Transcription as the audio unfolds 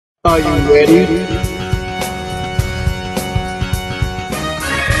Are you ready?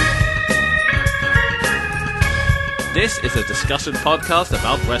 This is a discussion podcast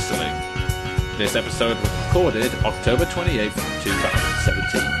about wrestling. This episode was recorded October 28th,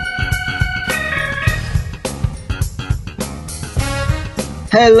 2017.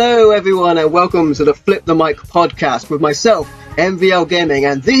 Hello everyone and welcome to the Flip the Mic podcast with myself, MVL Gaming,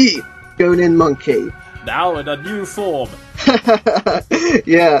 and the Jonin Monkey. Now in a new form.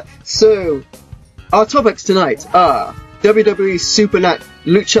 Yeah, so our topics tonight are WWE Supernatural,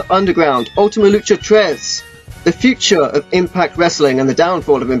 Lucha Underground, Ultima Lucha 3, the future of Impact Wrestling and the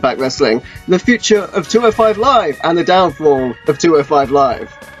downfall of Impact Wrestling, the future of 205 Live and the downfall of 205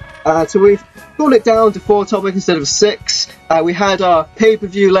 Live. So we've pulled it down to 4 topics instead of 6. We had our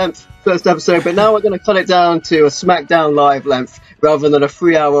pay-per-view length first episode, but now we're going to cut it down to a SmackDown Live length rather than a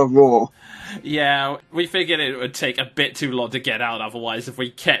 3-hour Raw. Yeah, we figured it would take a bit too long to get out otherwise if we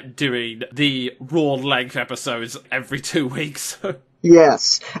kept doing the Raw length episodes every 2 weeks.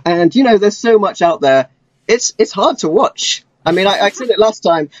 Yes, and you know, there's so much out there. It's hard to watch. I mean, I said it last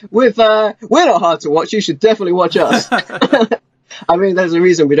time. We're not hard to watch. You should definitely watch us. I mean, there's a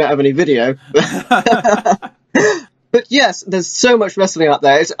reason we don't have any video. But yes, there's so much wrestling out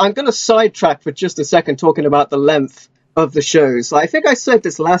there. I'm going to sidetrack for just a second talking about the length of the shows. I think I said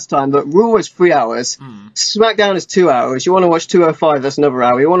this last time, that Raw is 3 hours, SmackDown is 2 hours. You want to watch 205, that's another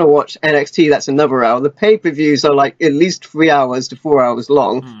hour. You want to watch NXT, that's another hour. The pay-per-views are like at least 3 hours to 4 hours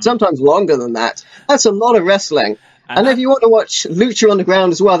long, sometimes longer than that. That's a lot of wrestling. And if you want to watch Lucha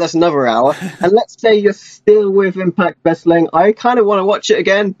Underground as well, that's another hour. And let's say you're still with Impact Wrestling. I kind of want to watch it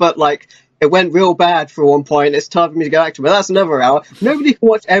again, but like, it went real bad for one point. It's time for me to go back to it. But that's another hour. Nobody can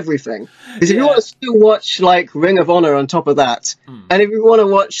watch everything. Because if you want to still watch, like, Ring of Honor on top of that, and if you want to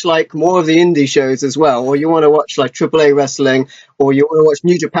watch, like, more of the indie shows as well, or you want to watch, like, AAA wrestling, or you want to watch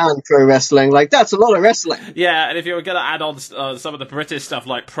New Japan Pro Wrestling, like, that's a lot of wrestling. Yeah, and if you were going to add on some of the British stuff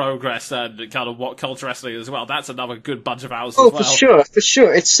like Progress and kind of What Culture Wrestling as well, that's another good bunch of hours as well. Oh, for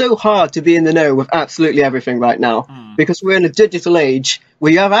sure. It's so hard to be in the know with absolutely everything right now, because we're in a digital age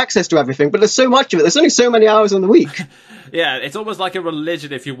where you have access to everything, but there's so much of it. There's only so many hours in the week. Yeah, it's almost like a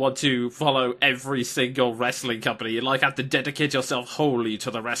religion if you want to follow every single wrestling company. You like have to dedicate yourself wholly to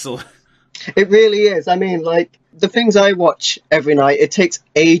the wrestle. It really is. I mean, like, the things I watch every night, it takes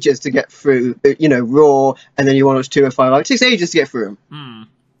ages to get through, you know, Raw, and then you want to watch 205. It takes ages to get through them.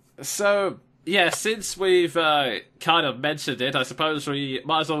 So, yeah, since we've kind of mentioned it, I suppose we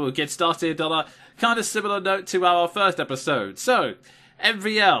might as well get started on a kind of similar note to our first episode. So,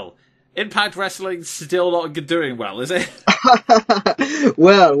 MVL, Impact Wrestling's still not doing well, is it?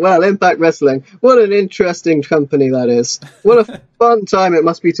 Well, Impact Wrestling. What an interesting company that is. What a fun time it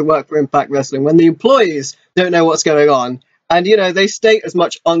must be to work for Impact Wrestling when the employees don't know what's going on. And, you know, they state as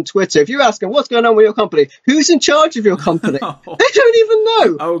much on Twitter. If you ask them, what's going on with your company? Who's in charge of your company? They don't even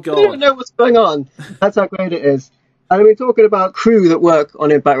know. Oh, God. They don't know what's going on. That's how great it is. And we're talking about crew that work on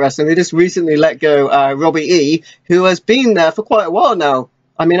Impact Wrestling. They just recently let go Robbie E., who has been there for quite a while now.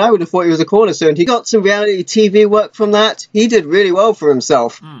 I mean, I would have thought he was a cornerstone. He got some reality TV work from that. He did really well for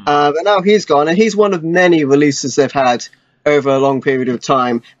himself. But now he's gone, and he's one of many releases they've had over a long period of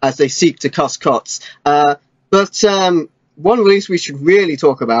time as they seek to cuss cots. But one release we should really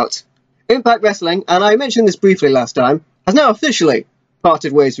talk about, Impact Wrestling, and I mentioned this briefly last time, has now officially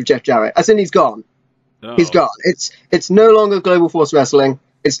parted ways with Jeff Jarrett, as in he's gone. Oh. He's gone. It's no longer Global Force Wrestling.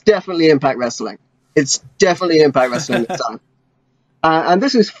 It's definitely Impact Wrestling. It's definitely Impact Wrestling this time. And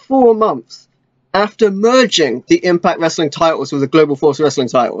this is 4 months after merging the Impact Wrestling titles with the Global Force Wrestling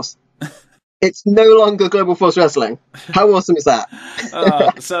titles. It's no longer Global Force Wrestling. How awesome is that?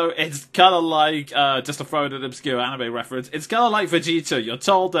 So it's kind of like, just to throw in an obscure anime reference, it's kind of like Vegeta. You're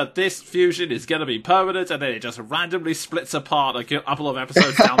told that this fusion is going to be permanent, and then it just randomly splits apart a couple of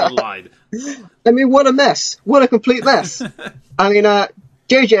episodes down the line. I mean, what a mess. What a complete mess. I mean,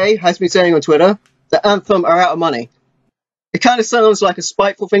 JJ has been saying on Twitter that Anthem are out of money. It kind of sounds like a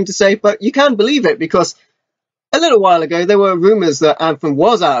spiteful thing to say, but you can believe it, because a little while ago there were rumors that Anthem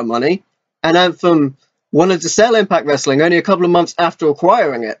was out of money, and Anthem wanted to sell Impact Wrestling only a couple of months after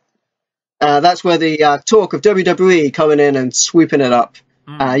acquiring it. That's where the talk of WWE coming in and sweeping it up.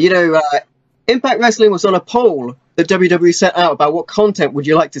 Impact Wrestling was on a poll that WWE sent out about what content would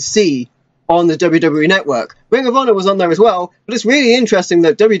you like to see on the WWE network. Ring of Honor was on there as well, but it's really interesting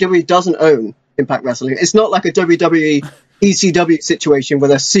that WWE doesn't own Impact Wrestling. It's not like a WWE ECW situation where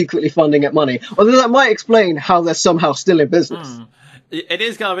they're secretly funding it money, although that might explain how they're somehow still in business. It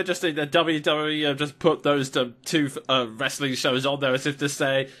is kind of interesting that WWE have just put those two wrestling shows on there as if to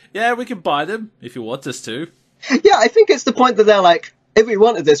say, yeah, we can buy them if you want us to. Yeah, I think it's the point that they're like, if we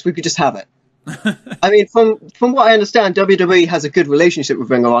wanted this, we could just have it. I mean, from what I understand, WWE has a good relationship with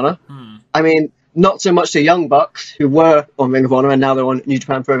Ring of Honor. I mean, not so much the Young Bucks, who were on Ring of Honor, and now they're on New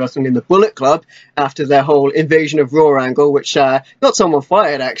Japan Pro Wrestling in the Bullet Club after their whole Invasion of Raw angle, which got someone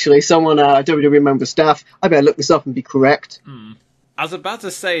fired, actually. Someone, WWE member of staff. I better look this up and be correct. I was about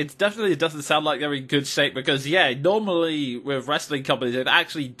to say, it definitely doesn't sound like they're in good shape, because, yeah, normally with wrestling companies, it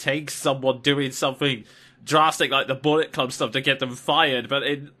actually takes someone doing something drastic like the Bullet Club stuff to get them fired, but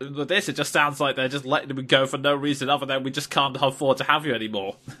with this, it just sounds like they're just letting them go for no reason other than we just can't afford to have you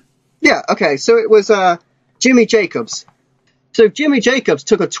anymore. Yeah, okay, so it was Jimmy Jacobs. So Jimmy Jacobs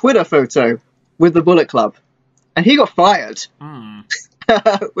took a Twitter photo with the Bullet Club, and he got fired.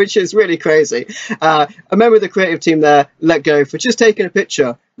 Which is really crazy. A member of the creative team there let go for just taking a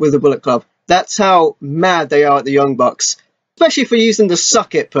picture with the Bullet Club. That's how mad they are at the Young Bucks. Especially for using the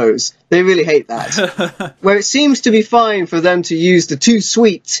suck it pose. They really hate that. Where it seems to be fine for them to use the too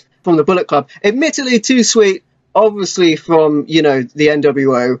sweet from the Bullet Club. Admittedly, too sweet, obviously from, the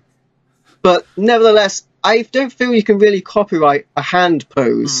NWO. But nevertheless, I don't feel you can really copyright a hand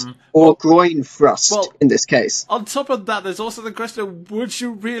pose or groin thrust in this case. On top of that, there's also the question, would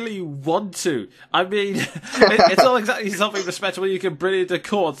you really want to? I mean, it's not exactly something respectable you can bring into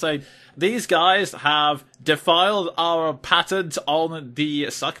court saying, these guys have defiled our patent on the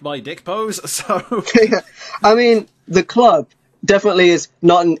suck my dick pose, so... Yeah. I mean, the club definitely is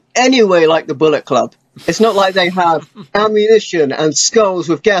not in any way like the Bullet Club. It's not like they have ammunition and skulls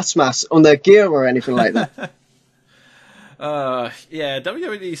with gas masks on their gear or anything like that. Yeah,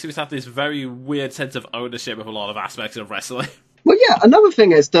 WWE seems to have this very weird sense of ownership of a lot of aspects of wrestling. Well, yeah, another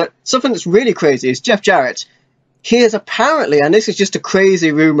thing is that something that's really crazy is Jeff Jarrett. He is apparently, and this is just a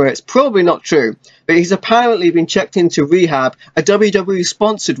crazy rumor, it's probably not true, but he's apparently been checked into rehab, a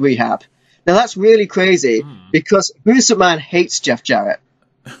WWE-sponsored rehab. Now, that's really crazy, because Vince McMahon hates Jeff Jarrett.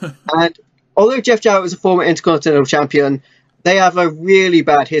 And although Jeff Jarrett was a former Intercontinental Champion, they have a really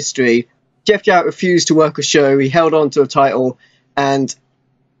bad history. Jeff Jarrett refused to work a show, he held on to a title, and,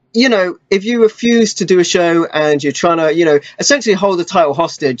 if you refuse to do a show and you're trying to, essentially hold the title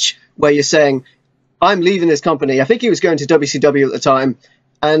hostage, where you're saying, I'm leaving this company. I think he was going to WCW at the time,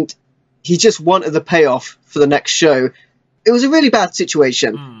 and he just wanted the payoff for the next show. It was a really bad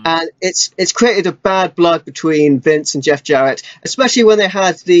situation, and it's created a bad blood between Vince and Jeff Jarrett, especially when they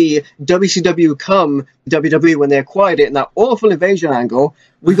had the WCW come WWE when they acquired it in that awful invasion angle.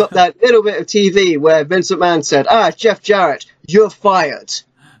 We got that little bit of TV where Vince McMahon said, Jeff Jarrett, you're fired.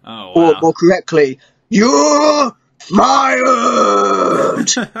 Oh, wow. Or more correctly, you're fired!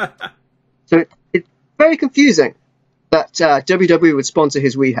 So it's very confusing that WWE would sponsor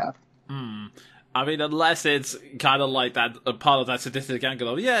his rehab. I mean, unless it's kind of like that, a part of that sadistic angle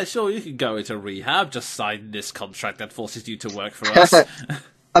of, yeah, sure, you can go into rehab, just sign this contract that forces you to work for us.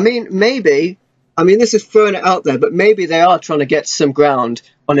 I mean, maybe, this is throwing it out there, but maybe they are trying to get some ground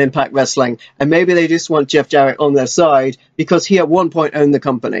on Impact Wrestling, and maybe they just want Jeff Jarrett on their side, because he at one point owned the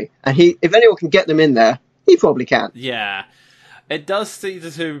company, and if anyone can get them in there, he probably can. Yeah. It does seem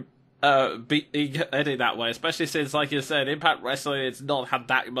to be heading that way, especially since, like you said, Impact Wrestling, it's not had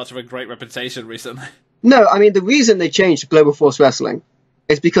that much of a great reputation recently. No, the reason they changed to Global Force Wrestling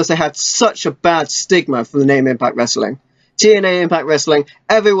is because they had such a bad stigma from the name Impact Wrestling. TNA Impact Wrestling,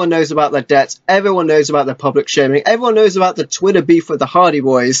 everyone knows about their debts, everyone knows about their public shaming, everyone knows about the Twitter beef with the Hardy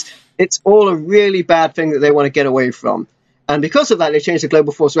Boys. It's all a really bad thing that they want to get away from. And because of that, they changed to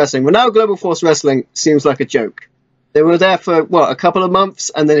Global Force Wrestling. Well, now Global Force Wrestling seems like a joke. They were there for, a couple of months,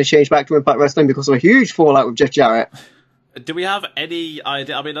 and then they changed back to Impact Wrestling because of a huge fallout with Jeff Jarrett. Do we have any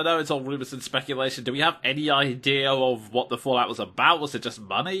idea? I know it's all rumors and speculation. Do we have any idea of what the fallout was about? Was it just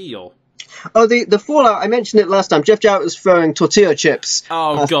money, or...? Oh, the fallout, I mentioned it last time. Jeff Jarrett was throwing tortilla chips.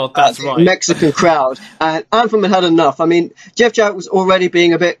 Oh, God, that's right. Mexican crowd. And Anthem had enough. Jeff Jarrett was already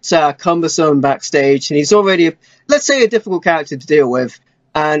being a bit cumbersome backstage, and he's already, let's say, a difficult character to deal with,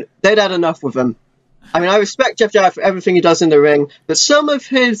 and they'd had enough with him. I respect Jeff Jarrett for everything he does in the ring, but some of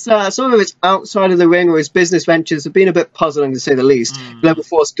his outside of the ring or his business ventures have been a bit puzzling, to say the least. Global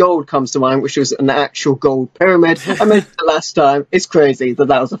Force Gold comes to mind, which was an actual gold pyramid. I mentioned it last time. It's crazy that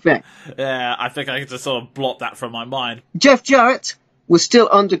was a thing. Yeah, I think I can just sort of blot that from my mind. Jeff Jarrett was still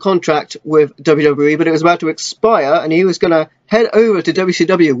under contract with WWE, but it was about to expire, and he was going to head over to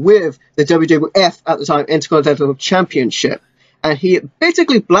WCW with the WWF, at the time, Intercontinental Championship. And he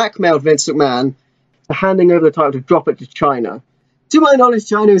basically blackmailed Vince McMahon handing over the title to drop it to China. To my knowledge,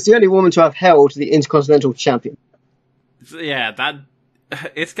 China is the only woman to have held the Intercontinental Champion. Yeah,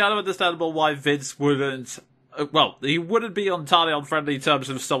 it's kind of understandable why Vince wouldn't well, he wouldn't be entirely on friendly terms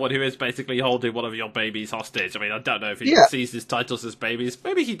with someone who is basically holding one of your babies hostage. I mean, I don't know if he sees his titles as babies.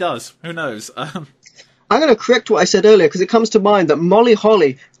 Maybe he does. Who knows? I'm going to correct what I said earlier, because it comes to mind that Molly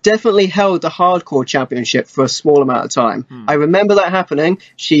Holly definitely held the Hardcore Championship for a small amount of time. I remember that happening.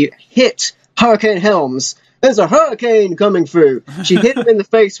 She hit Hurricane Helms. There's a hurricane coming through. She hit him in the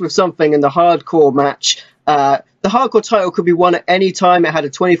face with something in the Hardcore match. The Hardcore title could be won at any time. It had a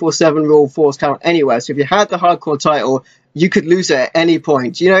 24/7 rule, force count anywhere. So if you had the Hardcore title, you could lose it at any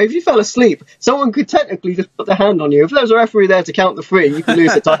point. You know, if you fell asleep, someone could technically just put their hand on you. If there was a referee there to count the three, you could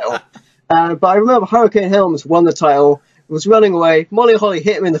lose the title. But I remember Hurricane Helms won the title, was running away. Molly Holly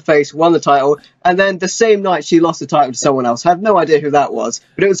hit him in the face, won the title. And then the same night, she lost the title to someone else. I have no idea who that was.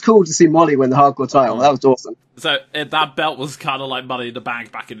 But it was cool to see Molly win the Hardcore title. That was awesome. So that belt was kind of like Money in the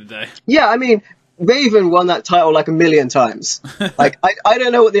Bank back in the day. Yeah, I mean, Raven won that title like a million times. Like, I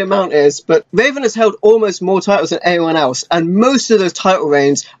don't know what the amount is, but Raven has held almost more titles than anyone else. And most of those title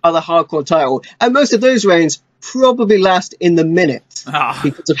reigns are the Hardcore title. And most of those reigns probably last in the minute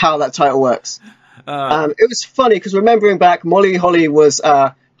because of how that title works. It was funny because remembering back, Molly Holly was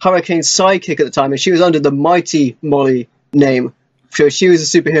Hurricane's sidekick at the time, and she was under the Mighty Molly name. So she was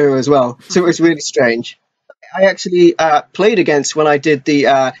a superhero as well. So it was really strange. I actually played against when I did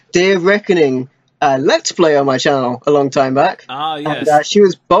the Day of Reckoning Let's Play on my channel a long time back. Yes. And she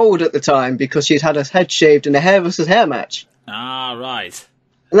was bold at the time because she'd had her head shaved in a hair versus hair match. Right.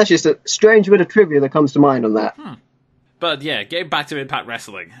 And that's just a strange bit of trivia that comes to mind on that. But yeah, getting back to Impact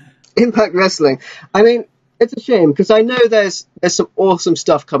Wrestling. Impact Wrestling. I mean, it's a shame because I know there's some awesome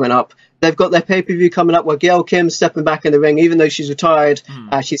stuff coming up. They've got their pay-per-view coming up where Gail Kim's stepping back in the ring. Even though she's retired,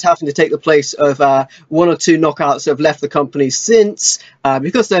 she's having to take the place of one or two knockouts that have left the company since,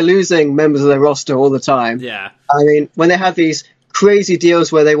 because they're losing members of their roster all the time. Yeah. I mean, when they have these crazy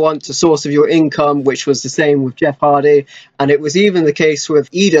deals where they want a source of your income, which was the same with Jeff Hardy, and it was even the case with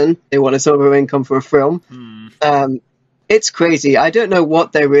Eden. They wanted some of her income for a film. It's crazy. I don't know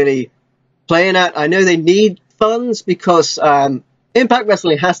what they're really playing at. I know they need funds because Impact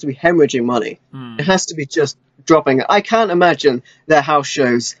Wrestling has to be hemorrhaging money. It has to be just dropping. I can't imagine their house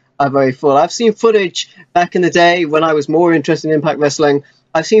shows are very full. I've seen footage back in the day when I was more interested in Impact Wrestling.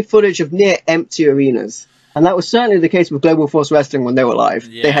 I've seen footage of near empty arenas. And that was certainly the case with Global Force Wrestling when they were live.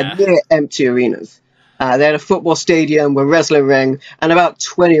 Yeah. They had near empty arenas. They had a football stadium with a wrestling ring and about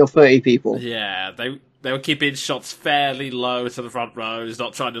 20 or 30 people. Yeah, they were keeping shots fairly low to the front rows,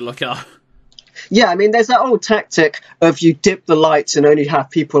 not trying to look up. Yeah, I mean, there's that old tactic of you dip the lights and only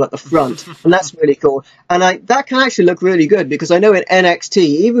have people at the front, and that's really cool. And that can actually look really good because I know in NXT,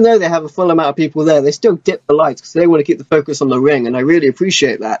 even though they have a full amount of people there, they still dip the lights because they want to keep the focus on the ring, and I really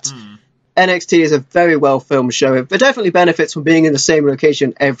appreciate that. NXT is a very well-filmed show. It definitely benefits from being in the same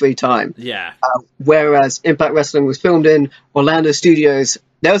location every time. Yeah. Whereas Impact Wrestling was filmed in Orlando Studios,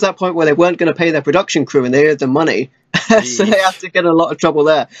 there was that point where they weren't going to pay their production crew and they owed them money. So they had to get in a lot of trouble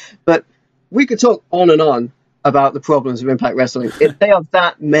there. But we could talk on and on about the problems of Impact Wrestling. If they are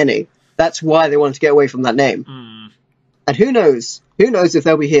that many, that's why they wanted to get away from that name. And who knows if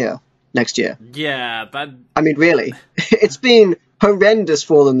they'll be here next year. Yeah, I mean, really. It's been horrendous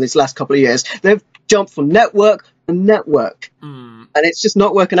for them these last couple of years. They've jumped from network to network. And it's just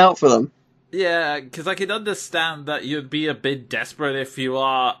not working out for them. Yeah, because I can understand that you'd be a bit desperate if you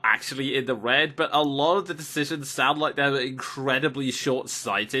are actually in the red, but a lot of the decisions sound like they're incredibly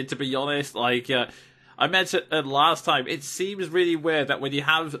short-sighted, to be honest. Like, I mentioned last time, it seems really weird that when you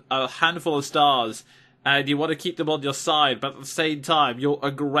have a handful of stars and you want to keep them on your side, but at the same time, you're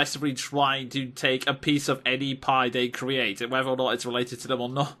aggressively trying to take a piece of any pie they create, whether or not it's related to them or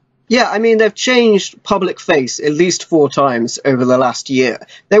not. Yeah, I mean, they've changed public face at least 4 times over the last year.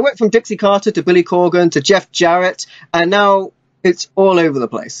 They went from Dixie Carter to Billy Corgan to Jeff Jarrett, and now it's all over the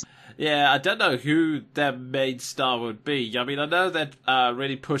place. Yeah, I don't know who their main star would be. I mean, I know they're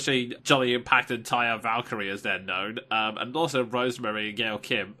really pushing Johnny Impact and Taya Valkyrie as they're known, and also Rosemary and Gail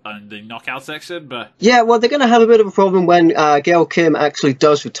Kim in the knockout section, but... Yeah, well, they're going to have a bit of a problem when Gail Kim actually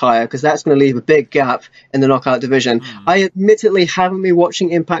does retire, because that's going to leave a big gap in the knockout division. I admittedly haven't been watching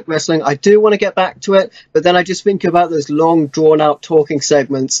Impact Wrestling. I do want to get back to it, but then I just think about those long, drawn-out talking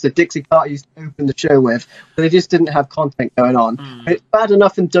segments that Dixie Carter used to open the show with, where they just didn't have content going on. It's bad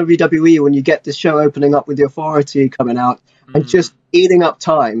enough in WWE when you get the show opening up with the Authority coming out and just eating up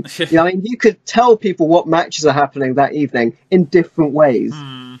time. You know, I mean, you could tell people what matches are happening that evening in different ways.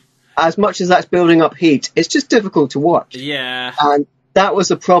 As much as that's building up heat, it's just difficult to watch. Yeah. And that was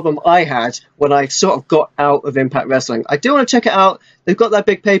the problem I had when I sort of got out of Impact Wrestling. I do want to check it out. They've got that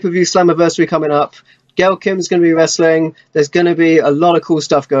big pay-per-view Slammiversary coming up. Gail Kim's going to be wrestling. There's going to be a lot of cool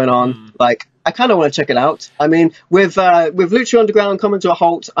stuff going on. Like, I kind of want to check it out. I mean, with Lucha Underground coming to a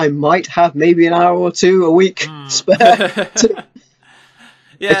halt, I might have maybe an hour or two a week spare.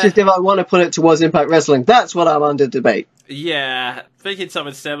 Yeah. It's just if I want to put it towards Impact Wrestling, that's what I'm under debate. Yeah, thinking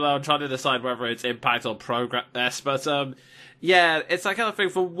something similar. I'm trying to decide whether it's Impact or Progress, but yeah, it's that kind of thing.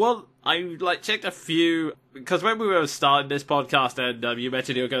 For one, I checked a few, because when we were starting this podcast and you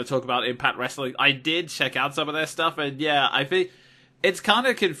mentioned you were going to talk about Impact Wrestling, I did check out some of their stuff, and yeah, I think it's kind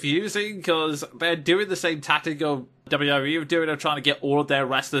of confusing because they're doing the same tactic of WWE were doing of trying to get all of their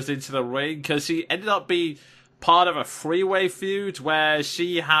wrestlers into the ring, because she ended up being part of a three-way feud where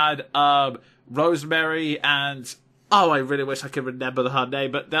she had Rosemary and I really wish I could remember her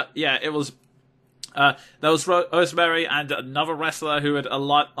name, but it was there was Rosemary and another wrestler who had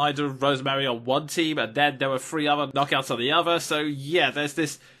either Rosemary on one team, and then there were 3 other knockouts on the other. So yeah, there's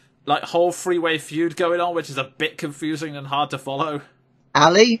this whole three-way feud going on, which is a bit confusing and hard to follow.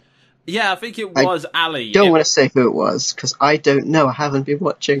 Ali? Yeah, I think it was Ali. Don't want to say who it was, because I don't know. I haven't been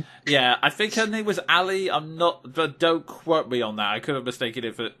watching. Yeah, I think her name was Ali. I'm not, but don't quote me on that. I could have mistaken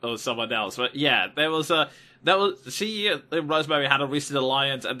it for someone else. But yeah, she and Rosemary had a recent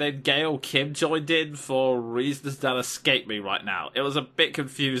alliance, and then Gail Kim joined in for reasons that escape me right now. It was a bit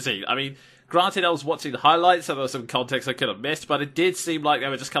confusing. I mean, granted, I was watching the highlights, so there was some context I could have missed, but it did seem like they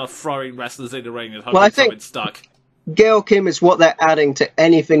were just kind of throwing wrestlers in the ring and hoping something stuck. Gail Kim is what they're adding to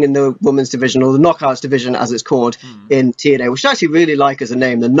anything in the women's division, or the Knockouts division, as it's called in TNA, which I actually really like as a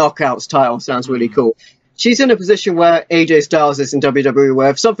name. The Knockouts title sounds really cool. She's in a position where AJ Styles is in WWE,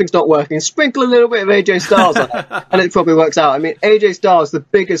 where if something's not working, sprinkle a little bit of AJ Styles on it, and it probably works out. I mean, AJ Styles, the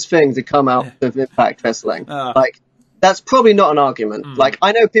biggest thing to come out of Impact Wrestling. That's probably not an argument.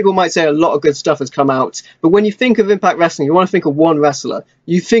 I know people might say a lot of good stuff has come out, but when you think of Impact Wrestling, you want to think of one wrestler.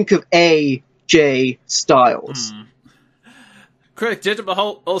 You think of AJ Styles. Quick, Jinder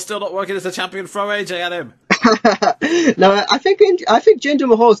Mahal still not working as a champion. Throw AJ at him. No, I think Jinder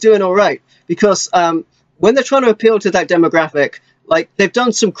Mahal's doing all right, because when they're trying to appeal to that demographic, they've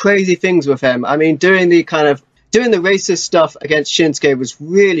done some crazy things with him. I mean, doing the racist stuff against Shinsuke was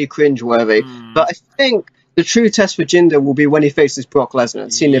really cringeworthy. But I think the true test for Jinder will be when he faces Brock Lesnar,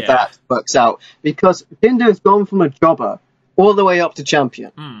 and seeing if that works out, because Jinder has gone from a jobber all the way up to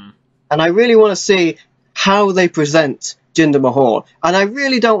champion, and I really want to see how they present Jinder Mahal. And I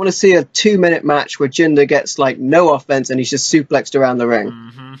really don't want to see a 2-minute match where Jinder gets no offense and he's just suplexed around the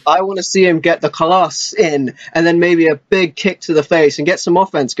ring. I want to see him get the class in, and then maybe a big kick to the face and get some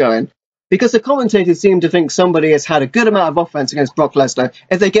offense going. Because the commentators seem to think somebody has had a good amount of offense against Brock Lesnar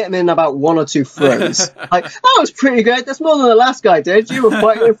if they get him in about 1 or 2 throws. That was pretty good. That's more than the last guy did. You were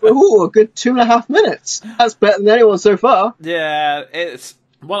fighting for a good 2.5 minutes. That's better than anyone so far. Yeah, it's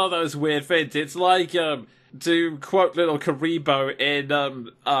one of those weird things. It's like, to quote little Karibo in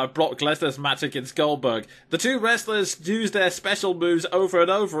Brock Lesnar's match against Goldberg, the two wrestlers use their special moves over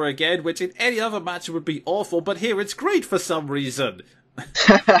and over again, which in any other match would be awful, but here it's great for some reason.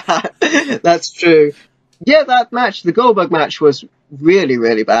 That's true. Yeah, that match, the Goldberg match, was really,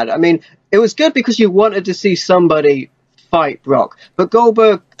 really bad. I mean, it was good because you wanted to see somebody fight Brock, but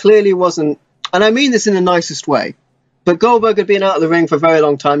Goldberg clearly wasn't, and I mean this in the nicest way, but Goldberg had been out of the ring for a very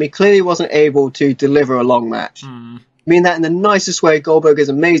long time. He clearly wasn't able to deliver a long match. I mean that in the nicest way. Goldberg is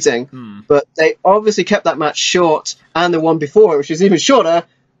amazing, but they obviously kept that match short, and the one before it, which is even shorter,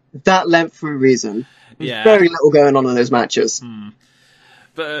 that length for a reason. There's very little going on in those matches.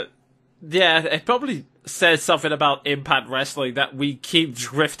 But yeah, it probably says something about Impact Wrestling that we keep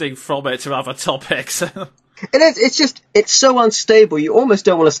drifting from it to other topics. It is. It's so unstable. You almost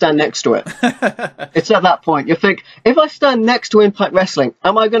don't want to stand next to it. It's at that point. You think, if I stand next to Impact Wrestling,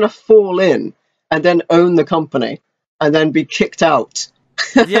 am I going to fall in and then own the company and then be kicked out?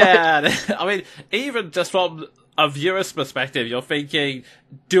 Yeah. I mean, even just from a viewer's perspective, you're thinking,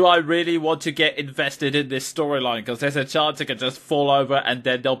 do I really want to get invested in this storyline? Because there's a chance it could just fall over and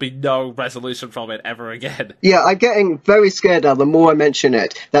then there'll be no resolution from it ever again. Yeah, I'm getting very scared now the more I mention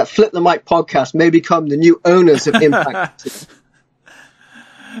it, that Flip the Mic podcast may become the new owners of Impact.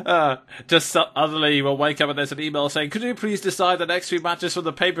 Just suddenly we'll wake up and there's an email saying, could you please decide the next few matches for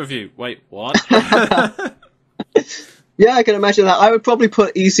the pay-per-view? Wait, what? Yeah, I can imagine that. I would probably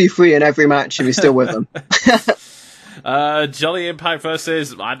put EC3 in every match if he's still with them. Johnny Impact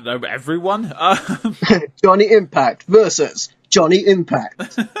versus, I don't know, everyone? Johnny Impact versus Johnny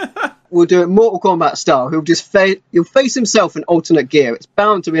Impact. We'll do it Mortal Kombat style. He'll face himself in alternate gear. It's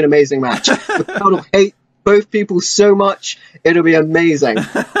bound to be an amazing match. The crowd will hate both people so much, it'll be amazing.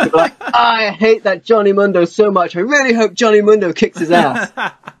 They'll be like, I hate that Johnny Mundo so much. I really hope Johnny Mundo kicks his ass.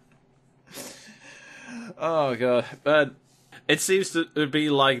 Oh god, but it seems to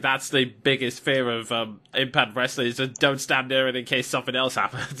be like that's the biggest fear of Impact Wrestling is just don't stand near it in case something else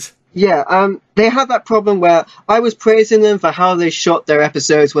happens. Yeah, they have that problem where I was praising them for how they shot their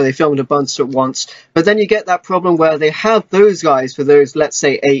episodes where they filmed a bunch at once, but then you get that problem where they have those guys for those, let's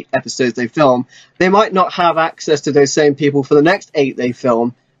say, 8 episodes they film. They might not have access to those same people for the next 8 they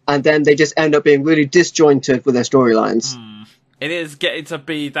film, and then they just end up being really disjointed with their storylines. It is getting to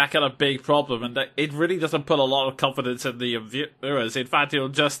be that kind of big problem, and it really doesn't put a lot of confidence in the viewers. In fact, it'll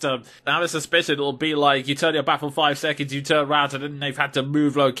just, I have a suspicion it'll be like, you turn your back for 5 seconds, you turn around, and then they've had to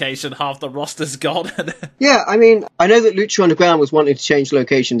move location, half the roster's gone. Yeah, I mean, I know that Lucha Underground was wanting to change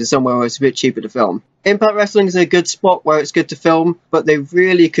location to somewhere where it's a bit cheaper to film. Impact Wrestling is a good spot where it's good to film, but they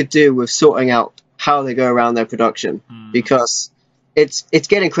really could do with sorting out how they go around their production, because it's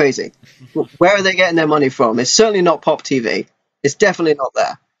getting crazy. Where are they getting their money from? It's certainly not Pop TV. It's definitely not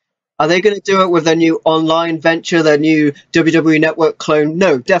there. Are they going to do it with their new online venture, their new WWE Network clone?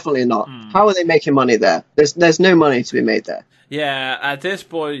 No, definitely not. How are they making money there? There's no money to be made there. Yeah, at this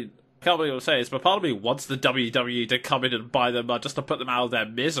point, I can't believe what I'm saying, but part of me wants the WWE to come in and buy them just to put them out of their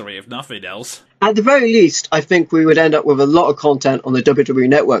misery, if nothing else. At the very least, I think we would end up with a lot of content on the WWE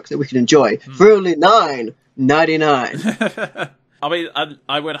Network that we can enjoy for only $9.99. I mean,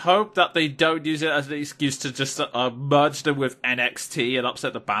 I would hope that they don't use it as an excuse to just merge them with NXT and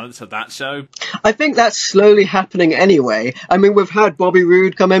upset the balance of that show. I think that's slowly happening anyway. I mean, we've had Bobby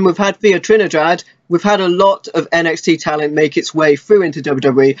Roode come in, we've had Thea Trinidad, we've had a lot of NXT talent make its way through into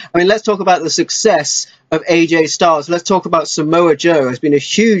WWE. I mean, let's talk about the success of AJ Styles. Let's talk about Samoa Joe. It's been a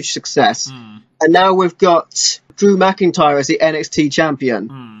huge success. And now we've got Drew McIntyre as the NXT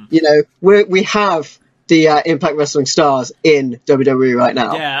champion. You know, we have the Impact Wrestling stars in WWE right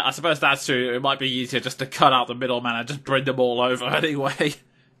now. Yeah, I suppose that's true. It might be easier just to cut out the middleman and just bring them all over anyway.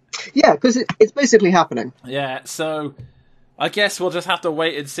 Yeah, because it's basically happening. Yeah, so I guess we'll just have to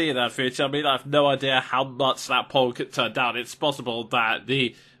wait and see in that future. I mean, I have no idea how much that poll could turn down. It's possible that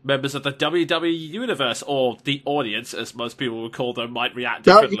the members of the WWE Universe, or the audience, as most people would call them, might react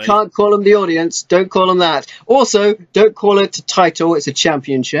differently. No, you can't call them the audience. Don't call them that. Also, don't call it a title. It's a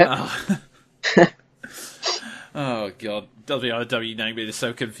championship. Oh. Oh god, WWE naming is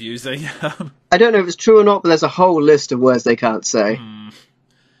so confusing. I don't know if it's true or not, but there's a whole list of words they can't say.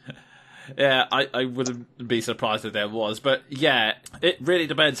 Yeah, I wouldn't be surprised if there was, but yeah, it really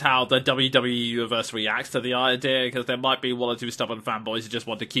depends how the WWE Universe reacts to the idea, because there might be 1 or 2 stubborn fanboys who just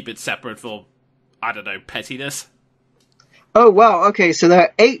want to keep it separate for, I don't know, pettiness. Oh wow, okay, so there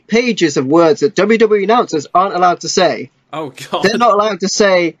are 8 pages of words that WWE announcers aren't allowed to say. Oh god. They're not allowed to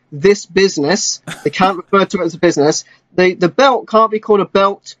say this business. They can't refer to it as a business. The belt can't be called a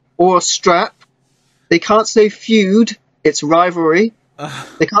belt or a strap. They can't say feud. It's rivalry.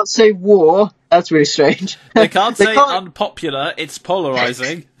 They can't say war. That's really strange. They can't say unpopular. It's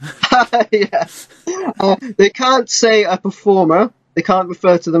polarizing. Yeah. They can't say a performer. They can't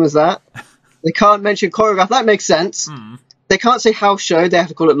refer to them as that. They can't mention choreograph. That makes sense. They can't say house show. They have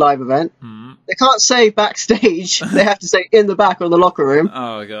to call it live event. They can't say backstage. They have to say in the back or in the locker room.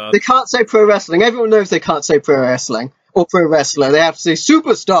 Oh, God. They can't say pro wrestling. Everyone knows they can't say pro wrestling or pro wrestler. They have to say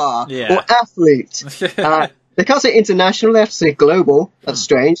superstar or athlete. They can't say international. They have to say global. That's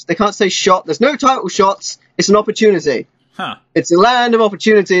strange. They can't say shot. There's no title shots. It's an opportunity. It's a land of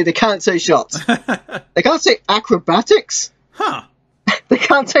opportunity. They can't say shots. They can't say acrobatics. They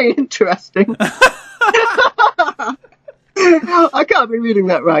can't say interesting. I can't be reading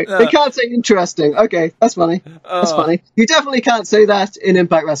that right. They can't say interesting. Okay, that's funny. That's funny. You definitely can't say that in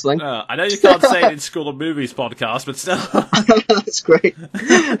Impact Wrestling. I know you can't say it in School of Movies podcast, but still. That's great.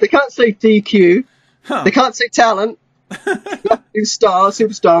 They can't say DQ. They can't say talent.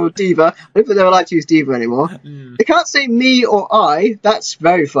 Superstar, or diva. I don't think they're allowed to use diva anymore. They can't say me or I. That's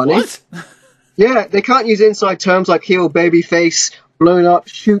very funny. What? Yeah, they can't use inside terms like heel, baby face, blown up,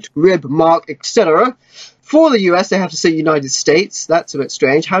 shoot, rib, mark, etc. For the US, they have to say United States. That's a bit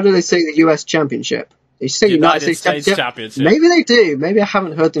strange. How do they say the US Championship? They say United States Championship. Maybe they do. Maybe I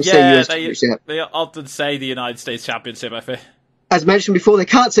haven't heard them say US Championship. They often say the United States Championship, I think. As mentioned before, they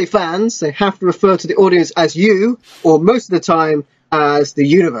can't say fans. They have to refer to the audience as you, or most of the time as the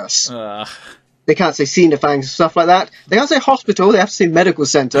universe. They can't say senior fans and stuff like that. They can't say hospital. They have to say medical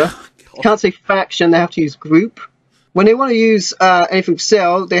center. They can't say faction. They have to use group. When they want to use anything for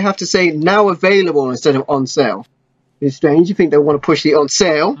sale, they have to say now available instead of on sale. It's strange. You think they want to push the on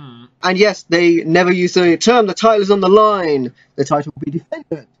sale. And yes, they never use the term, the title is on the line. The title will be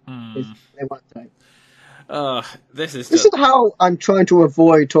defended. They want to say. This is This is how I'm trying to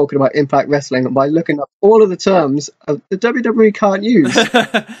avoid talking about Impact Wrestling, by looking up all of the terms the WWE can't use.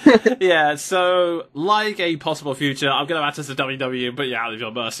 Yeah, so, like a possible future, I'm going to add this to WWE, but yeah, out of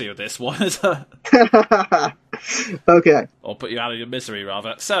your mercy with this one. Okay. Or put you out of your misery,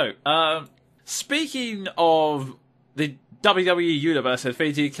 rather. So, speaking of the WWE Universe and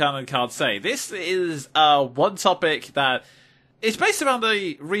things you can and can't say, this is one topic that is based around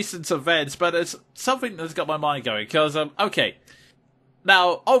the recent events, but it's something that's got my mind going, because, okay,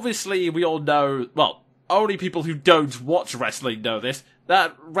 now, obviously, we all know, well, only people who don't watch wrestling know this,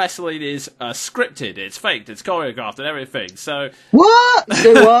 that wrestling is scripted, it's faked, it's choreographed and everything, so... What?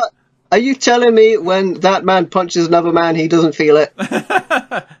 So what? Are you telling me when that man punches another man, he doesn't feel it?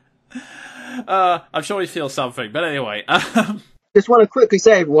 I'm sure he feels something, but anyway. Just want to quickly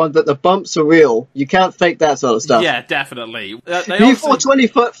say, everyone, that the bumps are real. You can't fake that sort of stuff. Yeah, definitely. You fall 20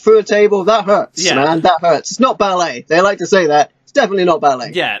 foot through a table, that hurts, man, that hurts. It's not ballet. They like to say that. It's definitely not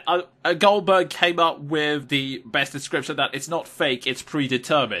ballet. Yeah, Goldberg came up with the best description that it's not fake, it's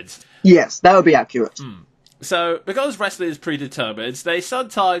predetermined. Yes, that would be accurate. So, because wrestling is predetermined, they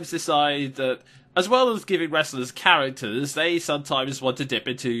sometimes decide that, as well as giving wrestlers characters, they sometimes want to dip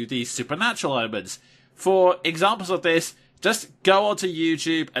into the supernatural elements. For examples of this, just go onto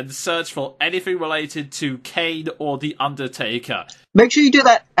YouTube and search for anything related to Kane or The Undertaker. Make sure you do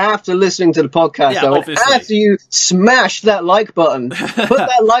that after listening to the podcast, though. And after you smash that like button. Put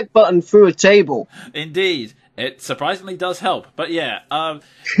that like button through a table. Indeed. It surprisingly does help. But yeah,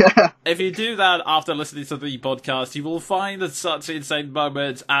 if you do that after listening to the podcast, you will find such insane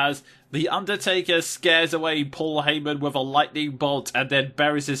moments as The Undertaker scares away Paul Heyman with a lightning bolt and then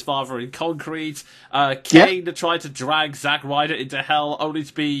buries his father in concrete. Kane tried to drag Zack Ryder into hell, only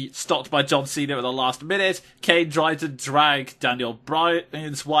to be stopped by John Cena at the last minute. Kane tried to drag Daniel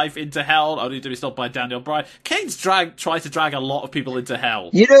Bryan's wife into hell, only to be stopped by Daniel Bryan. Kane's tried to drag a lot of people into hell.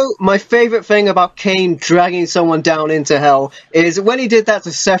 You know, my favourite thing about Kane dragging someone down into hell is when he did that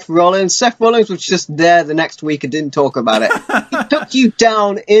to Seth Rollins. Seth Rollins was just there the next week and didn't talk about it. He took you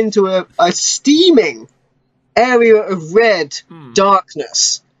down into a steaming area of red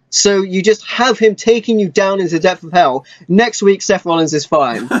darkness. So you just have him taking you down into the depth of hell. Next week, Seth Rollins is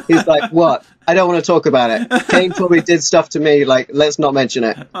fine. He's like, what? I don't want to talk about it. Kane probably did stuff to me, like, let's not mention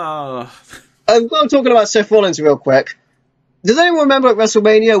it. Oh. While I'm talking about Seth Rollins real quick, does anyone remember at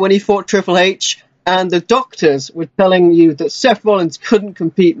WrestleMania when he fought Triple H and the doctors were telling you that Seth Rollins couldn't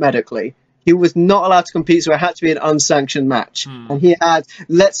compete medically? He was not allowed to compete, so it had to be an unsanctioned match. And he had,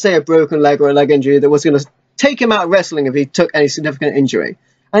 let's say, a broken leg or a leg injury that was going to take him out of wrestling if he took any significant injury.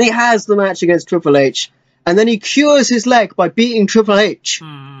 And he has the match against Triple H, and then he cures his leg by beating Triple H.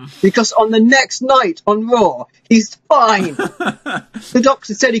 Because on the next night on Raw, he's fine. The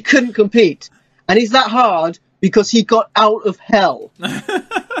doctor said he couldn't compete. And he's that hard because he got out of hell.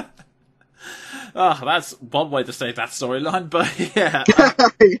 That's one way to say that storyline, but yeah.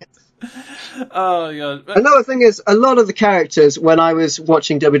 Oh, God. Another thing is, a lot of the characters, when I was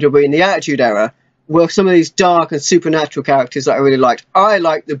watching WWE in the Attitude Era, were some of these dark and supernatural characters that I really liked. I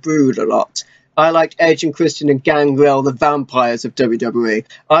liked the Brood a lot. I liked Edge and Christian and Gangrel, the vampires of WWE.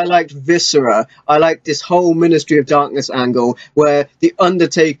 I liked Viscera. I liked this whole Ministry of Darkness angle where The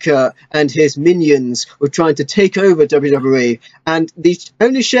Undertaker and his minions were trying to take over WWE. And the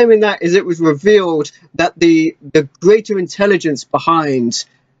only shame in that is it was revealed that the greater intelligence behind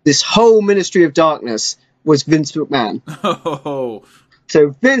this whole Ministry of Darkness was Vince McMahon. Oh.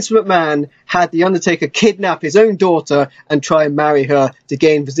 So Vince McMahon had The Undertaker kidnap his own daughter and try and marry her to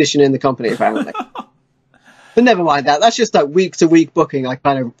gain position in the company, apparently. But never mind that. That's just that week-to-week booking I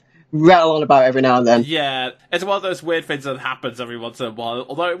kind of rattle on about every now and then. Yeah, it's one of those weird things that happens every once in a while,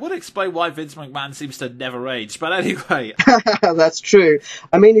 although it would explain why Vince McMahon seems to never age. But anyway. That's true.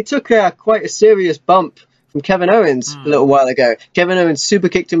 I mean, he took quite a serious bump from Kevin Owens a little while ago. Kevin Owens super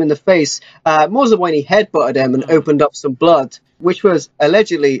kicked him in the face, more than when he headbutted him and opened up some blood, which was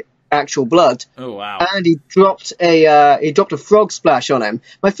allegedly actual blood. Oh, wow. And he dropped a frog splash on him.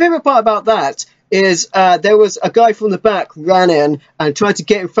 My favourite part about that is there was a guy from the back ran in and tried to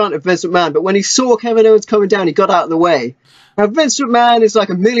get in front of Vince McMahon, but when he saw Kevin Owens coming down, he got out of the way. Now, Vince McMahon is like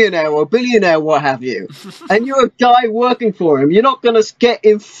a millionaire or a billionaire, what have you, and you're a guy working for him. You're not going to get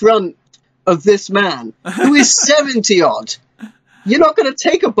in front of this man who is 70-odd. You're not going to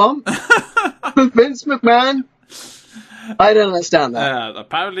take a bump for Vince McMahon? I don't understand that.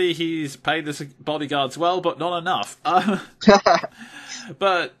 Apparently he's paid his bodyguards well, but not enough.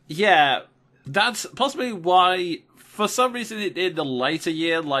 But yeah, that's possibly why, for some reason, in the later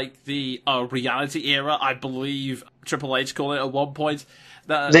year, like the reality era, I believe Triple H called it at one point.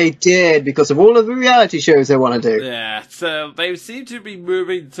 They did, because of all of the reality shows they want to do. Yeah, so they seem to be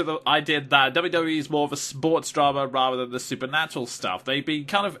moving to the idea that WWE is more of a sports drama rather than the supernatural stuff. They've been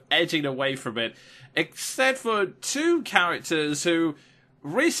kind of edging away from it, except for two characters who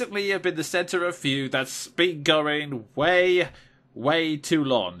recently have been the center of a feud that's been going way, way too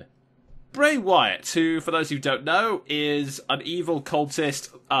long. Bray Wyatt, who, for those who don't know, is an evil cultist,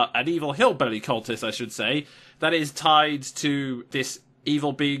 an evil hillbilly cultist, I should say, that is tied to this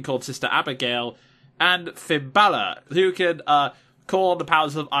evil being called Sister Abigail, and Finn Balor, who can call on the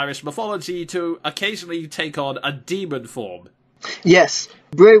powers of Irish mythology to occasionally take on a demon form. Yes,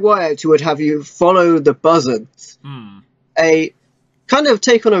 Bray Wyatt would have you follow the buzzards. A kind of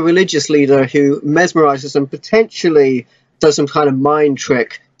take on a religious leader who mesmerizes and potentially does some kind of mind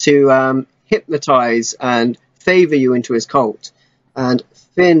trick to hypnotize and favor you into his cult. And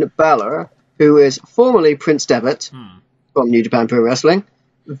Finn Balor, who is formerly Prince Devitt, from New Japan Pro Wrestling,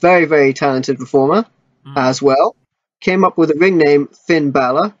 very, very talented performer as well, came up with a ring name, Finn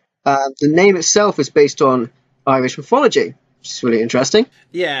Balor. The name itself is based on Irish mythology, which is really interesting.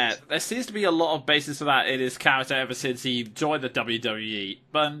 Yeah, there seems to be a lot of basis for that in his character ever since he joined the WWE.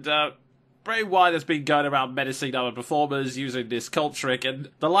 But Bray Wyatt has been going around menacing other performers using this cult trick, and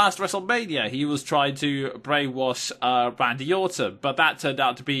the last WrestleMania he was trying to brainwash Randy Orton, but that turned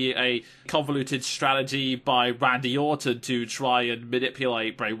out to be a convoluted strategy by Randy Orton to try and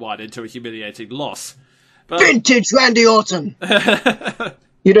manipulate Bray Wyatt into a humiliating loss. But Vintage Randy Orton!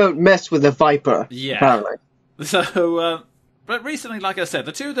 You don't mess with a Viper, apparently. So, but recently, like I said,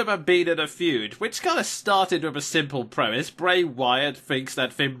 the two of them have been in a feud, which kind of started with a simple premise. Bray Wyatt thinks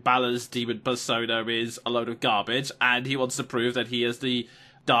that Finn Balor's demon persona is a load of garbage, and he wants to prove that he has the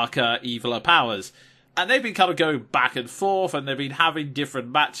darker, eviler powers. And they've been kind of going back and forth, and they've been having different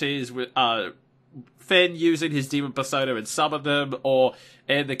matches with Finn using his demon persona in some of them, or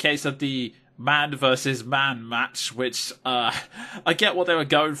in the case of the man versus man match, which I get what they were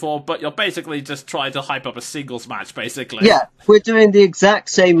going for, but you're basically just trying to hype up a singles match, basically. Yeah, we're doing the exact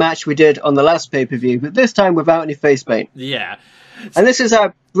same match we did on the last pay-per-view, but this time without any face paint. Yeah. And this is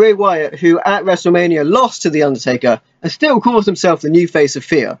Bray Wyatt, who at WrestleMania lost to The Undertaker and still calls himself the new face of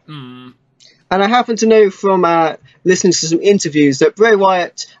fear. And I happen to know from listening to some interviews that Bray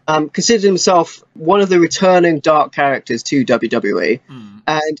Wyatt considered himself one of the returning dark characters to WWE.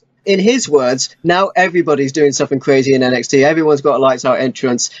 And in his words, now everybody's doing something crazy in NXT. Everyone's got a lights out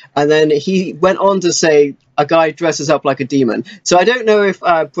entrance. And then he went on to say a guy dresses up like a demon. So I don't know if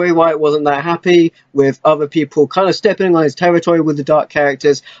Bray Wyatt wasn't that happy with other people kind of stepping on his territory with the dark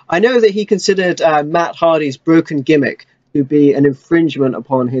characters. I know that he considered Matt Hardy's broken gimmick to be an infringement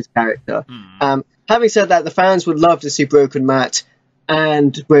upon his character. Having said that, the fans would love to see Broken Matt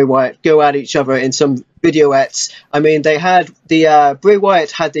and Bray Wyatt go at each other in some videoettes. I mean, they had the Bray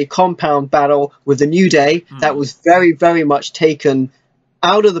Wyatt had the compound battle with the New Day that was very, very much taken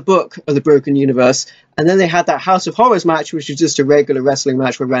out of the book of the Broken Universe. And then they had that House of Horrors match, which was just a regular wrestling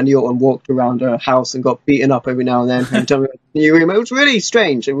match where Randy Orton walked around a house and got beaten up every now and then. It was really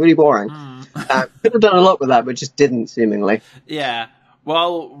strange and really boring. Could have done a lot with that, but just didn't, seemingly. Yeah.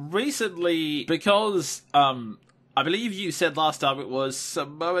 Well, recently, because I believe you said last time it was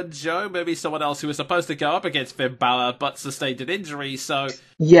Samoa Joe, maybe someone else who was supposed to go up against Finn Balor but sustained an injury, so...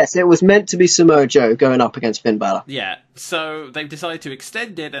 Yes, it was meant to be Samoa Joe going up against Finn Balor. Yeah, so they've decided to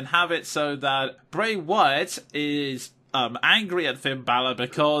extend it and have it so that Bray Wyatt is angry at Finn Balor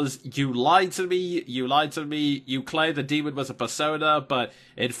because you lied to me, you claimed the demon was a persona, but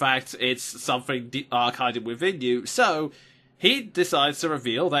in fact it's something archived within you, so... he decides to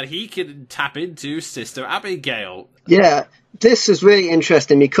reveal that he can tap into Sister Abigail. Yeah, this is really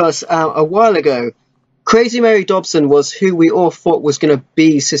interesting because a while ago, Crazy Mary Dobson was who we all thought was going to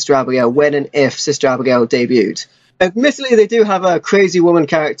be Sister Abigail when and if Sister Abigail debuted. Admittedly, they do have a crazy woman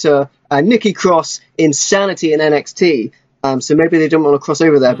character, Nikki Cross, in Sanity in NXT, so maybe they didn't want to cross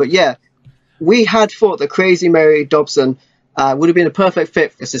over there. But yeah, we had thought that Crazy Mary Dobson would have been a perfect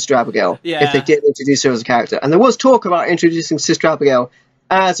fit for Sister Abigail if they did introduce her as a character. And there was talk about introducing Sister Abigail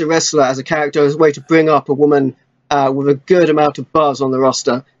as a wrestler, as a character, as a way to bring up a woman with a good amount of buzz on the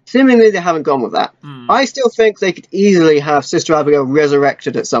roster. Seemingly, they haven't gone with that. I still think they could easily have Sister Abigail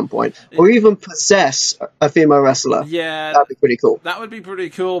resurrected at some point, or even possess a female wrestler. Yeah, that'd be pretty cool. That would be pretty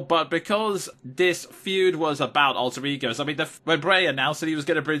cool, but because this feud was about alter egos, I mean, when Bray announced that he was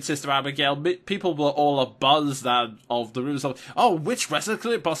going to bring Sister Abigail, people were all abuzz of the rumors of, oh, which wrestler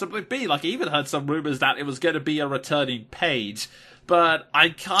could it possibly be? Like, I even heard some rumors that it was going to be a returning Paige. But I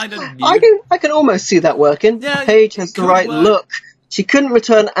kind of knew... I can almost see that working. Yeah, Paige has the right look. She couldn't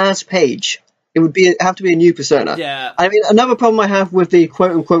return as Paige. It would have to be a new persona. Yeah. I mean, another problem I have with the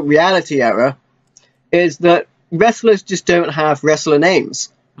quote-unquote reality era is that wrestlers just don't have wrestler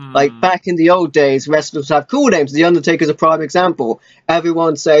names. Like, back in the old days, wrestlers have cool names. The Undertaker's a prime example.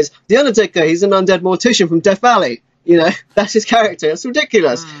 Everyone says, The Undertaker, he's an undead mortician from Death Valley. You know, that's his character. It's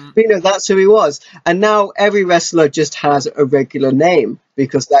ridiculous. But, you know, that's who he was. And now every wrestler just has a regular name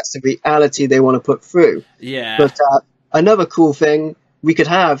because that's the reality they want to put through. Yeah. But another cool thing we could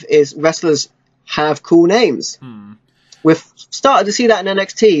have is wrestlers have cool names. We've started to see that in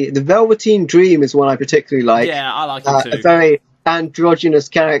NXT. The Velveteen Dream is one I particularly like. Yeah, I like him too. A very androgynous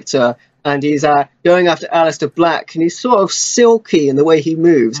character, and he's going after Aleister Black, and he's sort of silky in the way he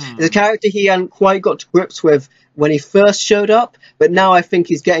moves. It's a character he hadn't quite got to grips with when he first showed up, but now I think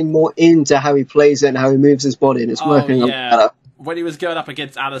he's getting more into how he plays it and how he moves his body, and it's working a lot better. When he was going up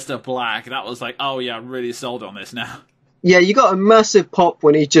against Aleister Black, that was like, oh yeah, I'm really sold on this now. Yeah, you got a massive pop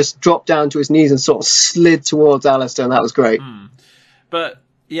when he just dropped down to his knees and sort of slid towards Aleister, and that was great. But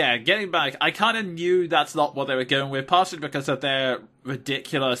yeah, getting back, I kind of knew that's not what they were going with, partially because of their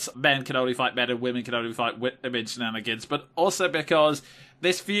ridiculous men can only fight men and women can only fight women shenanigans, but also because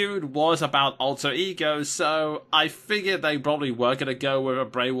this feud was about alter egos, so I figured they probably were going to go with a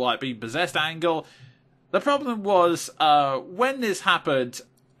Bray Wyatt being possessed angle. The problem was, when this happened,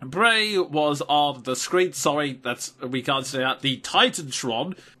 Bray was on the screen, we can't say that, the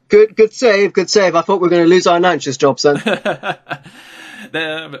Titantron. Good save. I thought we were going to lose our announcer's job, son. On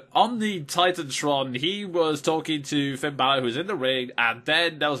the Titantron, he was talking to Finn Balor, who was in the ring, and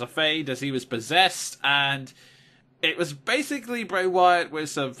then there was a fade as he was possessed, and it was basically Bray Wyatt with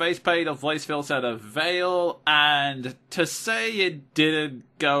some face paint, a voice filter, and a veil, and to say it didn't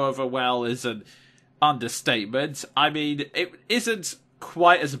go over well is an understatement. I mean, it isn't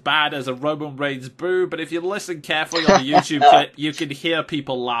quite as bad as a Roman Reigns boo, but if you listen carefully on the YouTube clip, you can hear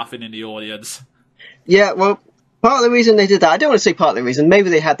people laughing in the audience. Yeah, well, part of the reason they did that, I don't want to say part of the reason,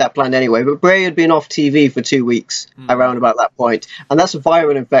 maybe they had that planned anyway, but Bray had been off TV for 2 weeks around about that point, and that's a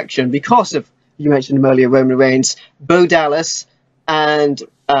viral infection because of, you mentioned him earlier, Roman Reigns, Bo Dallas, and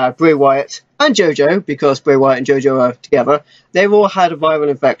Bray Wyatt, and JoJo, because Bray Wyatt and JoJo are together. They've all had a viral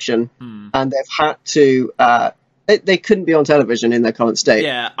infection, and they've had to... They couldn't be on television in their current state.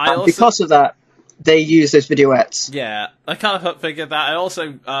 Yeah, because of that, they use those videoettes. Yeah, I kind of figured that. I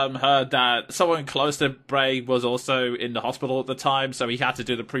also heard that someone close to Bray was also in the hospital at the time, so he had to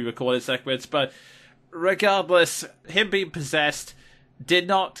do the pre-recorded segments. But regardless, him being possessed did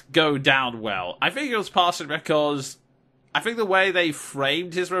not go down well. I think it was partially because I think the way they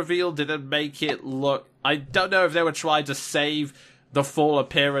framed his reveal didn't make it look... I don't know if they were trying to save the full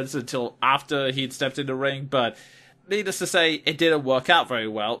appearance until after he'd stepped in the ring, but needless to say, it didn't work out very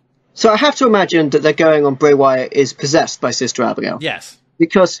well. So I have to imagine that they're going on Bray Wyatt is possessed by Sister Abigail. Yes.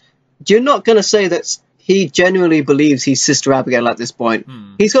 Because you're not going to say that he genuinely believes he's Sister Abigail at this point.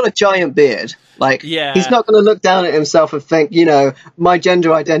 He's got a giant beard. Like, he's not going to look down at himself and think, you know, my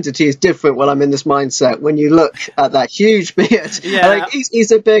gender identity is different when I'm in this mindset. When you look at that huge beard, like,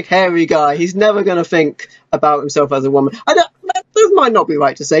 he's a big, hairy guy. He's never going to think about himself as a woman. That might not be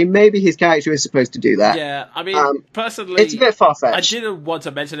right to say. Maybe his character is supposed to do that. Yeah, I mean, personally... It's a bit far-fetched. I didn't want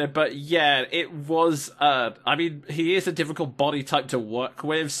to mention it, but yeah, it was... I mean, he is a difficult body type to work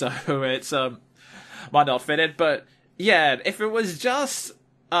with, so it's... might not fit it, but yeah, if it was just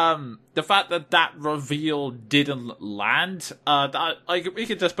the fact that reveal didn't land, we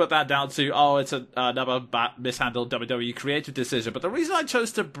could just put that down to, it's another mishandled WWE creative decision. But the reason I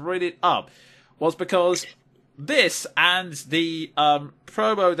chose to bring it up was because this and the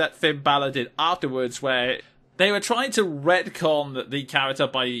promo that Finn Balor did afterwards, where they were trying to retcon the character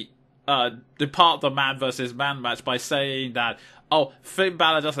by the part of the man versus man match by saying that, Finn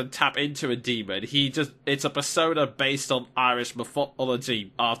Balor doesn't tap into a demon. It's a persona based on Irish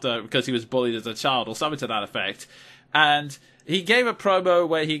mythology because he was bullied as a child or something to that effect. And he gave a promo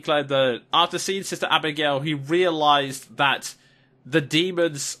where he claimed that after seeing Sister Abigail, he realized that the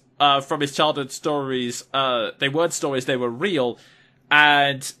demons from his childhood stories, they weren't stories, they were real.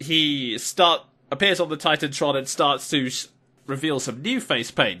 And he appears on the Titantron and starts to reveal some new face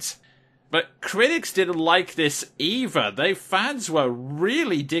paint. But critics didn't like this either. Fans were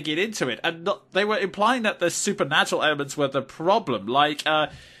really digging into it, and they were implying that the supernatural elements were the problem. Like,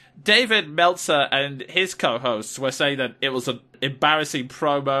 David Meltzer and his co-hosts were saying that it was an embarrassing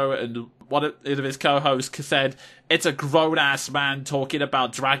promo, and one of his co-hosts said, it's a grown-ass man talking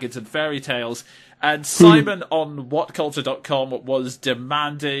about dragons and fairy tales. And Simon on WhatCulture.com was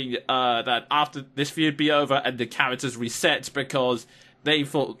demanding that after this feud be over and the characters reset because they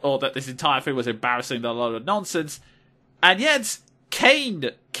thought that this entire thing was embarrassing, a lot of nonsense. And yet, Kane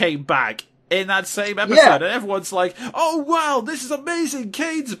came back in that same episode. Yeah. And everyone's like, oh, wow, this is amazing.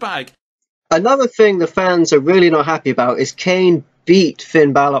 Kane's back. Another thing the fans are really not happy about is Kane beat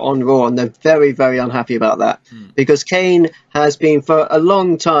Finn Balor on Raw, and they're very, very unhappy about that. Because Kane has been, for a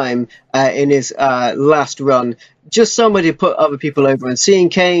long time in his last run, just somebody to put other people over. And seeing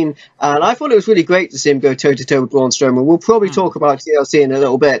Kane, and I thought it was really great to see him go toe-to-toe with Braun Strowman. We'll probably talk about TLC in a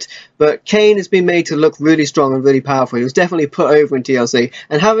little bit, but Kane has been made to look really strong and really powerful. He was definitely put over in TLC,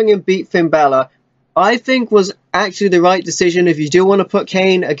 and having him beat Finn Balor, I think, was actually the right decision. If you do want to put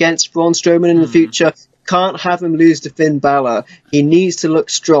Kane against Braun Strowman in the future, can't have him lose to Finn Balor. He needs to look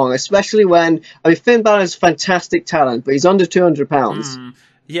strong, especially when, I mean, Finn Balor is fantastic talent, but he's under 200 pounds.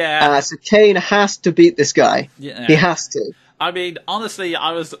 Yeah. So Kane has to beat this guy. Yeah. He has to. I mean, honestly,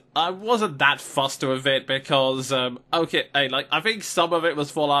 I wasn't that fussed with it because, I think some of it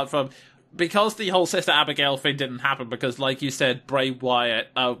was fallout from, because the whole Sister Abigail thing didn't happen because, like you said, Bray Wyatt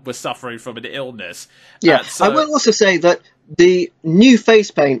was suffering from an illness. Yeah, I will also say that the new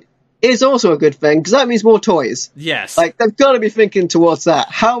face paint is also a good thing, because that means more toys. Yes. Like, they've got to be thinking towards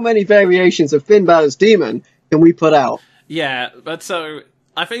that. How many variations of Finn Balor's demon can we put out? Yeah, but so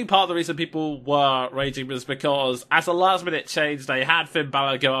I think part of the reason people were raging was because as a last-minute change, they had Finn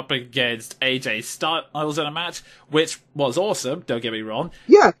Balor go up against AJ Styles in a match, which was awesome, don't get me wrong.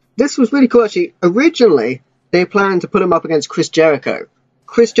 Yeah, this was really cool, actually. Originally, they planned to put him up against Chris Jericho.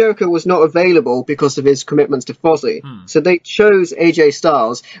 Chris Jericho was not available because of his commitments to Fozzy. So they chose AJ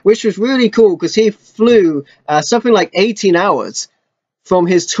Styles, which was really cool because he flew something like 18 hours from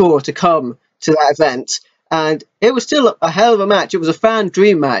his tour to come to that event. And it was still a hell of a match. It was a fan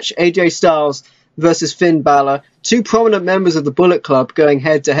dream match. AJ Styles versus Finn Balor. Two prominent members of the Bullet Club going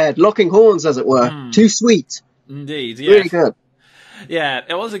head to head, locking horns, as it were. Too sweet. Indeed, yeah. Really good. Yeah,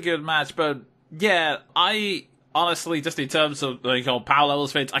 it was a good match, but yeah, I honestly, just in terms of power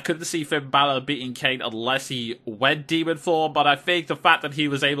levels things, I couldn't see Finn Balor beating Kane unless he went demon form, but I think the fact that he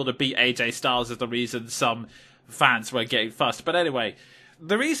was able to beat AJ Styles is the reason some fans were getting fussed. But anyway,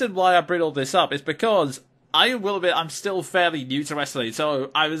 the reason why I bring all this up is because I will admit I'm still fairly new to wrestling,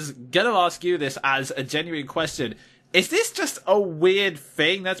 so I was going to ask you this as a genuine question. Is this just a weird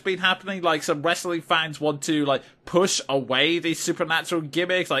thing that's been happening? Like, some wrestling fans want to, like, push away these supernatural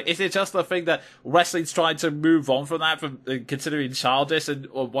gimmicks? Like, is it just the thing that wrestling's trying to move on from that, from considering childish, and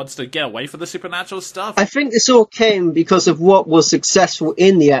or wants to get away from the supernatural stuff? I think this all came because of what was successful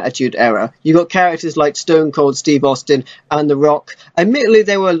in the Attitude Era. You got characters like Stone Cold Steve Austin and The Rock. Admittedly,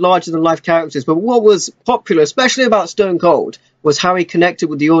 they were larger-than-life characters, but what was popular, especially about Stone Cold, was how he connected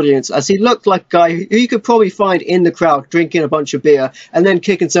with the audience, as he looked like a guy who you could probably find in the crowd drinking a bunch of beer and then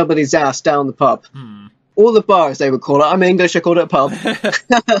kicking somebody's ass down the pub. Or the bar, as they would call it. I'm English, I called it a pub.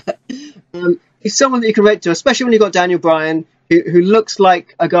 He's someone that you can relate to, especially when you've got Daniel Bryan, who looks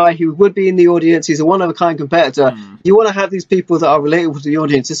like a guy who would be in the audience. He's a one-of-a-kind competitor. You want to have these people that are relatable to the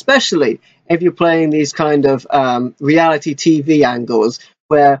audience, especially if you're playing these kind of reality TV angles,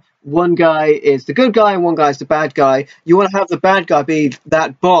 where one guy is the good guy and one guy is the bad guy. You want to have the bad guy be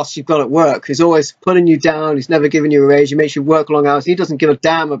that boss you've got at work who's always putting you down. He's never giving you a raise. He makes you work long hours. He doesn't give a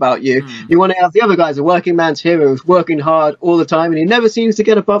damn about you. You want to have the other guy as a working man's hero who's working hard all the time, and he never seems to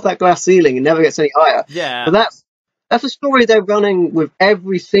get above that glass ceiling. He never gets any higher. Yeah. But that's a story they're running with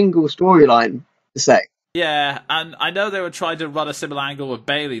every single storyline, to say. Yeah, and I know they were trying to run a similar angle with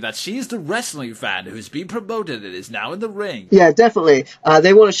Bayley, that she's the wrestling fan who's been promoted and is now in the ring. Yeah, definitely.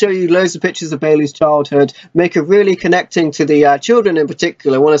 They want to show you loads of pictures of Bayley's childhood, make her really connecting to the children in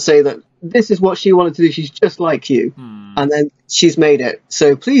particular. Want to say that this is what she wanted to do. She's just like you. And then she's made it.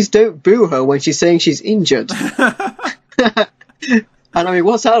 So please don't boo her when she's saying she's injured. And I mean,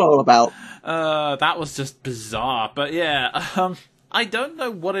 what's that all about? That was just bizarre. But yeah, I don't know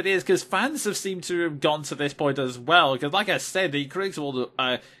what it is, because fans have seemed to have gone to this point as well, because like I said, the critics are all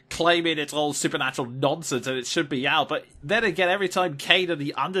claiming it's all supernatural nonsense and it should be out, but then again, every time Kane and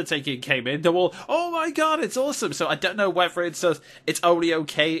The Undertaker came in, they're all, oh my god, it's awesome. So I don't know whether it's only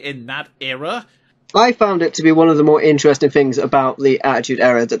okay in that era. I found it to be one of the more interesting things about the Attitude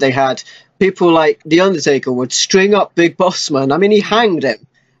Era, that they had people like The Undertaker would string up Big Boss Man. I mean, he hanged him.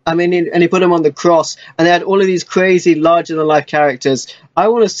 I mean, and he put him on the cross, and they had all of these crazy, larger-than-life characters. I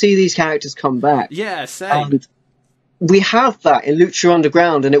want to see these characters come back. Yeah, same. And we have that in Lucha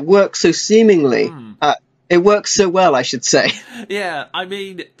Underground, and it works so seemingly. It works so well, I should say. Yeah, I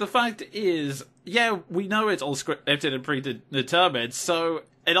mean, the fact is, yeah, we know it's all scripted and predetermined, so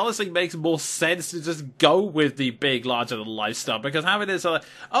it honestly makes more sense to just go with the big, larger-than-life stuff, because having this,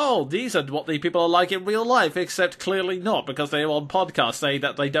 these are what the people are like in real life, except clearly not, because they're on podcasts saying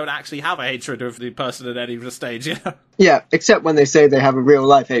that they don't actually have a hatred of the person at any stage, you know? Yeah, except when they say they have a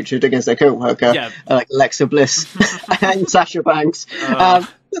real-life hatred against their co-worker, like Alexa Bliss and Sasha Banks. But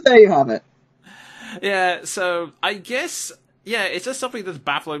there you have it. Yeah, so I guess... Yeah, it's just something that's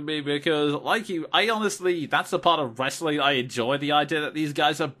baffling me because, like you, that's the part of wrestling I enjoy, the idea that these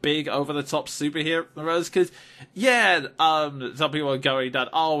guys are big, over-the-top superheroes, because, some people are going that,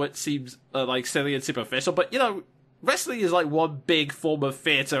 it seems, like, silly and superficial, but, wrestling is, like, one big form of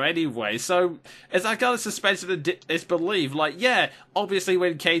theatre anyway, so it's that kind of suspension of disbelief. Like, obviously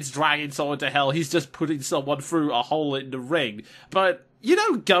when Kane's dragging someone to hell, he's just putting someone through a hole in the ring, but... You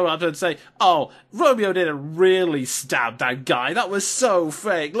don't go up and say, Romeo didn't really stab that guy. That was so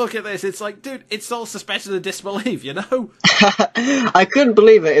fake. Look at this. It's like, dude, it's all suspension of disbelief, you know? I couldn't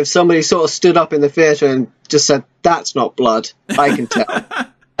believe it if somebody sort of stood up in the theatre and just said, that's not blood. I can tell.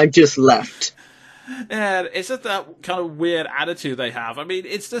 And just left. Yeah, it's just that kind of weird attitude they have. I mean,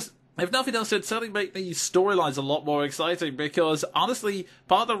 it's just... If nothing else, it'd certainly make these storylines a lot more exciting because, honestly,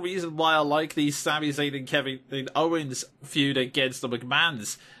 part of the reason why I like the Sami Zayn and Kevin Owens feud against the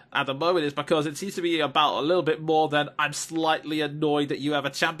McMahons at the moment is because it seems to be about a little bit more than I'm slightly annoyed that you have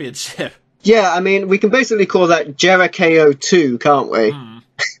a championship. Yeah, I mean, we can basically call that Jericho 2, can't we?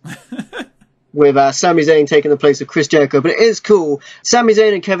 With Sami Zayn taking the place of Chris Jericho. But it is cool. Sami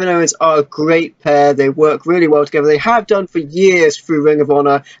Zayn and Kevin Owens are a great pair. They work really well together. They have done for years through Ring of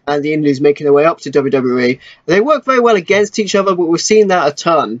Honor and the Indies making their way up to WWE. They work very well against each other, but we've seen that a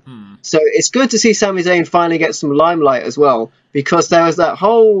ton. So it's good to see Sami Zayn finally get some limelight as well, because there was that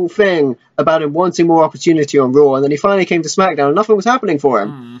whole thing about him wanting more opportunity on Raw, and then he finally came to SmackDown and nothing was happening for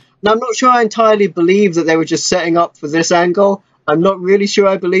him. Now, I'm not sure I entirely believe that they were just setting up for this angle. I'm not really sure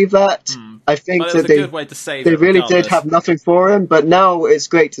I believe that. I think that they really did have nothing for him, but now it's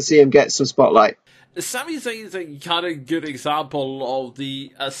great to see him get some spotlight. Sami Zayn is a kind of good example of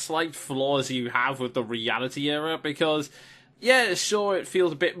the slight flaws you have with the reality era, because, sure, it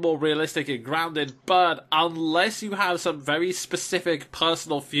feels a bit more realistic and grounded, but unless you have some very specific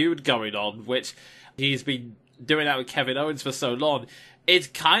personal feud going on, which he's been doing that with Kevin Owens for so long, it's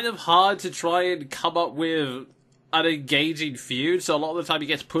kind of hard to try and come up with an engaging feud, so a lot of the time he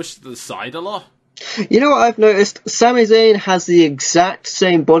gets pushed to the side a lot. You know what I've noticed? Sami Zayn has the exact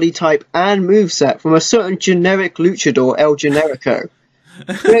same body type and moveset from a certain generic luchador, El Generico.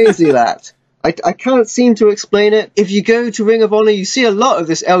 Crazy that. I can't seem to explain it. If you go to Ring of Honor, you see a lot of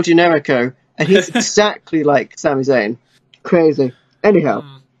this El Generico, and he's exactly like Sami Zayn. Crazy. Anyhow,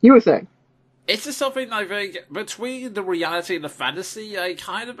 you were saying? It's just something I think, between the reality and the fantasy, I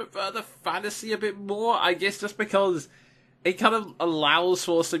kind of prefer the fantasy a bit more, I guess just because it kind of allows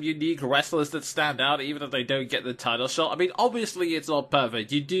for some unique wrestlers that stand out, even if they don't get the title shot. I mean, obviously it's not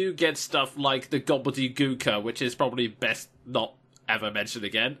perfect. You do get stuff like the Gobbledygooker, which is probably best not ever mentioned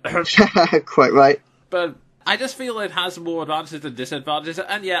again. Quite right. But I just feel it has more advantages than disadvantages,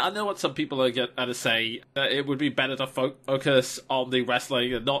 and I know what some people are going to say, that it would be better to focus on the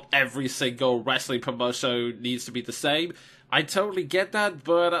wrestling, and not every single wrestling promotion needs to be the same. I totally get that,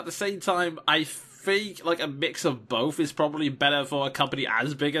 but at the same time, I think like a mix of both is probably better for a company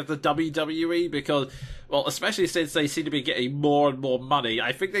as big as the WWE, because, well, especially since they seem to be getting more and more money,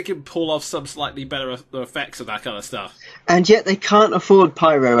 I think they can pull off some slightly better effects and that kind of stuff. And yet they can't afford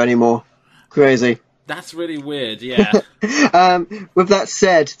pyro anymore. Crazy. That's really weird, yeah. With that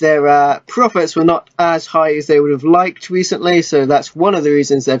said, their profits were not as high as they would have liked recently, so that's one of the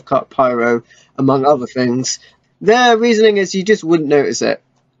reasons they've cut pyro, among other things. Their reasoning is you just wouldn't notice it.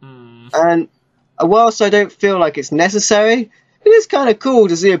 And whilst I don't feel like it's necessary, it is kind of cool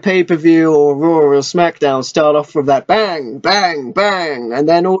to see a pay-per-view or Raw or SmackDown start off with that bang, bang, bang, and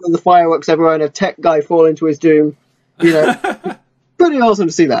then all of the fireworks everywhere and a tech guy fall into his doom. You know, pretty awesome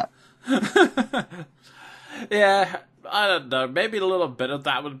to see that. Yeah, I don't know. Maybe a little bit of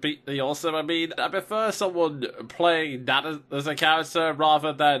that would be awesome. I mean, I prefer someone playing that as a character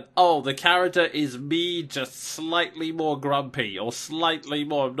rather than, the character is me, just slightly more grumpy or slightly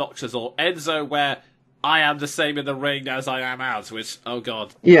more obnoxious, or Enzo where I am the same in the ring as I am out, which, oh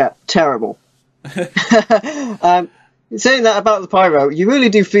god. Yeah, terrible. Saying that about the pyro, you really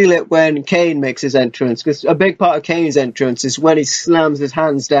do feel it when Kane makes his entrance, because a big part of Kane's entrance is when he slams his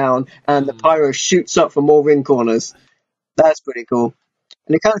hands down and the pyro shoots up for more ring corners. That's pretty cool.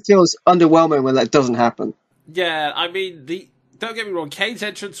 And it kind of feels underwhelming when that doesn't happen. Yeah, I mean, don't get me wrong, Kane's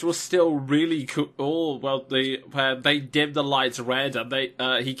entrance was still really cool. Well, where they dimmed the lights red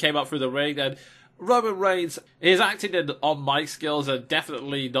and he came up through the ring, and Roman Reigns, his acting and on-mic skills are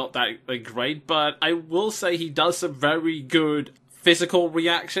definitely not that great, but I will say he does some very good physical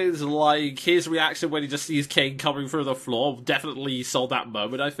reactions, like his reaction when he just sees Kane coming through the floor definitely sold that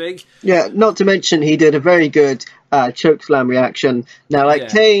moment, I think. Yeah, not to mention he did a very good chokeslam reaction. Now, like,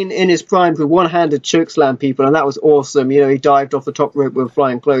 Kane in his prime could one-handed chokeslam people, and that was awesome. You know, he dived off the top rope with a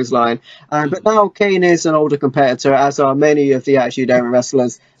flying clothesline. But now Kane is an older competitor, as are many of the Attitude Era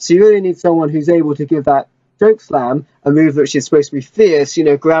wrestlers. So you really need someone who's able to give that chokeslam, a move which is supposed to be fierce, you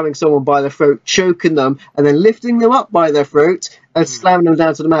know, grabbing someone by the throat, choking them, and then lifting them up by their throat and slamming them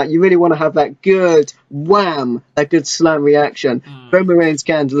down to the mat. You really want to have that good wham, that good slam reaction. Roman Reigns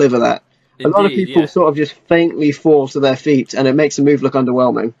can deliver that. Indeed, a lot of people sort of just faintly fall to their feet, and it makes the move look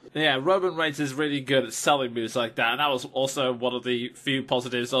underwhelming. Yeah, Roman Reigns is really good at selling moves like that, and that was also one of the few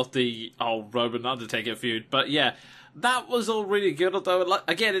positives of the Roman Undertaker feud. But yeah, that was all really good, although, like,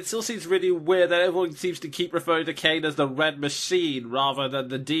 again, it still seems really weird that everyone seems to keep referring to Kane as the Red Machine rather than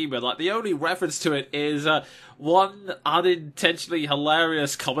the Demon. Like, the only reference to it is one unintentionally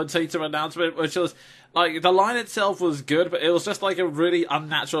hilarious commentator announcement, which was, like, the line itself was good, but it was just like a really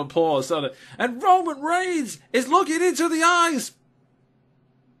unnatural pause. So, and Roman Reigns is looking into the eyes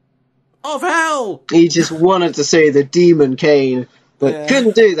of hell! He just wanted to say the Demon Kane, but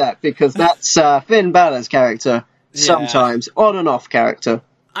couldn't do that because that's Finn Balor's character. Sometimes, on and off character.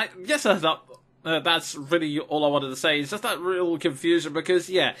 I guess that's really all I wanted to say. It's just that real confusion because,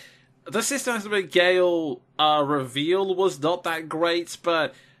 yeah, the Sister Abigail reveal was not that great,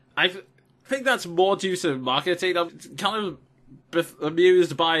 but I think that's more due to marketing. I'm kind of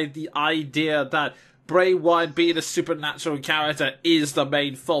amused by the idea that Bray Wyatt being a supernatural character is the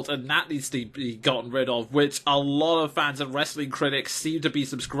main fault, and that needs to be gotten rid of, which a lot of fans and wrestling critics seem to be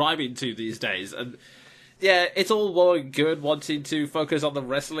subscribing to these days. And yeah, it's all well and good wanting to focus on the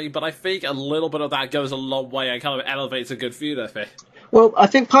wrestling, but I think a little bit of that goes a long way and kind of elevates a good feud, I think. Well, I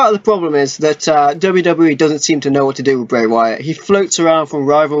think part of the problem is that WWE doesn't seem to know what to do with Bray Wyatt. He floats around from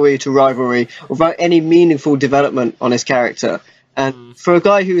rivalry to rivalry without any meaningful development on his character. And for a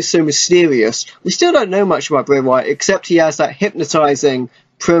guy who is so mysterious, we still don't know much about Bray Wyatt, except he has that hypnotizing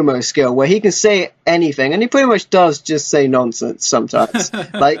promo skill where he can say anything, and he pretty much does just say nonsense sometimes.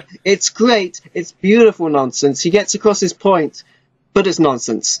 Like, it's great, it's beautiful nonsense, he gets across his point, but it's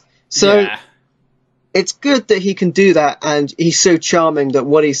nonsense. So it's good that he can do that, and he's so charming that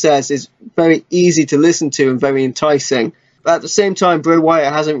what he says is very easy to listen to and very enticing. But at the same time, Bray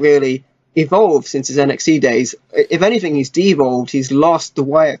Wyatt hasn't really evolved since his NXT days. If anything, he's devolved. He's lost the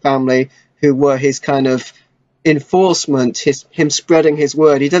Wyatt family, who were his kind of enforcement, him spreading his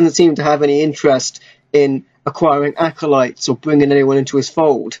word. He doesn't seem to have any interest in acquiring acolytes or bringing anyone into his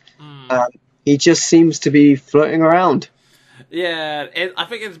fold. He just seems to be floating around. Yeah, I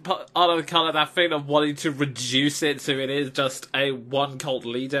think it's part of kind of that thing of wanting to reduce it so it is just a one cult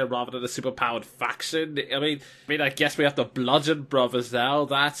leader rather than a superpowered faction. I mean, I guess we have the Bludgeon Brothers now.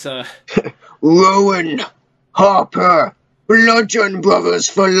 That's Rowan, Harper, Bludgeon Brothers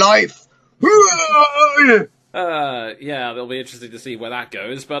for life. Yeah, it'll be interesting to see where that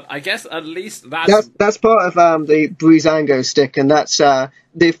goes, but I guess at least that's part of the Breezango stick, and that's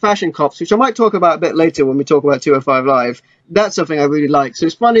the Fashion Cops, which I might talk about a bit later when we talk about 205 Live. That's something I really like. So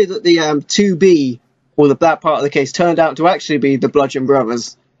it's funny that the 2B, or that part of the case, turned out to actually be the Bludgeon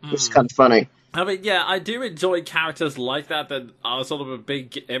Brothers, which is kind of funny. I mean, yeah, I do enjoy characters like that are sort of a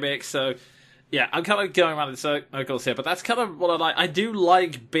big gimmick, so yeah, I'm kind of going around in circles here, but that's kind of what I like. I do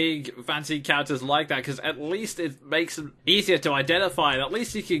like big, fancy characters like that, because at least it makes them easier to identify, and at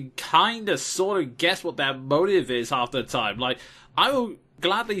least you can kind of sort of guess what their motive is half the time. Like, I will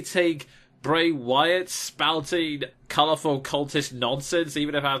gladly take Bray Wyatt spouting colourful cultist nonsense,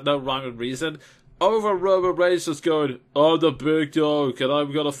 even if I have no rhyme and reason, over Roman Reigns just going, I'm the big dog, and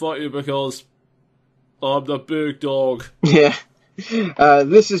I'm gonna fight you because I'm the big dog. Yeah.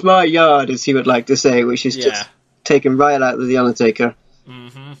 This is my yard, as he would like to say, which is just taken right out with The Undertaker.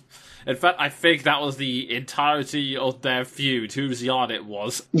 Mm-hmm. In fact, I think that was the entirety of their feud, whose yard it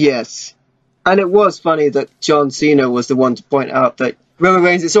was. Yes. And it was funny that John Cena was the one to point out that, Roman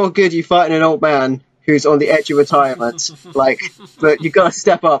Reigns, it's all good you fighting an old man who's on the edge of retirement, but you gotta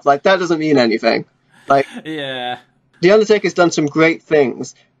step up. Like, that doesn't mean anything. Like, yeah. The Undertaker's done some great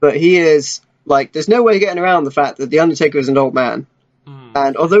things, but he is, like, there's no way getting around the fact that The Undertaker is an old man.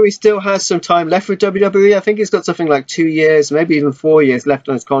 And although he still has some time left with WWE, I think he's got something like 2 years, maybe even 4 years left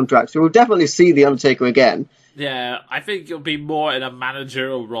on his contract. So we'll definitely see The Undertaker again. Yeah, I think it'll be more in a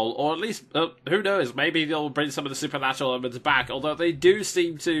managerial role, or at least, who knows, maybe they'll bring some of the supernatural elements back, although they do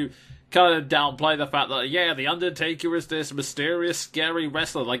seem to kind of downplay the fact that, yeah, The Undertaker is this mysterious, scary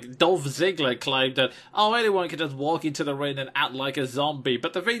wrestler. Like, Dolph Ziggler claimed that, oh, anyone can just walk into the ring and act like a zombie.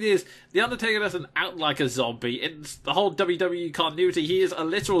 But the thing is, The Undertaker doesn't act like a zombie. In the whole WWE continuity, he is a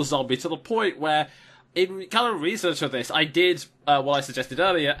literal zombie, to the point where, in kind of research for this, I did what I suggested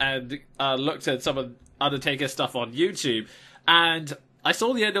earlier and looked at some of Undertaker stuff on YouTube, and I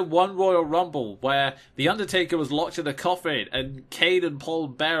saw the end of one Royal Rumble where The Undertaker was locked in a coffin and Kane and Paul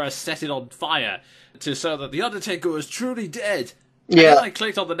Bearer set it on fire to show that The Undertaker was truly dead. And then I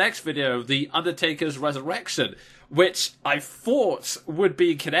clicked on the next video, The Undertaker's Resurrection, which I thought would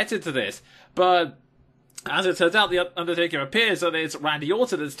be connected to this, but as it turns out, The Undertaker appears and it's Randy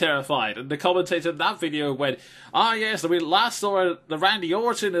Orton that's terrified. And the commentator in that video went, yes, we last saw the Randy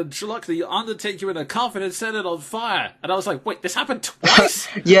Orton and looked The Undertaker in a coffin and set it on fire. And I was like, wait, this happened twice?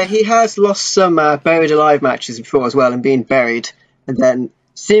 Yeah, he has lost some buried alive matches before as well and been buried and then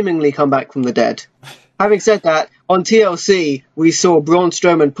seemingly come back from the dead. Having said that, on TLC, we saw Braun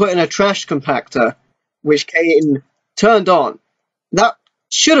Strowman put in a trash compactor, which Kane turned on. That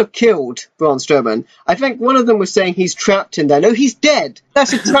should have killed Braun Strowman. I think one of them was saying he's trapped in there. No, he's dead.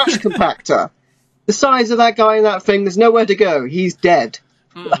 That's a trash compactor. The size of that guy in that thing, there's nowhere to go. He's dead.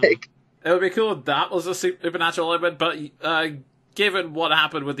 Like, it would be cool if that was a supernatural element, but given what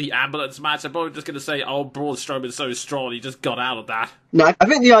happened with the ambulance match, I'm probably just going to say, Braun Strowman's so strong, he just got out of that. No, I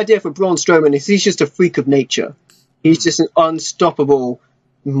think the idea for Braun Strowman is he's just a freak of nature. He's just an unstoppable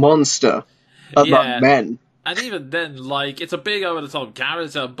monster among men. And even then, like, it's a big over-the-top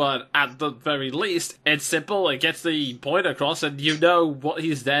character, but at the very least, it's simple, it gets the point across, and you know what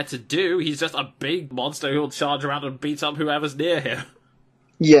he's there to do. He's just a big monster who'll charge around and beat up whoever's near him.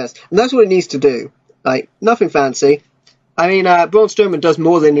 Yes, and that's what he needs to do. Like, nothing fancy. I mean, Braun Strowman does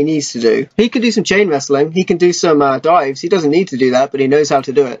more than he needs to do. He can do some chain wrestling, he can do some dives. He doesn't need to do that, but he knows how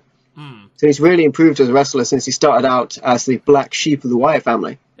to do it. So he's really improved as a wrestler since he started out as the black sheep of the Wyatt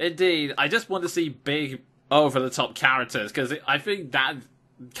family. Indeed. I just want to see big, over-the-top characters, because I think that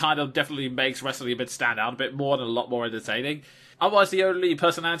kind of definitely makes wrestling a bit stand out a bit more and a lot more entertaining. Otherwise, the only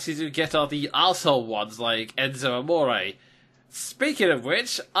personalities you get are the arsehole ones, like Enzo Amore. Speaking of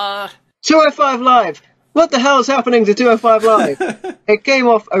which, 205 Live! What the hell is happening to 205 Live? It came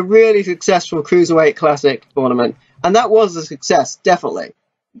off a really successful Cruiserweight Classic tournament, and that was a success, definitely.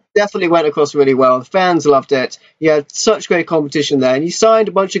 Definitely went across really well. The fans loved it. You had such great competition there, and you signed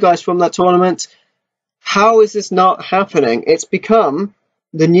a bunch of guys from that tournament. How is this not happening? It's become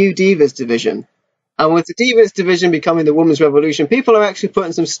the new Divas division. And with the Divas division becoming the Women's Revolution, people are actually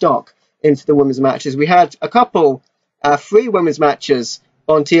putting some stock into the women's matches. We had a couple, 3 women's matches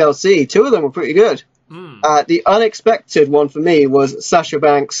on TLC. 2 of them were pretty good. The unexpected one for me was Sasha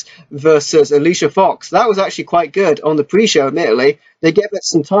Banks versus Alicia Fox. That was actually quite good on the pre-show, admittedly. They gave it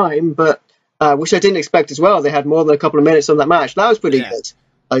some time, but which I didn't expect as well. They had more than a couple of minutes on that match. That was pretty good.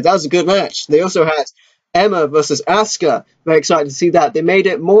 Like, that was a good match. They also had Emma versus Asuka. Very excited to see that. They made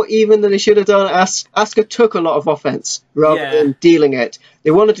it more even than they should have done. Asuka took a lot of offense rather than dealing it.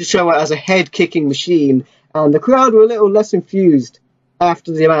 They wanted to show her as a head-kicking machine, and the crowd were a little less infused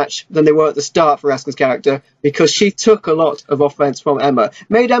after the match than they were at the start for Asuka's character, because she took a lot of offense from Emma.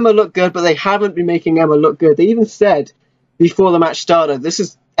 Made Emma look good, but they haven't been making Emma look good. They even said before the match started, this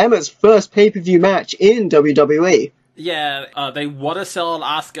is Emma's first pay-per-view match in WWE. Yeah, they want to sell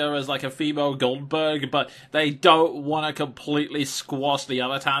Asuka as like a female Goldberg, but they don't want to completely squash the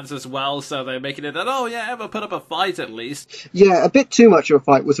other times as well, so they're making it that, Emma put up a fight at least. Yeah, a bit too much of a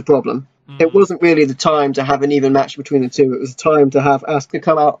fight was a problem. It wasn't really the time to have an even match between the two. It was the time to have Asuka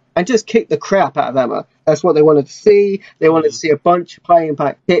come out and just kick the crap out of Emma. That's what they wanted to see. They wanted to see a bunch of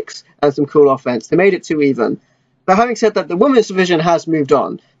high-impact kicks and some cool offense. They made it too even. But having said that, the women's division has moved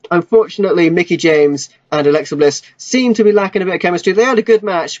on. Unfortunately, Mickie James and Alexa Bliss seem to be lacking a bit of chemistry. They had a good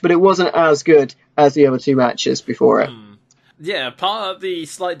match, but it wasn't as good as the other 2 matches before it. Yeah, part of the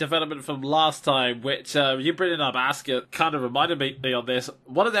slight development from last time, which you bringing up Asuka kind of reminded me on this.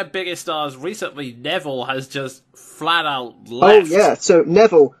 One of their biggest stars recently, Neville, has just flat out left. Oh, yeah. So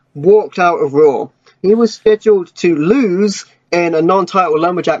Neville walked out of Raw. He was scheduled to lose in a non-title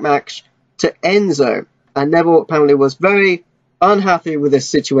lumberjack match to Enzo. And Neville apparently was very unhappy with this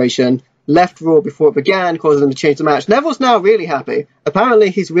situation, left Raw before it began, causing them to change the match. Neville's now really happy. Apparently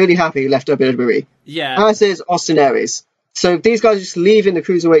he's really happy he left WWE. Yeah. As is Austin Aries. So these guys are just leaving the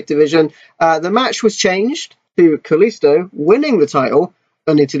Cruiserweight division. The match was changed to Kalisto winning the title,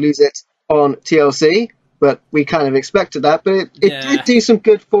 only to lose it on TLC. But we kind of expected that. But it did do some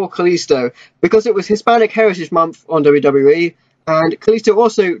good for Kalisto, because it was Hispanic Heritage Month on WWE. And Kalisto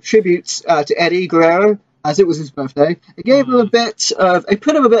also tributes to Eddie Guerrero, as it was his birthday. It gave him it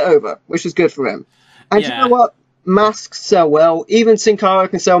put him a bit over, which was good for him. And you know what? Masks sell well. Even Sin Cara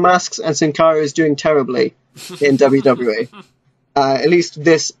can sell masks, and Sin Cara is doing terribly in WWE. At least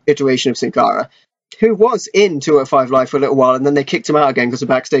this iteration of Sin Cara, who was in 205 Live for a little while, and then they kicked him out again because of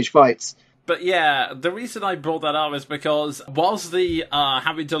backstage fights. But yeah, the reason I brought that up is because whilst the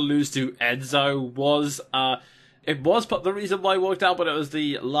having to lose to Enzo was the reason why he walked out, but it was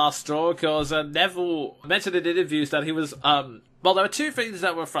the last straw, because Neville mentioned in interviews that he was well, there were two things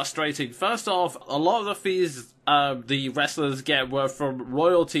that were frustrating. First off, a lot of the fees the wrestlers get were from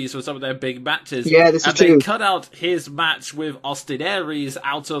royalties for some of their big matches. Yeah, this is true. And they cut out his match with Austin Aries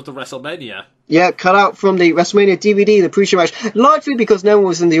out of the WrestleMania. Yeah, cut out from the WrestleMania DVD, the pre-show match, largely because no one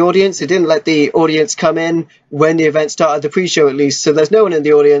was in the audience. They didn't let the audience come in when the event started, the pre-show at least, so there's no one in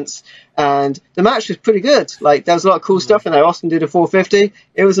the audience. And the match was pretty good. Like, there was a lot of cool stuff in there. Austin did a 450.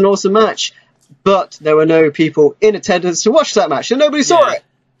 It was an awesome match. But there were no people in attendance to watch that match, and nobody saw it.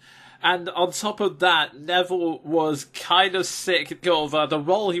 And on top of that, Neville was kind of sick of the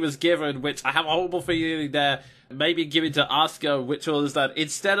role he was given, which I have a horrible feeling there maybe given to Asuka, which was that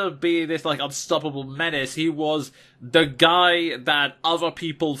instead of being this like unstoppable menace, he was the guy that other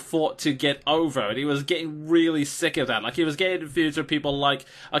people fought to get over, and he was getting really sick of that. Like, he was getting confused with people like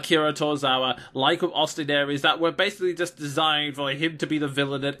Akira Tozawa, like with Austin Aries, that were basically just designed for him to be the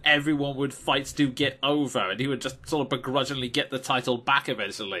villain that everyone would fight to get over, and he would just sort of begrudgingly get the title back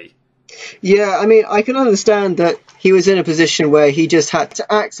eventually. Yeah, I mean, I can understand that he was in a position where he just had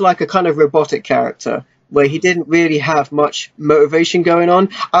to act like a kind of robotic character, where he didn't really have much motivation going on.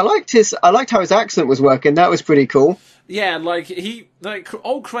 I liked how his accent was working. That was pretty cool. Yeah,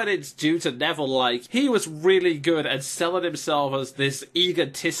 all credits due to Neville, he was really good at selling himself as this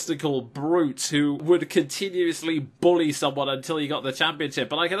egotistical brute who would continuously bully someone until he got the championship.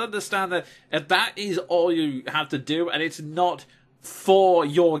 But I can understand that if that is all you have to do, and it's not for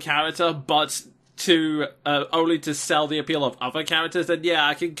your character, but to only to sell the appeal of other characters, then yeah,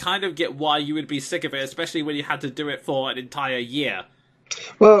 I can kind of get why you would be sick of it, especially when you had to do it for an entire year.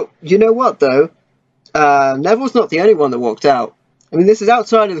 Well, you know what, though? Neville's not the only one that walked out. I mean, this is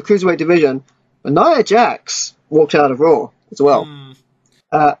outside of the Cruiserweight division, but Nia Jax walked out of Raw as well.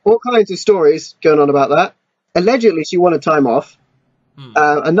 All kinds of stories going on about that. Allegedly, she wanted time off.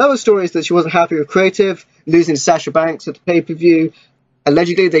 Another story is that she wasn't happy with creative, losing to Sasha Banks at the pay-per-view.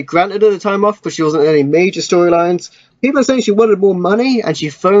 Allegedly, they granted her the time off because she wasn't in any major storylines. People are saying she wanted more money, and she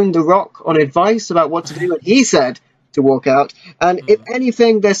phoned The Rock on advice about what to do, and he said to walk out. And if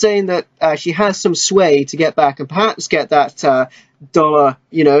anything, they're saying that she has some sway to get back and perhaps get that dollar,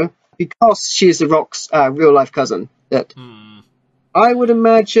 because she is The Rock's real-life cousin. That I would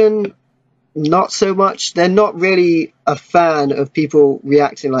imagine not so much. They're not really a fan of people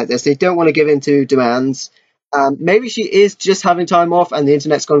reacting like this. They don't want to give in to demands. Maybe she is just having time off and the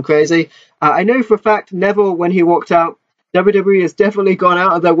internet's gone crazy. I know for a fact Neville, when he walked out, WWE has definitely gone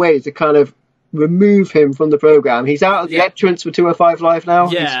out of their way to kind of remove him from the program. He's out of the entrance for 205 Live now.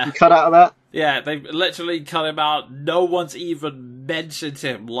 Yeah. He's cut out of that. Yeah, they've literally cut him out. No one's even mentioned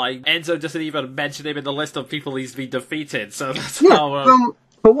him. Like, Enzo doesn't even mention him in the list of people he's been defeated. So that's how...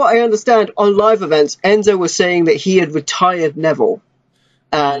 From what I understand, on live events, Enzo was saying that he had retired Neville.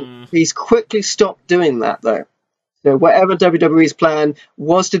 And he's quickly stopped doing that, though. So whatever WWE's plan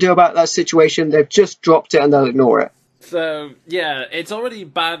was to do about that situation, they've just dropped it and they'll ignore it. So, yeah, it's already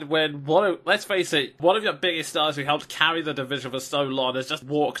bad when, let's face it, one of your biggest stars who helped carry the division for so long has just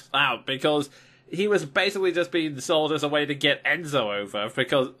walked out because he was basically just being sold as a way to get Enzo over,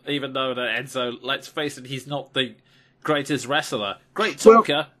 because even though that Enzo, let's face it, he's not the greatest wrestler. Great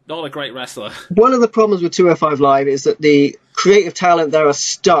talker, not a great wrestler. One of the problems with 205 Live is that the creative talent there are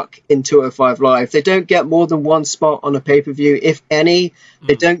stuck in 205 Live. They don't get more than one spot on a pay-per-view, if any.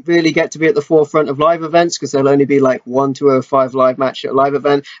 They don't really get to be at the forefront of live events because there'll only be like one 205 Live match at a live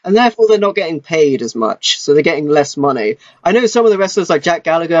event, and therefore they're not getting paid as much, so they're getting less money. I know some of the wrestlers like Jack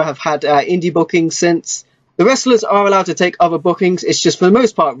Gallagher have had indie bookings since. The wrestlers are allowed to take other bookings, it's just for the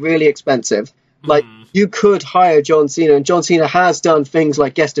most part really expensive. Like, you could hire John Cena, and John Cena has done things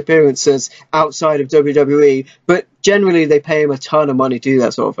like guest appearances outside of WWE, but generally they pay him a ton of money to do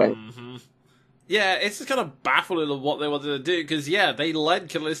that sort of thing. Yeah, it's just kind of baffling of what they wanted to do, because, yeah, they let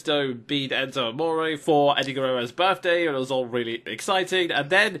Kalisto beat Enzo Amore for Eddie Guerrero's birthday, and it was all really exciting, and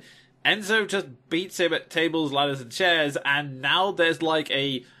then Enzo just beats him at tables, ladders, and chairs, and now there's like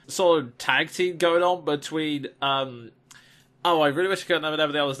a sort of tag team going on between, I really wish I could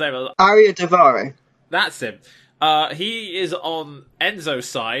remember the other's name. Arya Daivari. That's him. He is on Enzo's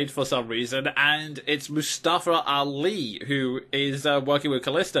side for some reason, and it's Mustafa Ali who is working with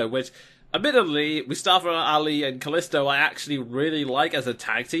Kalisto, which, admittedly, Mustafa Ali and Kalisto I actually really like as a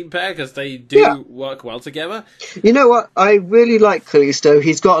tag team pair, because they do work well together. You know what? I really like Kalisto.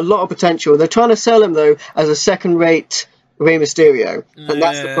 He's got a lot of potential. They're trying to sell him, though, as a second-rate Rey Mysterio, and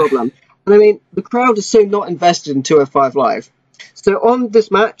that's the problem. And I mean, the crowd is so not invested in 205 Live. So on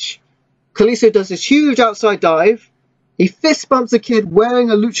this match, Kalisto does this huge outside dive. He fist bumps a kid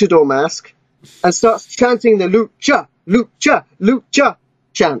wearing a luchador mask and starts chanting the Lucha, Lucha, Lucha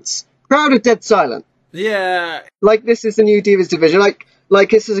chants. Crowd are dead silent. Yeah. Like this is the new Divas division. Like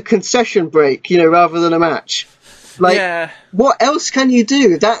this is a concession break, rather than a match. What else can you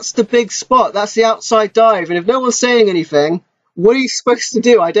do? That's the big spot. That's the outside dive. And if no one's saying anything, what are you supposed to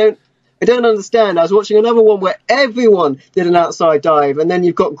do? I don't understand. I was watching another one where everyone did an outside dive, and then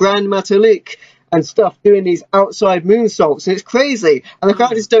you've got Grand Metalik and stuff doing these outside moonsaults, and it's crazy. And the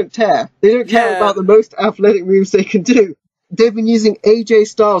crowd just don't care. They don't care about the most athletic moves they can do. They've been using AJ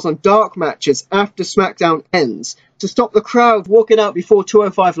Styles on dark matches after SmackDown ends to stop the crowd walking out before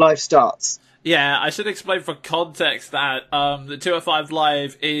 205 Live starts. Yeah, I should explain for context that the 205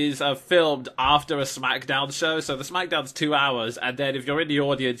 Live is filmed after a SmackDown show, so the SmackDown's 2 hours, and then if you're in the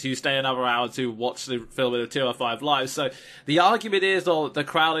audience, you stay another hour to watch the filming of 205 Live. So the argument is, the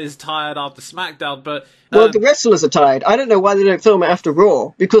crowd is tired after SmackDown, but... well, the wrestlers are tired. I don't know why they don't film it after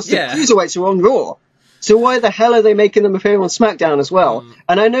Raw, because the cruiserweights are on Raw. So why the hell are they making them appear on SmackDown as well?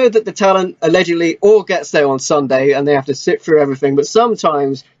 And I know that the talent allegedly all gets there on Sunday and they have to sit through everything, but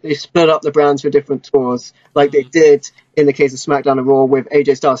sometimes they split up the brands for different tours, like they did in the case of SmackDown and Raw with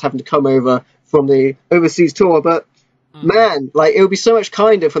AJ Styles having to come over from the overseas tour. But man, it would be so much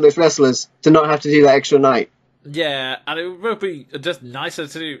kinder for those wrestlers to not have to do that extra night. Yeah, and it would be just nicer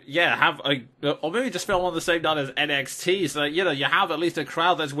to, have or maybe just film on the same night as NXT, so that, you have at least a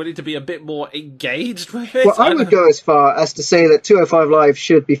crowd that's willing to be a bit more engaged with it. Well, I would go as far as to say that 205 Live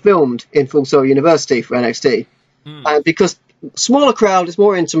should be filmed in Full Sail University for NXT. Because smaller crowd is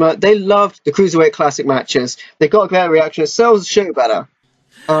more intimate. They loved the Cruiserweight Classic matches. They got a great reaction. It sells the show better.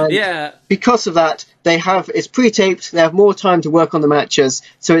 And because of that, it's pre-taped, they have more time to work on the matches,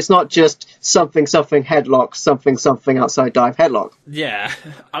 so it's not just something headlock, something outside dive headlock. Yeah,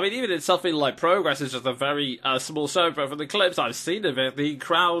 I mean, even in something like Progress, it's just a very small show, but from the clips I've seen of it, the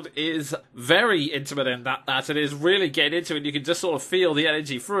crowd is very intimate in that it is really getting into it, and you can just sort of feel the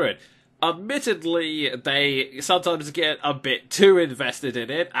energy through it. Admittedly, they sometimes get a bit too invested in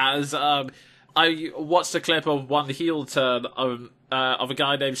it, as I watched a clip of one heel turn of a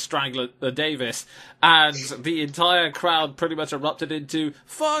guy named Strangler Davis, and the entire crowd pretty much erupted into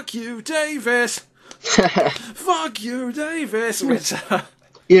 "Fuck you, Davis! Fuck you, Davis!" Which,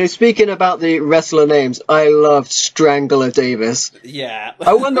 speaking about the wrestler names, I loved Strangler Davis. Yeah.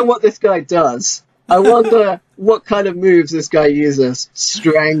 I wonder what this guy does. I wonder what kind of moves this guy uses.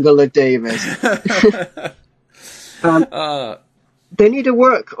 Strangler Davis. They need to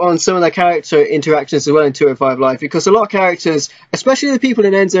work on some of their character interactions as well in 205 Live, because a lot of characters, especially the people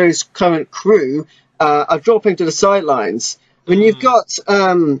in Enzo's current crew, are dropping to the sidelines. I mean, you've got,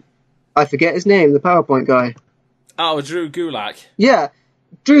 I forget his name, the PowerPoint guy. Oh, Drew Gulak. Yeah,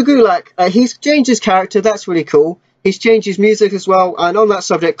 Drew Gulak. He's changed his character, that's really cool. He's changed his music as well, and on that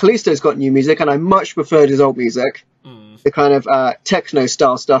subject, Kalisto's got new music, and I much preferred his old music. The kind of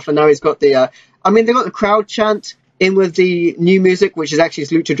techno-style stuff, and now he's got they got the crowd chant in with the new music, which is actually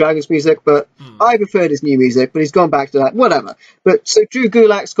his Lucha Dragons music, but I preferred his new music, but he's gone back to that, whatever. But so Drew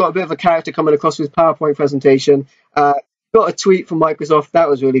Gulak's got a bit of a character coming across with his PowerPoint presentation, got a tweet from Microsoft, that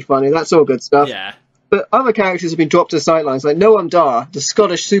was really funny, that's all good stuff. Yeah. But other characters have been dropped to the sidelines, like Noam Dar, the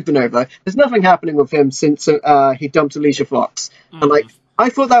Scottish Supernova. There's nothing happening with him since he dumped Alicia Fox. And I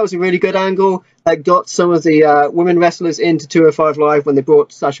thought that was a really good angle that got some of the women wrestlers into 205 Live when they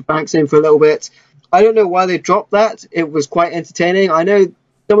brought Sasha Banks in for a little bit. I don't know why they dropped that. It was quite entertaining. I know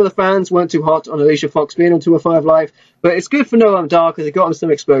some of the fans weren't too hot on Alicia Fox being on 205 Live, but it's good for Noam Dar because it got him some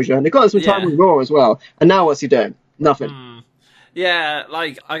exposure, and they got him some time on Raw as well. And now what's he doing? Nothing. Yeah,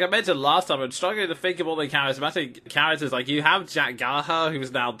 like I mentioned last time, I'm struggling to think of all the charismatic characters. Like, you have Jack Gallagher,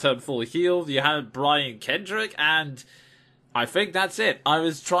 who's now turned full heel. You have Brian Kendrick, and I think that's it. I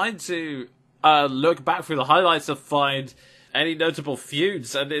was trying to look back through the highlights to find any notable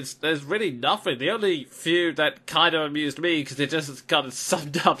feuds, and there's really nothing. The only feud that kind of amused me, because it just kind of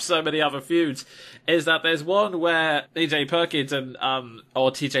summed up so many other feuds, is that there's one where TJ Perkins and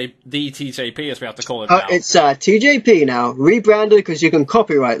or TJP as we have to call him now. It's TJP now, rebranded because you can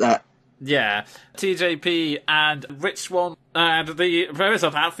copyright that. Yeah, TJP and Rich Swann, and the premise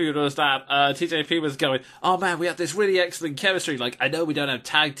of that feud was that TJP was going, oh man, we have this really excellent chemistry, like, I know we don't have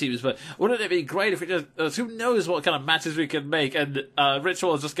tag teams, but wouldn't it be great if we just, who knows what kind of matches we could make, and Rich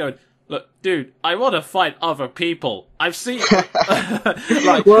Swann was just going, look, dude, I want to fight other people. I've seen...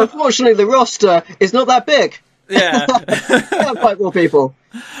 like, well, unfortunately, the roster is not that big. Yeah. Can't fight more people.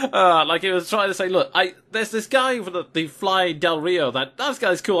 Like, he was trying to say, look, there's this guy with the Fly Del Rio, that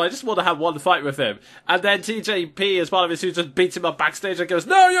guy's cool, I just want to have one fight with him. And then TJP, as part of his, who just beats him up backstage and goes,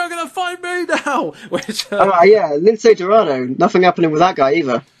 no, you're going to fight me now! Which, yeah, Lindsay Dorado, nothing happening with that guy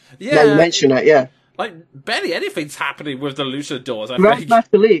either. Yeah. Now you mention it, yeah. Like, barely anything's happening with the Luchadors, I Ralph think.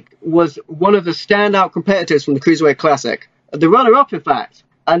 Mastalik was one of the standout competitors from the Cruiserweight Classic. The runner-up, in fact.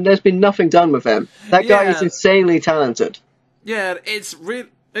 And there's been nothing done with him. That guy is insanely talented. Yeah, it's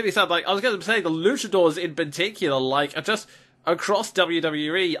really sad. Like, I was going to say, the Luchadors in particular, like, just across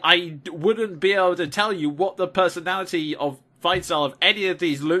WWE, I wouldn't be able to tell you what the personality of fight style of any of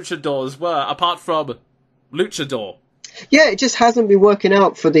these Luchadors were, apart from Luchador. Yeah, it just hasn't been working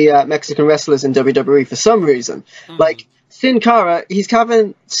out for the Mexican wrestlers in WWE for some reason. Like, Sin Cara, he's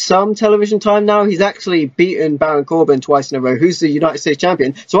having some television time now. He's actually beaten Baron Corbin twice in a row, who's the United States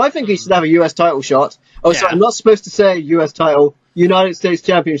champion. So I think he should have a US title shot. Oh, sorry, I'm not supposed to say US title. United States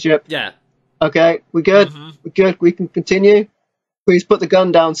Championship. Yeah. Okay, we good? We good? We can continue? Please put the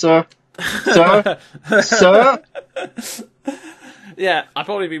gun down, sir. Sir? Sir? Yeah, I'd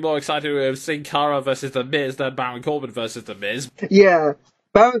probably be more excited with Sin Cara versus The Miz than Baron Corbin versus The Miz. Yeah.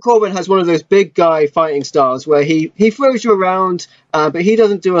 Baron Corbin has one of those big guy fighting styles where he throws you around, but he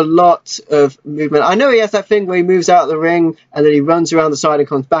doesn't do a lot of movement. I know he has that thing where he moves out of the ring and then he runs around the side and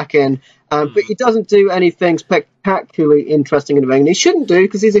comes back in, but he doesn't do anything spectacularly interesting in the ring. And he shouldn't do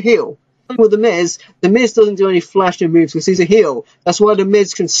because he's a heel. With The Miz doesn't do any flashing moves because he's a heel. That's why The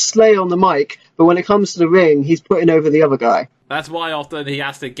Miz can slay on the mic, but when it comes to the ring, he's putting over the other guy. That's why often he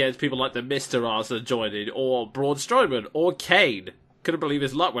has to get people like the Mr. Arthur joining, or Braun Strowman, or Kane. Couldn't believe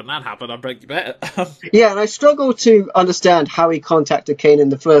his luck when that happened on Breaking Bad. Yeah, and I struggle to understand how he contacted Kane in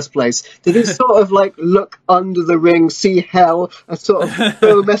the first place. Did he sort of like look under the ring, see hell, and sort of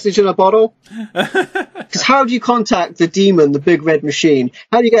throw a message in a bottle? Because how do you contact the demon, the big red machine?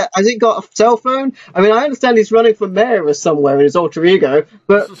 Has he got a cell phone? I mean, I understand he's running for mayor or somewhere in his alter ego,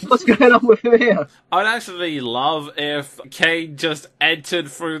 but what's going on with him here? I'd actually love if Kane just entered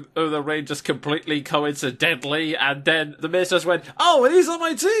through the ring just completely coincidentally, and then the Miz just went, oh, and he's on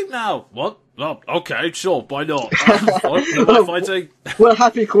my team now. What? Oh, okay, sure, why not? Fighting? Well,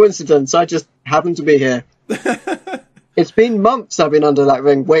 happy coincidence. I just happen to be here. It's been months I've been under that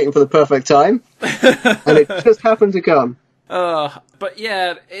ring waiting for the perfect time, and it just happened to come. But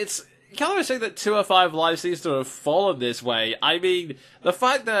yeah, it's kind of a shame that 205 Live seems to have fallen this way. I mean, the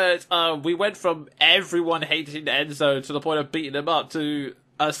fact that we went from everyone hating Enzo to the point of beating him up to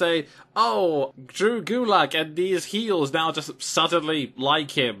say, oh, Drew Gulak and these heels now just suddenly like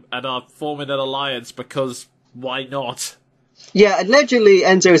him and are forming an alliance because why not? Yeah, allegedly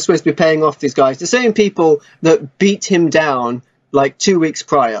Enzo is supposed to be paying off these guys, the same people that beat him down like 2 weeks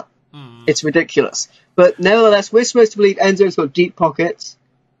prior. It's ridiculous. But nevertheless, we're supposed to believe Enzo's got deep pockets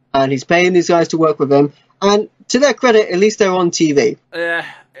and he's paying these guys to work with him. And to their credit, at least they're on TV.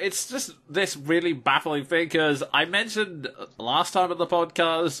 It's just this really baffling thing, because I mentioned last time on the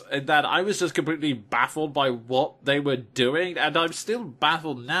podcast that I was just completely baffled by what they were doing, and I'm still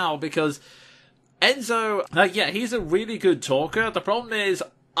baffled now, because Enzo, he's a really good talker. The problem is,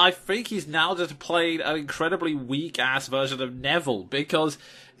 I think he's now just playing an incredibly weak-ass version of Neville, because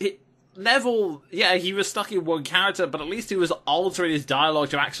Neville, he was stuck in one character, but at least he was altering his dialogue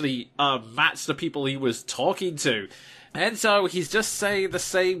to actually match the people he was talking to. And so he's just saying the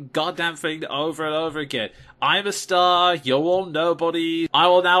same goddamn thing over and over again. I'm a star, you're all nobody. I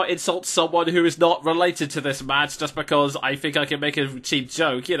will now insult someone who is not related to this match just because I think I can make a cheap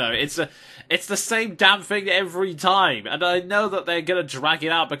joke. You know, it's the same damn thing every time. And I know that they're gonna drag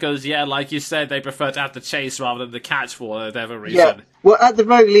it out because, like you said, they prefer to have the chase rather than the catch for whatever reason. Yeah. Well, at the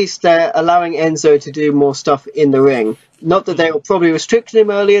very least, they're allowing Enzo to do more stuff in the ring. Not that they were probably restricting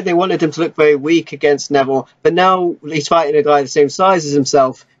him earlier. They wanted him to look very weak against Neville. But now he's fighting a guy the same size as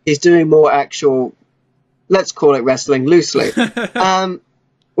himself. He's doing more actual, let's call it wrestling loosely.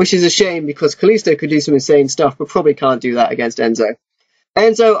 Which is a shame because Kalisto could do some insane stuff, but probably can't do that against Enzo.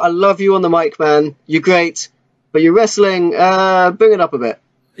 Enzo, I love you on the mic, man. You're great. But your wrestling, bring it up a bit.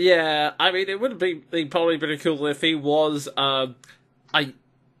 Yeah, I mean, it would be probably pretty cool if he was,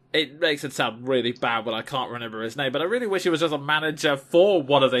 it makes it sound really bad when I can't remember his name, but I really wish he was just a manager for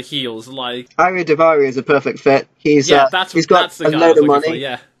one of the heels, like... Ari Daivari is a perfect fit. He's got that's a the guy load of money.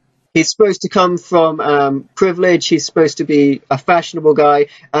 yeah. He's supposed to come from privilege. He's supposed to be a fashionable guy.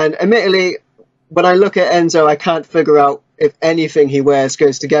 And admittedly, when I look at Enzo, I can't figure out if anything he wears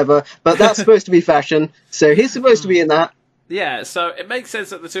goes together. But that's supposed to be fashion, so he's supposed to be in that. Yeah, so it makes sense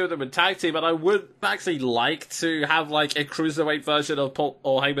that the two of them would tag team, but I would actually like to have like a cruiserweight version of Paul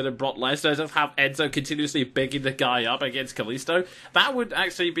Heyman and Brock Lesnar, just have Enzo continuously bigging the guy up against Kalisto. That would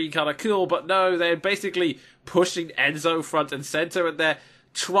actually be kind of cool, but no, they're basically pushing Enzo front and center, and they're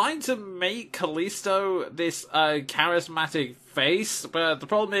trying to make Kalisto this charismatic face, but the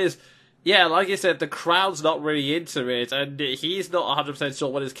problem is, yeah, like you said, the crowd's not really into it, and he's not 100% sure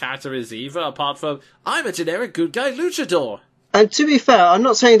what his character is either, apart from, I'm a generic good guy luchador. And to be fair, I'm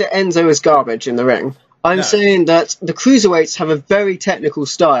not saying that Enzo is garbage in the ring. I'm saying that the cruiserweights have a very technical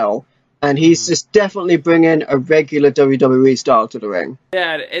style, and he's just definitely bringing a regular WWE style to the ring.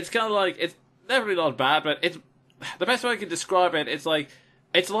 Yeah, it's kind of like, it's definitely not bad, but it's, the best way I can describe it, it's like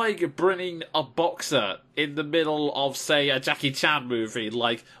bringing a boxer in the middle of, say, a Jackie Chan movie.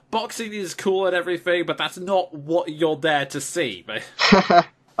 Like, boxing is cool and everything, but that's not what you're there to see.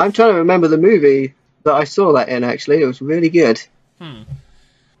 I'm trying to remember the movie that I saw that in, actually. It was really good.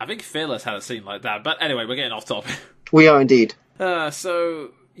 I think Fearless had a scene like that, but anyway, we're getting off topic. We are indeed.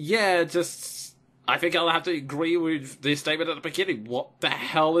 So, yeah, I think I'll have to agree with the statement at the beginning. What the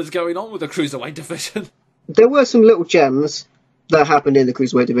hell is going on with the Cruiserweight division? There were some little gems that happened in the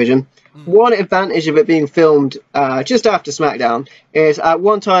Cruiserweight division. One advantage of it being filmed just after SmackDown is at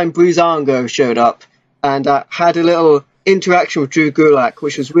one time Breezango showed up and had a little interaction with Drew Gulak,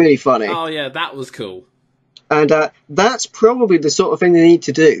 which was really funny. Oh yeah, that was cool. And that's probably the sort of thing they need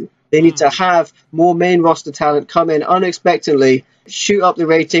to do. They need to have more main roster talent come in unexpectedly, shoot up the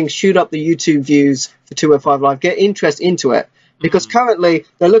ratings, shoot up the YouTube views for 205 Live, get interest into it. Because currently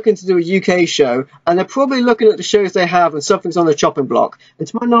they're looking to do a UK show, and they're probably looking at the shows they have, and something's on the chopping block. And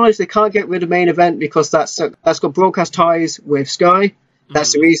to my knowledge, they can't get rid of Main Event because that's got broadcast ties with Sky.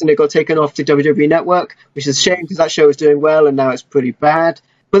 That's the reason it got taken off the WWE Network, which is a shame because that show was doing well, and now it's pretty bad.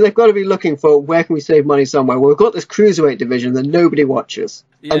 But they've got to be looking for where can we save money somewhere. Well, we've got this Cruiserweight division that nobody watches.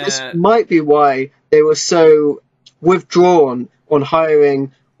 Yeah. And this might be why they were so withdrawn on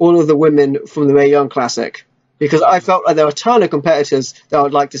hiring all of the women from the Mae Young Classic. Because I felt like there were a ton of competitors that I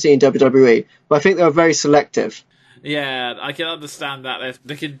would like to see in WWE, but I think they were very selective. Yeah, I can understand that.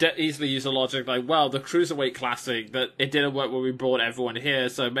 They could easily use a logic like, well, the Cruiserweight Classic, that it didn't work when we brought everyone here,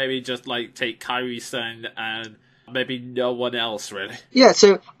 so maybe just like take Kairi-san and maybe no one else, really. Yeah,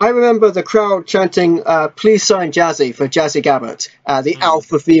 so I remember the crowd chanting, please sign Jazzy for Jazzy Gabbert, the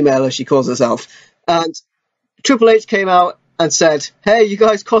alpha female, as she calls herself. And Triple H came out and said, hey, you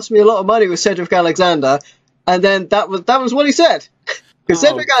guys cost me a lot of money with Cedric Alexander. And then that was what he said. Because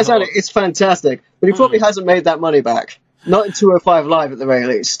Cedric Alexander is fantastic, but he probably hasn't made that money back. Not in 205 Live, at the very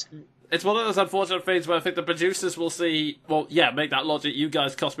least. It's one of those unfortunate things where I think the producers will see, well, yeah, make that logic, you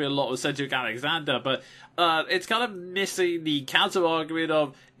guys cost me a lot with Cedric Alexander, but it's kind of missing the counter-argument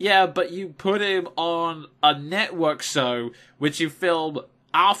of, yeah, but you put him on a network show, which you film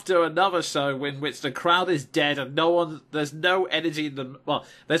after another show in which the crowd is dead and there's no energy in the, well,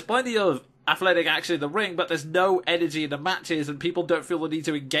 there's plenty of athletic action in the ring, but there's no energy in the matches and people don't feel the need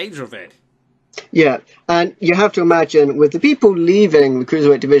to engage with it. Yeah, and you have to imagine with the people leaving the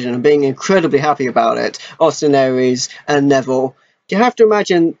Cruiserweight division and being incredibly happy about it, Austin Aries and Neville, you have to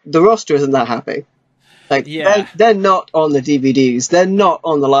imagine the roster isn't that happy. Like, they're not on the DVDs, they're not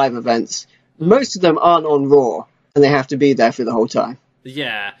on the live events. Most of them aren't on Raw, and they have to be there for the whole time.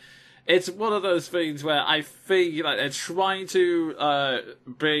 Yeah. It's one of those things where I think like they're trying to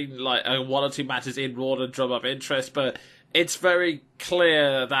bring like one or two matches in Raw to drum up interest, but it's very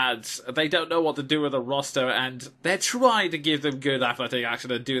clear that they don't know what to do with the roster, and they're trying to give them good athletic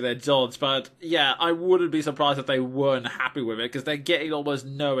action and do their jobs. But yeah, I wouldn't be surprised if they weren't happy with it because they're getting almost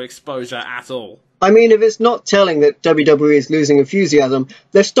no exposure at all. I mean, if it's not telling that WWE is losing enthusiasm,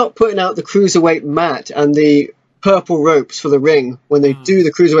 they've stopped putting out the Cruiserweight mat and the purple ropes for the ring when they do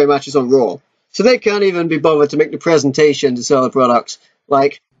the Cruiserweight matches on Raw. So they can't even be bothered to make the presentation to sell the product.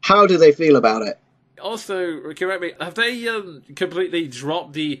 Like, how do they feel about it? Also, correct me, have they completely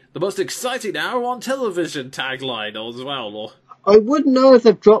dropped the most exciting hour on television tagline as well? Or? I wouldn't know if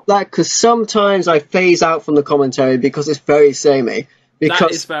they've dropped that, because sometimes I phase out from the commentary because it's very samey. Because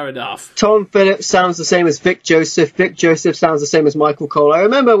that is fair enough. Tom Phillips sounds the same as Vic Joseph. Vic Joseph sounds the same as Michael Cole. I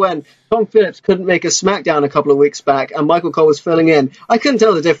remember when Tom Phillips couldn't make a SmackDown a couple of weeks back and Michael Cole was filling in. I couldn't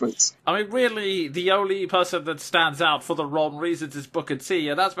tell the difference. I mean, really, the only person that stands out for the wrong reasons is Booker T,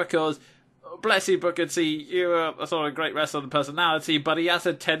 and that's because, bless you, Booker T, you're a sort of great wrestler and personality, but he has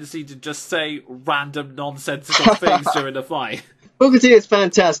a tendency to just say random nonsensical things during the fight. Booker T is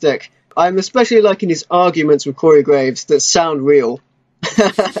fantastic. I'm especially liking his arguments with Corey Graves that sound real.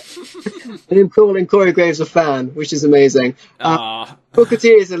 And him calling Corey Graves a fan, which is amazing. Booker T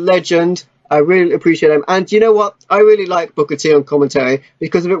is a legend. I really appreciate him. And you know what? I really like Booker T on commentary,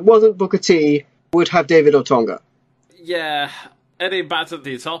 because if it wasn't Booker T, we'd have David Otunga. Yeah, heading back to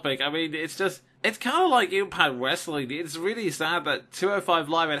the topic, I mean, it's kind of like Impact Wrestling. It's really sad that 205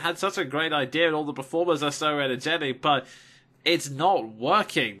 Live had such a great idea and all the performers are so energetic, but it's not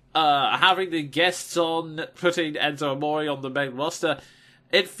working. Having the guests on, putting Enzo Amore on the main roster,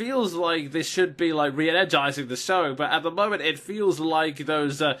 it feels like this should be like re-energizing the show, but at the moment it feels like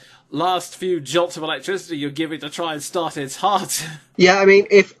those last few jolts of electricity you're giving to try and start its heart. Yeah, I mean,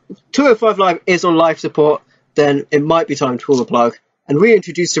 if 205 Live is on life support, then it might be time to pull the plug and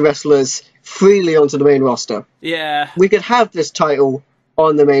reintroduce the wrestlers freely onto the main roster. Yeah. We could have this title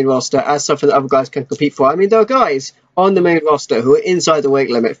on the main roster as something that other guys can compete for. I mean, there are guys on the main roster who are inside the weight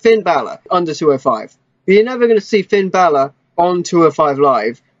limit. Finn Balor, under 205. But you're never going to see Finn Balor on 205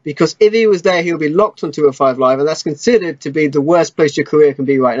 Live, because if he was there, he would be locked on 205 Live, and that's considered to be the worst place your career can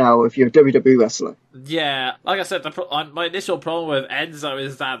be right now if you're a WWE wrestler. Yeah, like I said, my initial problem with Enzo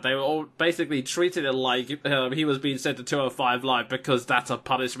is that they were all basically treated it like he was being sent to 205 Live because that's a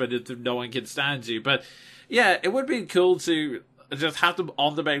punishment if no one can stand you. But yeah, it would be cool to just have them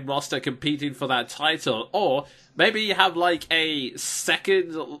on the main roster competing for that title, or maybe you have like a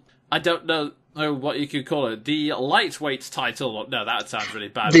second, I don't know what you could call it, the lightweight title. No, that sounds really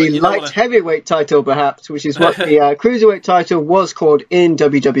bad. The light heavyweight title, perhaps, which is what the cruiserweight title was called in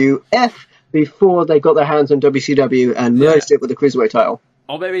WWF before they got their hands on WCW and merged it with the cruiserweight title.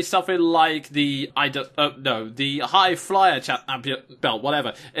 Or maybe something like the the high flyer champion belt,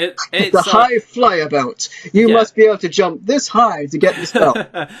 whatever. It's the high flyer belt. You must be able to jump this high to get this belt.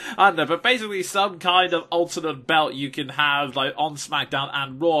 I don't know, but basically some kind of alternate belt you can have like on SmackDown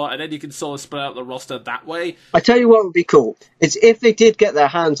and Raw, and then you can sort of spread out the roster that way. I tell you what would be cool. It's if they did get their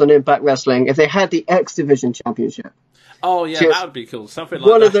hands on Impact Wrestling, if they had the X Division Championship. Oh, yeah, that would be cool. Something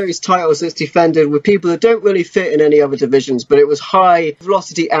like one of those titles that's defended with people that don't really fit in any other divisions, but it was high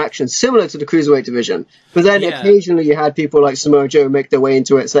velocity action, similar to the Cruiserweight division. But then occasionally you had people like Samoa Joe make their way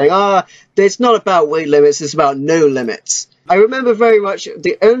into it saying, it's not about weight limits, it's about no limits. I remember very much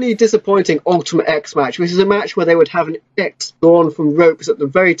the only disappointing Ultima X match, which is a match where they would have an X drawn from ropes at the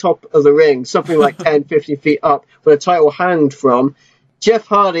very top of the ring, something like 10, 15 feet up, where the title hanged from. Jeff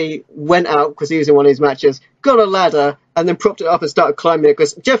Hardy went out, because he was in one of these matches, got a ladder, and then propped it up and started climbing it,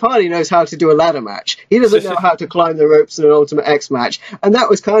 because Jeff Hardy knows how to do a ladder match. He doesn't know how to climb the ropes in an Ultimate X match, and that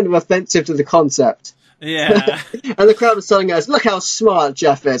was kind of offensive to the concept. Yeah. And the crowd was telling us, look how smart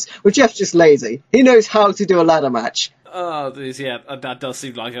Jeff is. Well, Jeff's just lazy. He knows how to do a ladder match. Oh, yeah, that does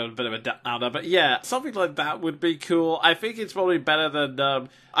seem like a bit of a downer, but yeah, something like that would be cool. I think it's probably better than,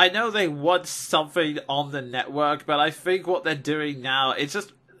 I know they want something on the network, but I think what they're doing now, it's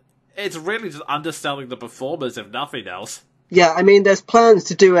really just underselling the performers, if nothing else. Yeah, I mean, there's plans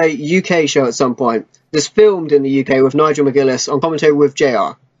to do a UK show at some point. It's filmed in the UK with Nigel McGuinness on commentary with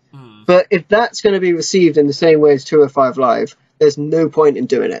JR. But if that's going to be received in the same way as 205 Live, there's no point in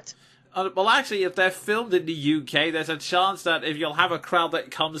doing it. Well, actually, if they're filmed in the UK, there's a chance that if you'll have a crowd that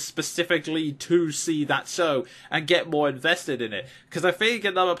comes specifically to see that show and get more invested in it. Because I think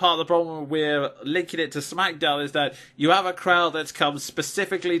another part of the problem we're linking it to SmackDown is that you have a crowd that's come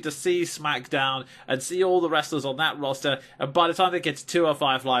specifically to see SmackDown and see all the wrestlers on that roster, and by the time they get to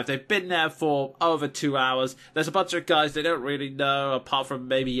 205 Live, they've been there for over 2 hours. There's a bunch of guys they don't really know, apart from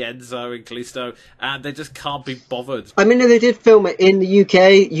maybe Enzo and Kalisto, and they just can't be bothered. I mean, if they did film it in the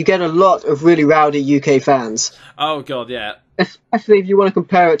UK, you get a lot of really rowdy UK fans. Oh god, yeah. Especially if you want to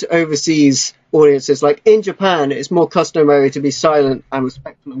compare it to overseas audiences. Like in Japan, it's more customary to be silent and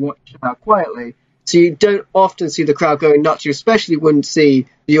respectful and watch quietly. So you don't often see the crowd going nuts. You especially wouldn't see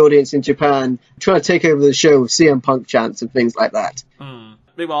the audience in Japan trying to take over the show with CM Punk chants and things like that.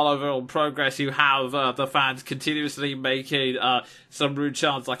 Meanwhile, over on Progress, you have the fans continuously making some rude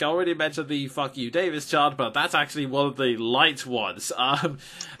chants. Like I already mentioned the "Fuck You Davis" chant, but that's actually one of the light ones.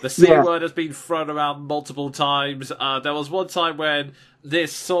 The C word has been thrown around multiple times. There was one time when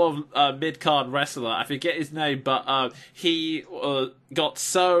this sort of mid-card wrestler, I forget his name, but he got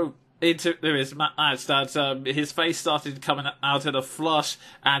so into his match that his face started coming out in a flush,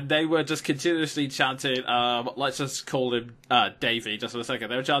 and they were just continuously chanting, let's just call him Davey just for a second.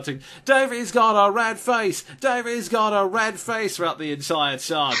 They were chanting, "Davey's got a red face! Davey's got a red face!" throughout the entire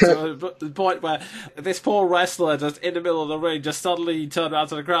chant. To the point where this poor wrestler, just in the middle of the ring, just suddenly turned around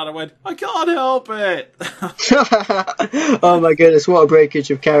to the crowd and went, "I can't help it!" Oh my goodness, what a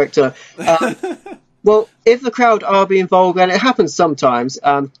breakage of character. Well, if the crowd are being vulgar, and it happens sometimes,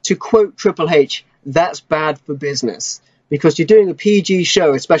 to quote Triple H, that's bad for business. Because you're doing a PG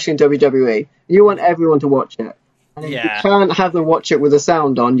show, especially in WWE. You want everyone to watch it. And if you can't have them watch it with the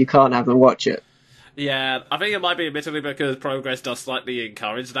sound on, you can't have them watch it. Yeah, I think it might be admittedly because Progress does slightly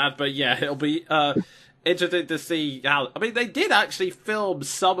encourage that, but yeah, it'll be interesting to see how... I mean, they did actually film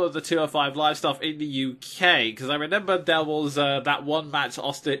some of the 205 Live stuff in the UK, because I remember there was that one match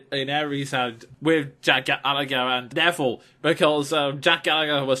Austin in Aries had with Jack Gallagher and Neville, because Jack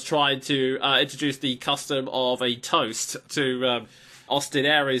Gallagher was trying to introduce the custom of a toast to... Austin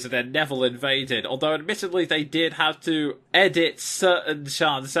Aries, and then Neville invaded. Although, admittedly, they did have to edit certain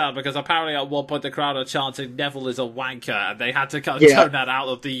chants out, because apparently at one point the crowd are chanting Neville is a wanker, and they had to kind of tone that out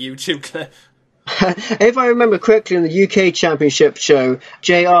of the YouTube clip. If I remember correctly, in the UK Championship show,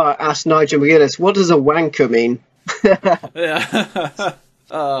 JR asked Nigel McGuinness, what does a wanker mean?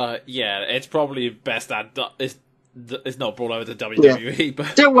 Yeah, it's probably best that it's not brought over to WWE.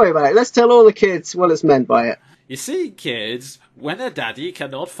 But don't worry about it. Let's tell all the kids what it's meant by it. You see, kids, when a daddy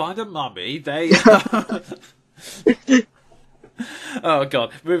cannot find a mummy, they... Oh,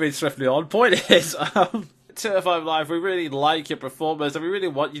 God. Moving swiftly on. Point is, 205 Live, we really like your performance, and we really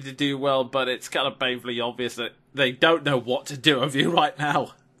want you to do well, but it's kind of painfully obvious that they don't know what to do of you right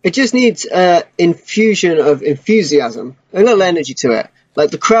now. It just needs infusion of enthusiasm, a little energy to it.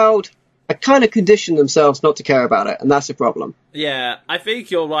 Like, the crowd are kind of conditioned themselves not to care about it, and that's the problem. Yeah, I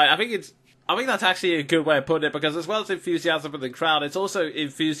think you're right. I think that's actually a good way of putting it, because as well as enthusiasm from the crowd, it's also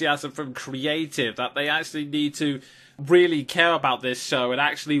enthusiasm from creative, that they actually need to really care about this show and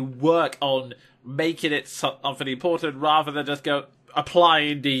actually work on making it something important, rather than just go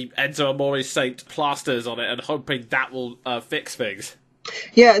applying the Enzo Amore Saint plasters on it and hoping that will fix things.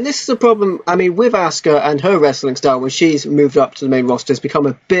 Yeah, and this is the problem, I mean, with Asuka and her wrestling style, when she's moved up to the main roster, has become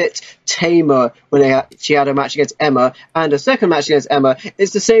a bit tamer when she had a match against Emma, and a second match against Emma.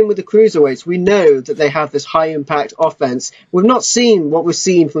 It's the same with the Cruiserweights. We know that they have this high-impact offense. We've not seen what we've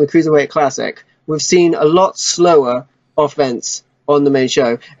seen from the Cruiserweight Classic. We've seen a lot slower offense on the main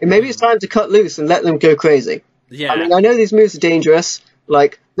show. And maybe it's time to cut loose and let them go crazy. Yeah. I mean, I know these moves are dangerous.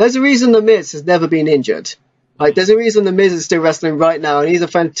 Like, there's a reason The Miz has never been injured. Like, there's a reason The Miz is still wrestling right now, and he's a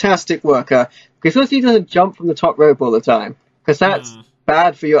fantastic worker. Because he doesn't jump from the top rope all the time. Because that's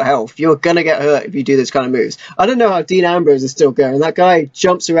bad for your health. You're going to get hurt if you do this kind of moves. I don't know how Dean Ambrose is still going. That guy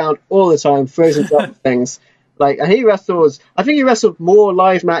jumps around all the time, throws himself at things. Like, and I think he wrestled more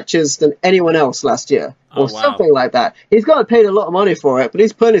live matches than anyone else last year. Or something like that. He's got paid a lot of money for it, but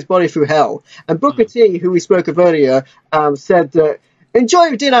he's putting his body through hell. And Booker T, who we spoke of earlier, said that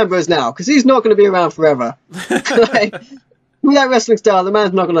enjoy Dean Ambrose now, because he's not going to be around forever. Like, with that wrestling style, the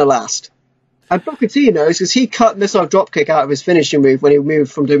man's not going to last. And Booker T knows, because he cut missile dropkick out of his finishing move when he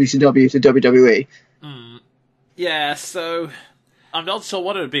moved from WCW to WWE. Yeah, so I'm not sure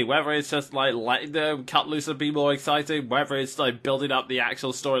what it would be, whether it's just like letting them cut loose and be more exciting, whether it's like building up the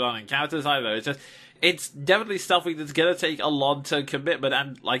actual storyline and characters. I don't know. It's definitely something that's going to take a long-term commitment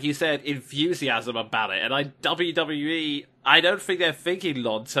and, like you said, enthusiasm about it. And WWE, I don't think they're thinking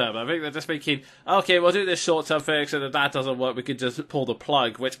long-term. I think they're just thinking, okay, we'll do this short-term fix, and if that doesn't work, we could just pull the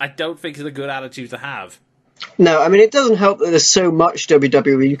plug, which I don't think is a good attitude to have. No, I mean, it doesn't help that there's so much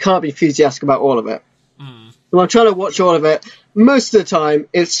WWE. You can't be enthusiastic about all of it. When I'm trying to watch all of it, most of the time,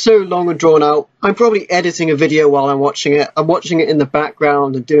 it's so long and drawn out. I'm probably editing a video while I'm watching it. I'm watching it in the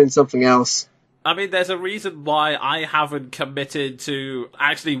background and doing something else. I mean, there's a reason why I haven't committed to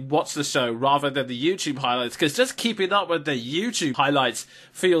actually watch the show rather than the YouTube highlights, because just keeping up with the YouTube highlights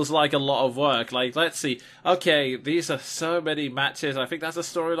feels like a lot of work. Like, let's see. Okay, these are so many matches. I think that's a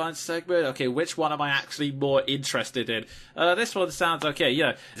storyline segment. Okay, which one am I actually more interested in? This one sounds okay.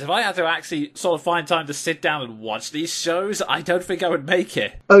 Yeah, if I had to actually sort of find time to sit down and watch these shows, I don't think I would make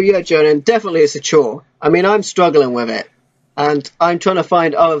it. Oh yeah, Jonin, definitely it's a chore. I mean, I'm struggling with it. And I'm trying to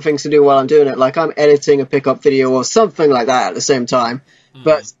find other things to do while I'm doing it, like I'm editing a pickup video or something like that at the same time.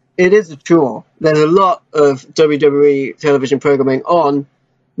 But it is a chore. There's a lot of WWE television programming on.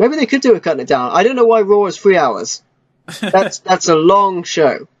 Maybe they could do it cutting it down. I don't know why Raw is 3 hours. That's a long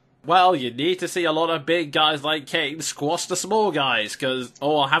show. Well, you need to see a lot of big guys like Kane squash the small guys,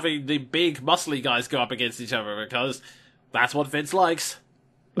 or having the big muscly guys go up against each other, because that's what Vince likes.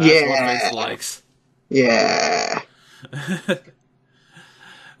 That's what Vince likes. Yeah.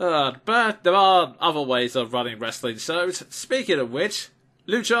 But there are other ways of running wrestling shows. Speaking of which,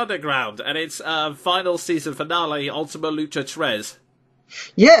 Lucha Underground and its final season finale, Ultima Lucha 3.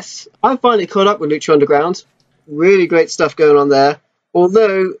 Yes, I'm finally caught up with Lucha Underground. Really great stuff going on there.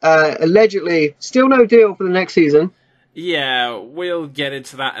 Although, allegedly, still no deal for the next season. Yeah, we'll get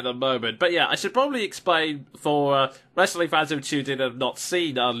into that in a moment. But yeah, I should probably explain for wrestling fans who tuned in and have not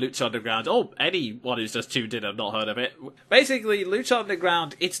seen Lucha Underground, or anyone who's just tuned in and have not heard of it. Basically, Lucha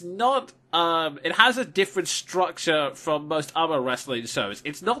Underground, it's not, it has a different structure from most other wrestling shows.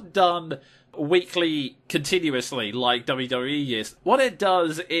 It's not done weekly continuously like WWE is. What it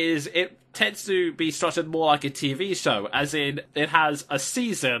does is it tends to be structured more like a TV show, as in it has a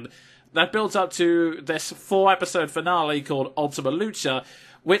season that builds up to this 4-episode finale called Ultima Lucha,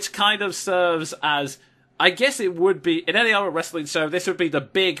 which kind of serves as, I guess it would be, in any other wrestling show, this would be the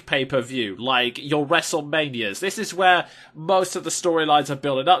big pay-per-view, like your WrestleManias. This is where most of the storylines are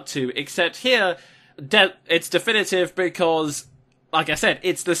building up to, except here, it's definitive because, like I said,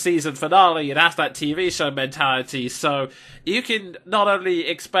 it's the season finale. It has that TV show mentality, so you can not only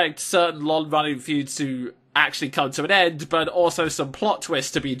expect certain long-running feuds to actually come to an end, but also some plot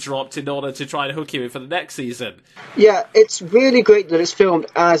twists to be dropped in order to try and hook you in for the next season. Yeah, it's really great that it's filmed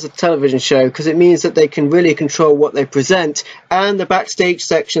as a television show, because it means that they can really control what they present, and the backstage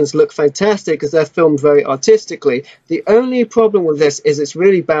sections look fantastic because they're filmed very artistically. The only problem with this is it's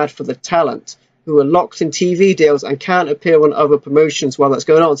really bad for the talent, who are locked in TV deals and can't appear on other promotions while that's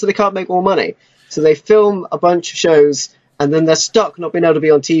going on, so they can't make more money. So they film a bunch of shows, and then they're stuck not being able to be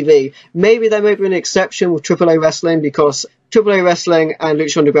on TV. Maybe there may be an exception with AAA Wrestling, because AAA Wrestling and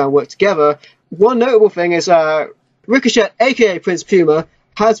Lucha Underground work together. One notable thing is Ricochet, a.k.a. Prince Puma,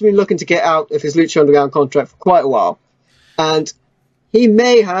 has been looking to get out of his Lucha Underground contract for quite a while. And he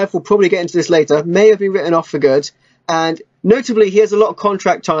may have, we'll probably get into this later, may have been written off for good. And notably, he has a lot of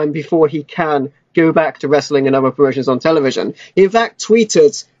contract time before he can go back to wrestling and other promotions on television. He, in fact,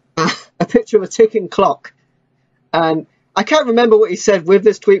 tweeted a picture of a ticking clock. And I can't remember what he said with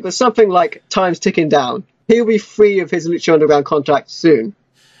this tweet, but something like time's ticking down. He'll be free of his Lucha Underground contract soon.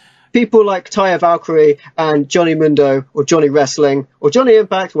 People like Taya Valkyrie and Johnny Mundo, or Johnny Wrestling, or Johnny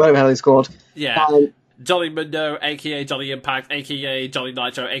Impact, whatever the hell he's called. Yeah. Johnny Mundo, aka Johnny Impact, aka Johnny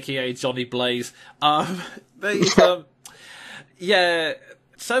Nitro, aka Johnny Blaze. Yeah,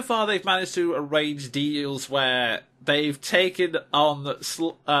 so far they've managed to arrange deals where they've taken on,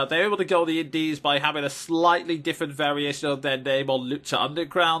 they're able to go on the indies by having a slightly different variation of their name on Lucha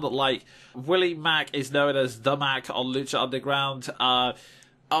Underground. Like, Willie Mack is known as The Mac on Lucha Underground.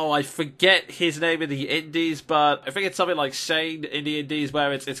 I forget his name in the indies, but I think it's something like Shane in the indies,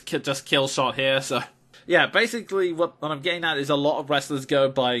 where it's just Killshot here, so. Yeah, basically what I'm getting at is a lot of wrestlers go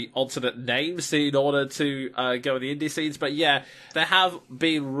by alternate names in order to go in the indie scenes. But yeah, there have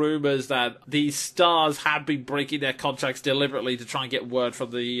been rumours that these stars have been breaking their contracts deliberately to try and get word from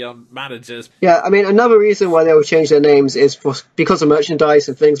the managers. Yeah, I mean, another reason why they will change their names is because of merchandise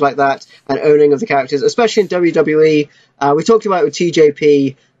and things like that, and owning of the characters, especially in WWE. We talked about it with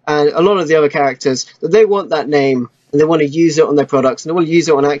TJP and a lot of the other characters, that they want that name. And they want to use it on their products, and they want to use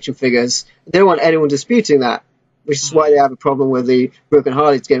it on action figures. They don't want anyone disputing that, which is why they have a problem with the Broken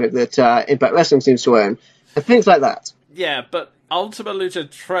Harleys gimmick that Impact Wrestling seems to own, and things like that. Yeah, but Ultima Lucha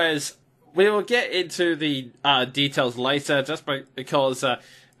Tres, we will get into the details later, just because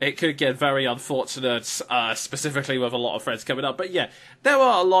it could get very unfortunate, specifically with a lot of friends coming up. But yeah, there were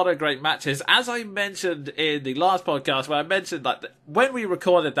a lot of great matches. As I mentioned in the last podcast, where I mentioned that when we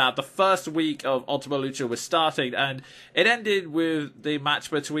recorded that, the first week of Ultima Lucha was starting, and it ended with the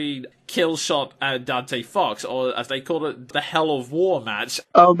match between Killshot and Dante Fox, or as they called it, the Hell of War match.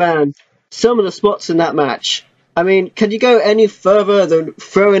 Oh man, some of the spots in that match. I mean, can you go any further than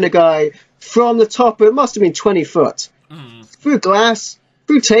throwing a guy from the top? It must have been 20 foot. Through glass,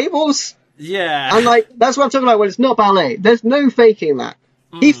 through tables. Yeah. And like, that's what I'm talking about when it's not ballet. There's no faking that.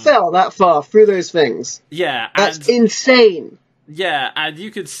 He fell that far through those things. Yeah. That's insane. Yeah, and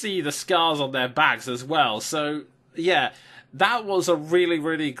you could see the scars on their backs as well. So, yeah, that was a really,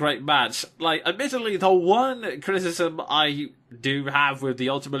 really great match. Like, admittedly, the one criticism I do have with the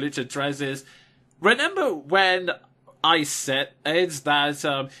Ultima Lucha Tres is, remember when I said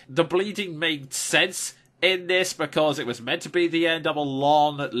that the bleeding made sense in this because it was meant to be the end of a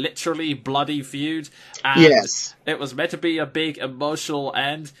long, literally bloody feud, and yes, it was meant to be a big emotional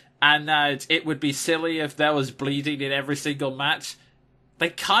end, and that it would be silly if there was bleeding in every single match. They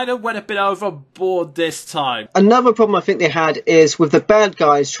kind of went a bit overboard this time. Another problem I think they had is with the bad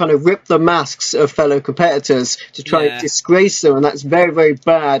guys trying to rip the masks of fellow competitors to try and disgrace them, and that's very, very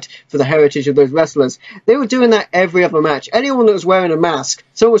bad for the heritage of those wrestlers. They were doing that every other match. Anyone that was wearing a mask,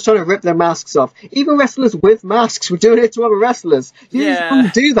 someone was trying to rip their masks off. Even wrestlers with masks were doing it to other wrestlers. You just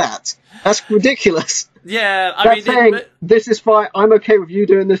wouldn't do that. That's ridiculous. Yeah, That's saying, this is fine, I'm okay with you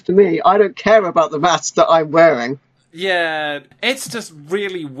doing this to me. I don't care about the mask that I'm wearing. Yeah, it's just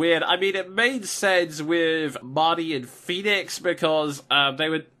really weird. I mean, it made sense with Marty and Phoenix because they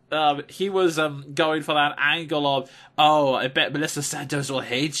would. He was going for that angle of, oh, I bet Melissa Santos will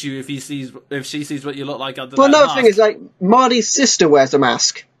hate you if she sees what you look like under that another mask. thing is, like, Marty's sister wears a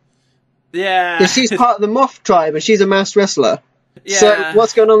mask. Yeah, Because she's part of the Moth tribe and she's a masked wrestler. Yeah. So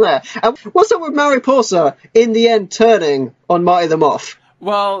what's going on there? And what's up with Mariposa in the end turning on Marty the Moth?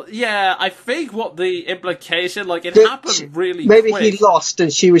 Well, yeah, I think what the implication, like, it That happened really maybe quick. he lost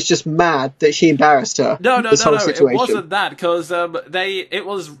and she was just mad that she embarrassed her. No, this whole it situation. wasn't that, because it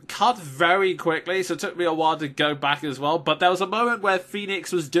was cut very quickly, so it took me a while to go back as well, but there was a moment where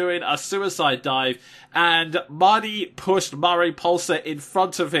Phoenix was doing a suicide dive, and Marty pushed Mariposa in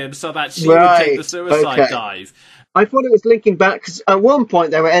front of him so that she would take the suicide dive. I thought it was linking back, because at one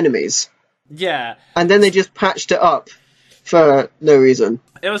point they were enemies. Yeah. And then they just patched it up for no reason.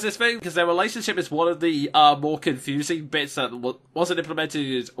 It was this thing, because their relationship is one of the more confusing bits that wasn't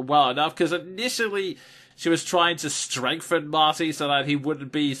implemented well enough, because initially she was trying to strengthen Marty so that he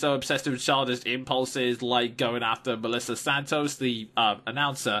wouldn't be so obsessed with childish impulses like going after Melissa Santos, the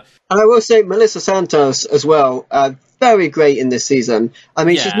announcer. And I will say Melissa Santos as well, very great in this season. I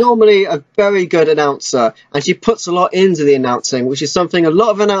mean, she's normally a very good announcer, and she puts a lot into the announcing, which is something a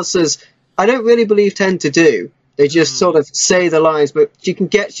lot of announcers, I don't really believe, tend to do. They just sort of say the lines, but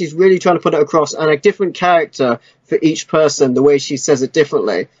she's really trying to put it across, and a different character for each person, the way she says it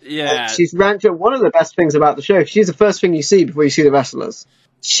differently. Yeah. She's ranked at one of the best things about the show. She's the first thing you see before you see the wrestlers.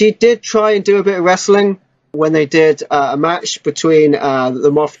 She did try and do a bit of wrestling when they did a match between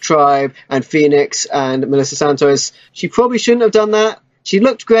the Moth Tribe and Phoenix and Melissa Santos. She probably shouldn't have done that. She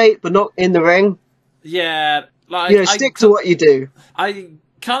looked great, but not in the ring. Yeah. Like, stick to what you do. I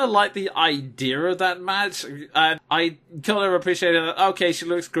kind of like the idea of that match, and I kind of appreciated that. Okay, she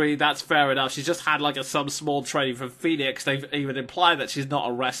looks great, that's fair enough. She's just had like some small training from Phoenix. They've even implied that she's not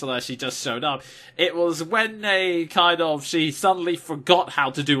a wrestler, she just showed up. It was when she suddenly forgot how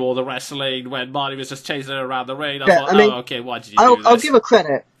to do all the wrestling when Marty was just chasing her around the ring. I thought, okay, why did you do this? I'll give her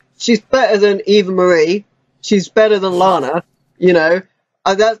credit. She's better than Eva Marie. She's better than Lana,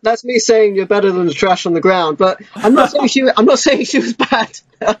 that's me saying you're better than the trash on the ground, but I'm not saying she was bad.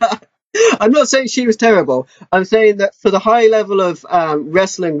 I'm not saying she was terrible. I'm saying that for the high level of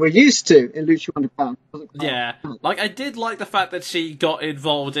wrestling we're used to in Lucha Underground. Yeah, like I did like the fact that she got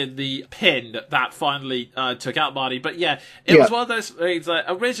involved in the pin that finally took out Marty. But yeah, it was one of those things that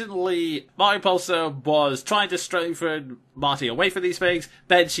originally Mariposa was trying to strengthen Marty away from these things.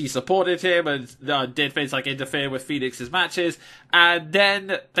 Then she supported him and did things like interfere with Phoenix's matches. And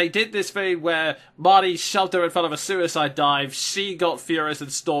then they did this thing where Marty shoved her in front of a suicide dive. She got furious and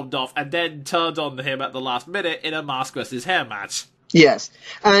stormed off, and then turned on him at the last minute in a mask versus hair match. Yes,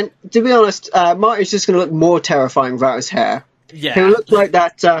 and to be honest, Marty's just going to look more terrifying without his hair. Yeah. He'll look like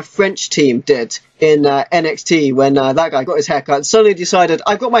that French team did in NXT when that guy got his haircut and suddenly decided,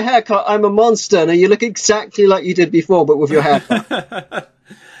 I've got my haircut, I'm a monster. Now you look exactly like you did before, but with your haircut.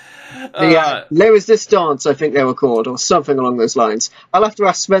 There was this dance, I think they were called, or something along those lines. I'll have to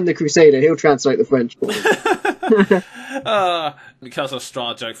ask Sven the Crusader, he'll translate the French for me. Because of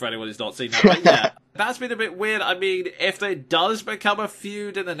Straw joke for anyone who's not seen that. But yeah, that's been a bit weird. I mean, if there does become a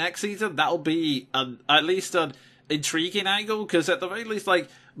feud in the next season, that'll be at least an intriguing angle, because at the very least, like,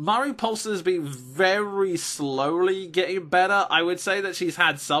 Mariposa's been very slowly getting better. I would say that she's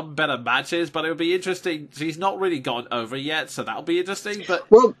had some better matches, but it would be interesting. She's not really gone over yet, so that'll be interesting. But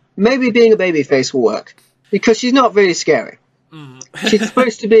well, maybe being a babyface will work, because she's not really scary. She's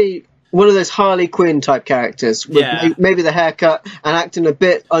supposed to be one of those Harley Quinn type characters with maybe the haircut and acting a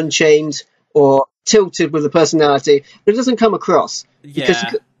bit unchained or tilted with the personality, but it doesn't come across. Because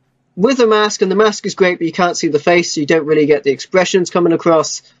with a mask, and the mask is great, but you can't see the face, so you don't really get the expressions coming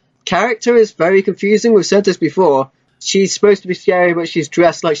across. Character is very confusing. We've said this before. She's supposed to be scary, but she's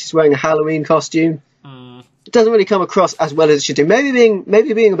dressed like she's wearing a Halloween costume. It doesn't really come across as well as it should do. Maybe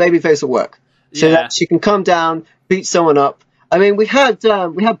being a babyface will work, so that she can come down, beat someone up. I mean, we had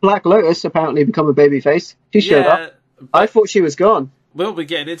Black Lotus apparently become a babyface. She showed up. I thought she was gone. We'll be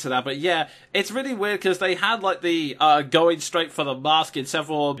getting into that, but yeah, it's really weird because they had like the going straight for the mask in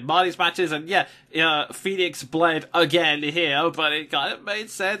several of Marty's matches, and Phoenix bled again here, but it kind of made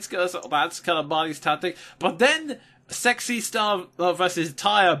sense because that's kind of Marty's tactic. But then Sexy Star versus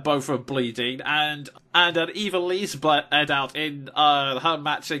Taya both were bleeding, and an Eva Lee's bled out in her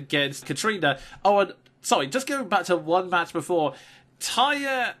match against Katrina. Oh, and sorry, just going back to one match before,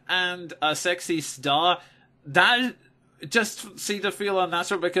 Taya and Sexy Star, that just seemed to feel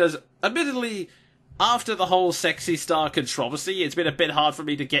unnatural because, admittedly, after the whole sexy star controversy, it's been a bit hard for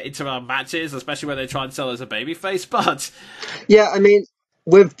me to get into our matches, especially when they try and sell as a babyface, but... Yeah, I mean,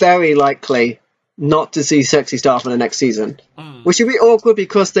 we're very likely not to see Sexy Star for the next season. Which would be awkward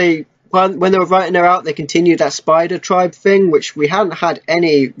because when they were writing her out, they continued that Spider Tribe thing, which we hadn't had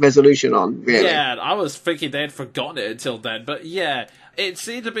any resolution on, really. Yeah, I was thinking they'd forgotten it until then, but yeah, it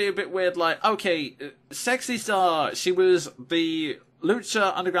seemed to be a bit weird, like, okay, Sexy Star, she was the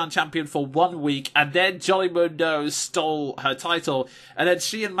Lucha Underground champion for 1 week, and then Jolly Mundo stole her title, and then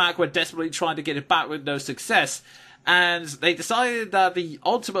she and Mac were desperately trying to get it back with no success. And they decided that the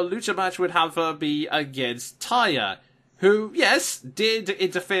Ultima Lucha match would have her be against Taya, who, yes, did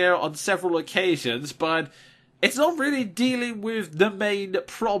interfere on several occasions, but it's not really dealing with the main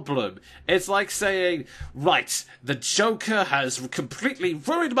problem. It's like saying, right, the Joker has completely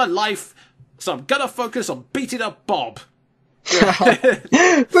ruined my life, so I'm gonna focus on beating up Bob.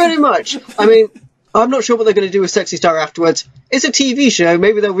 Pretty much. I mean, I'm not sure what they're going to do with Sexy Star afterwards. It's a TV show.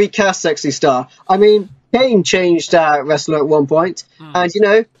 Maybe they'll recast Sexy Star. I mean, Kane changed wrestler at one point, and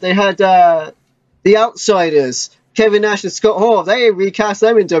they had the Outsiders, Kevin Nash and Scott Hall. They recast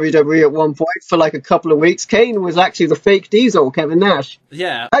them in WWE at one point for like a couple of weeks. Kane was actually the fake Diesel, Kevin Nash.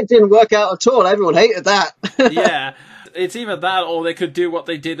 Yeah, that didn't work out at all. Everyone hated that. Yeah. It's either that, or they could do what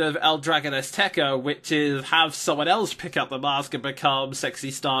they did of El Dragon Azteca, which is have someone else pick up the mask and become Sexy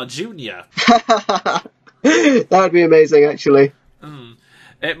Star Jr. That would be amazing, actually.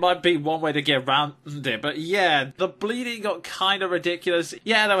 It might be one way to get around it, but yeah, the bleeding got kind of ridiculous.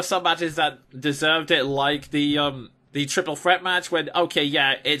 Yeah, there were some matches that deserved it, like the triple threat match when, okay,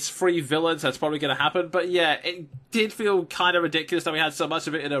 yeah, it's 3 villains, that's probably going to happen, but yeah, it did feel kind of ridiculous that we had so much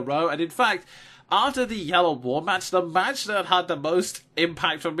of it in a row, and in fact, after the Yellow War match, the match that had the most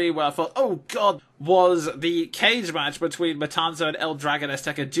impact for me, where I thought, oh god, was the cage match between Matanza and El Dragon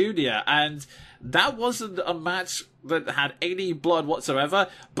Azteca Jr., and that wasn't a match that had any blood whatsoever,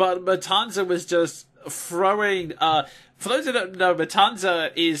 but Matanza was just throwing, for those who don't know,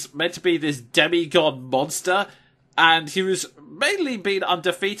 Matanza is meant to be this demigod monster, and he was mainly being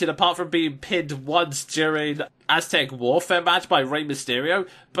undefeated apart from being pinned once during Aztec Warfare match by Rey Mysterio,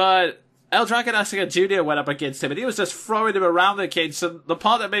 but El Dragon Azteca Jr. went up against him, and he was just throwing him around the cage, so the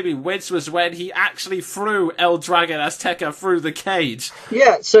part that made me wince was when he actually threw El Dragon Azteca through the cage.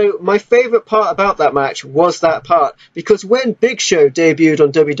 Yeah, so my favourite part about that match was that part, because when Big Show debuted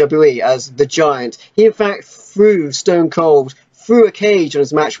on WWE as The Giant, he in fact threw Stone Cold through a cage on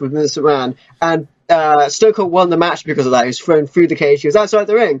his match with Vince McMahon, and Stone Cold won the match because of that. He was thrown through the cage, he was outside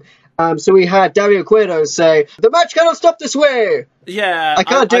the ring. So we had Dario Cueto say, "The match cannot stop this way." Yeah. I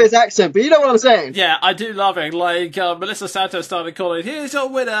can't do his accent, but you know what I'm saying. Yeah, I do love it. Like, Melissa Santos started calling, "Here's your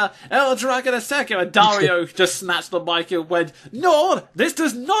winner, El Dragon Azteca," and Dario just snatched the mic and went, "No, this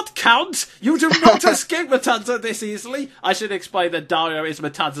does not count. You do not escape Matanza this easily." I should explain that Dario is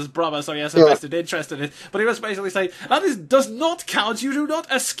Matanza's brother, so he has a vested interest in it. But he was basically saying, "That does not count. You do not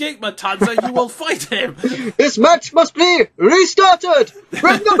escape Matanza. You will fight him." This match must be restarted.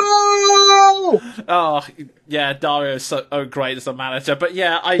 Ring the bell. Oh, yeah, Dario's so great as a manager. But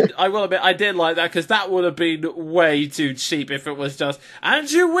yeah, I will admit, I did like that, because that would have been way too cheap if it was just, "And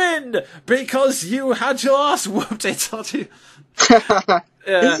you win because you had your ass whooped."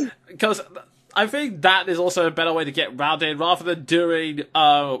 Yeah, because I think that is also a better way to get round it, rather than doing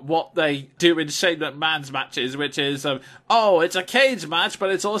what they do in Shane McMahon's matches, which is, it's a cage match,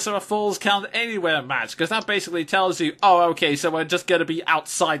 but it's also a Falls Count Anywhere match, because that basically tells you, okay, so we're just going to be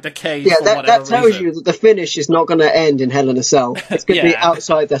outside the cage for whatever reason. Yeah, that tells you that the finish is not going to end in Hell in a Cell. It's going to be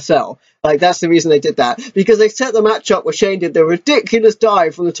outside the cell. Like, that's the reason they did that. Because they set the match up where Shane did the ridiculous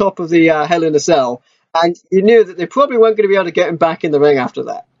dive from the top of the Hell in a Cell, and you knew that they probably weren't going to be able to get him back in the ring after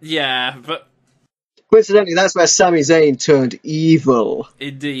that. Yeah, but coincidentally, that's where Sami Zayn turned evil.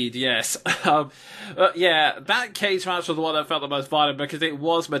 Indeed, yes. Yeah, that cage match was the one that felt the most violent, because it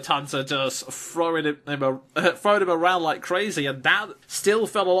was Matanza just throwing him around like crazy, and that still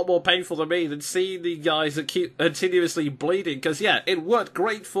felt a lot more painful to me than seeing the guys that keep continuously bleeding, because yeah, it worked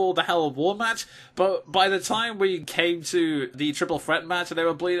great for the Hell of War match, but by the time we came to the triple threat match and they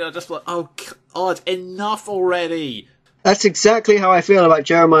were bleeding, I just like, oh god, enough already. That's exactly how I feel about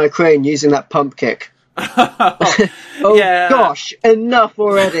Jeremiah Crane using that pump kick. Gosh, enough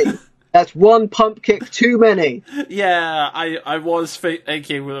already. That's one pump kick too many. Yeah, I was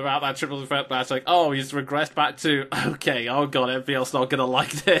thinking about that triple threat match, like, he's regressed back to, okay, oh god, everybody else not gonna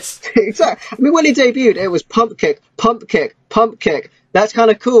like this. Exactly. I mean, when he debuted, it was pump kick, pump kick, pump kick. That's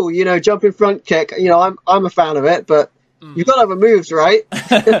kind of cool, jumping front kick. I'm a fan of it, but you've got to have a moves, right?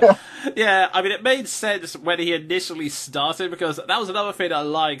 Yeah, I mean, it made sense when he initially started, because that was another thing I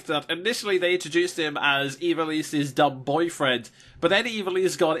liked, that initially they introduced him as Ivalice's dumb boyfriend, but then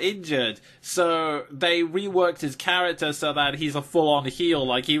Ivalice got injured, so they reworked his character so that he's a full-on heel,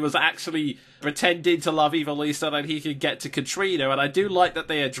 like he was actually pretending to love Ivalice so that he could get to Katrina, and I do like that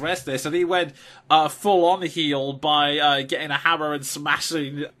they addressed this, and he went full-on heel by getting a hammer and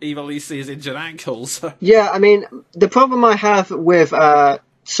smashing Ivalice's injured ankles. Yeah, I mean, the problem I have with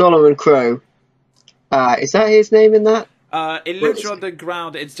Solomon Crow, is that his name in that? In Lucha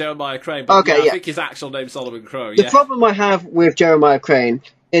Underground, it's Jeremiah Crane, but okay, I think his actual name's Solomon Crow. The problem I have with Jeremiah Crane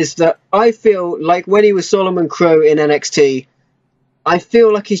is that I feel like when he was Solomon Crow in NXT, I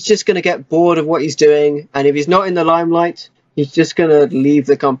feel like he's just going to get bored of what he's doing, and if he's not in the limelight, he's just going to leave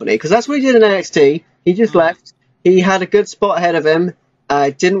the company. Because that's what he did in NXT. He just left. He had a good spot ahead of him.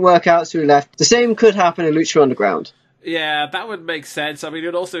 It didn't work out, so he left. The same could happen in Lucha Underground. Yeah, that would make sense. I mean, it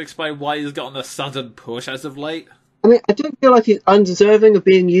would also explain why he's gotten a sudden push as of late. I mean, I don't feel like he's undeserving of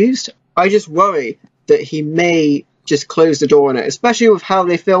being used. I just worry that he may just close the door on it, especially with how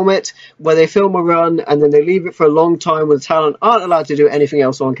they film it, where they film a run and then they leave it for a long time when the talent aren't allowed to do anything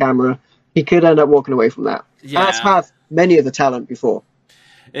else on camera. He could end up walking away from that. Yeah. As have many of the talent before.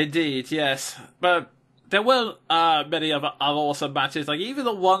 Indeed, yes. But there were many other awesome matches, like even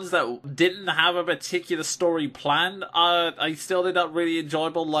the ones that didn't have a particular story planned, I still did not really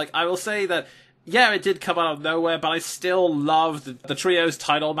enjoyable. Like, I will say that yeah, it did come out of nowhere, but I still loved the Trios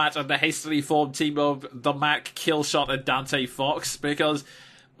title match and the hastily formed team of The Mac, Killshot, and Dante Fox, because,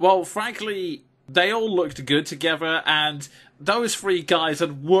 well, frankly, they all looked good together, and those three guys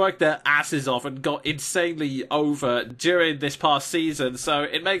had worked their asses off and got insanely over during this past season, so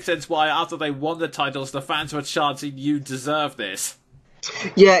it makes sense why, after they won the titles, the fans were chanting, "You deserve this."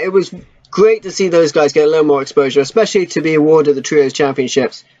 Yeah, it was great to see those guys get a little more exposure, especially to be awarded the Trios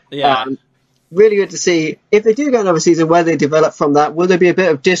Championships. Yeah. Really good to see. If they do get another season where they develop from that, will there be a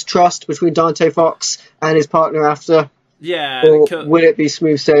bit of distrust between Dante Fox and his partner after? Yeah. Or will it be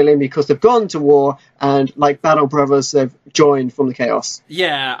smooth sailing because they've gone to war and, like Battle Brothers, they've joined from the chaos?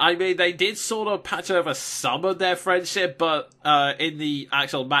 Yeah, I mean, they did sort of patch over some of their friendship, but in the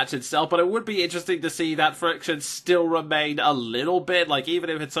actual match itself, but it would be interesting to see that friction still remain a little bit, like even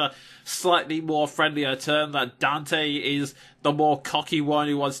if it's a slightly more friendlier term, that Dante is the more cocky one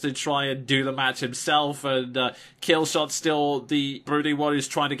who wants to try and do the match himself, and Killshot's still the brooding one who's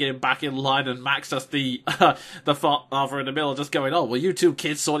trying to get him back in line, and Max just the father in the middle just going, "Oh, well, you two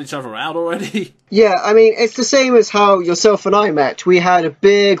kids sort each other out already." Yeah, I mean, it's the same as how yourself and I met. We had a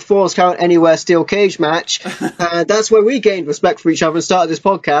big Falls Count Anywhere steel cage match, and that's where we gained respect for each other and started this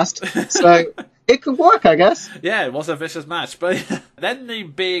podcast. So it could work, I guess. Yeah, it was a vicious match. But then the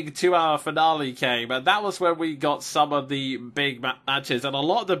big 2-hour finale came, and that was where we got some of the big matches, and a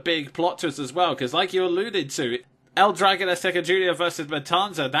lot of the big plot twists as well, because like you alluded to, El Dragon Azteca Jr. versus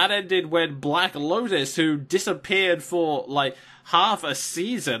Matanza, that ended when Black Lotus, who disappeared for, like, half a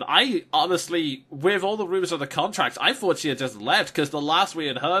season, I honestly, with all the rumors of the contracts, I thought she had just left, because the last we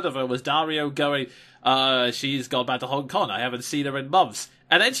had heard of her was Dario going, she's gone back to Hong Kong, I haven't seen her in months.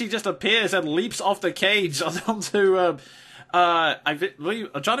 And then she just appears and leaps off the cage onto, I'm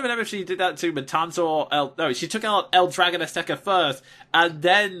trying to remember if she did that to Matanza or no, she took out El Dragon Azteca first, and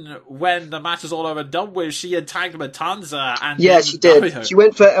then when the match was all over and done with, she attacked Matanza, and yeah, she did. Dario. She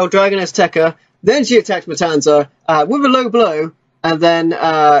went for El Dragon Azteca, then she attacked Matanza with a low blow, and then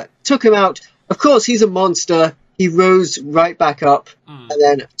took him out. Of course, he's a monster. He rose right back up, and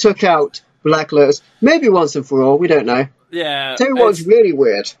then took out Black Lotus. Maybe once and for all, we don't know. Yeah. Tell you what's really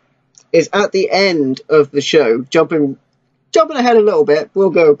weird is at the end of the show, jumping ahead a little bit, we'll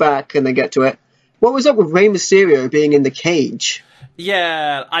go back and then get to it. What was up with Rey Mysterio being in the cage?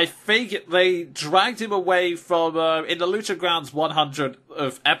 Yeah, I think they dragged him away from, in the Lucha Grounds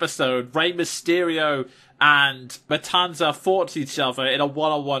 100th episode, Rey Mysterio and Matanza fought each other in a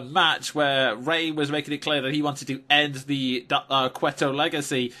one-on-one match where Rey was making it clear that he wanted to end the Cueto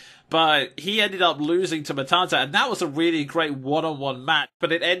legacy, but he ended up losing to Matanza, and that was a really great one-on-one match,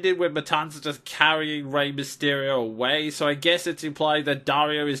 but it ended with Matanza just carrying Rey Mysterio away, so I guess it's implied that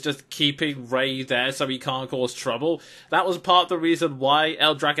Dario is just keeping Rey there so he can't cause trouble. That was part of the reason why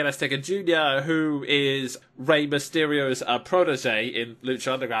El Dragon Azteca Jr., who is Rey Mysterio's protege in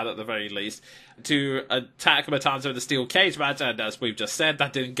Lucha Underground at the very least, to attack Matanza in the steel cage match, and as we've just said,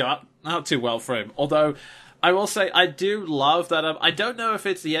 that didn't go out too well for him. Although, I will say, I do love that, I don't know if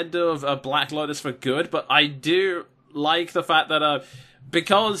it's the end of Black Lotus for good, but I do like the fact that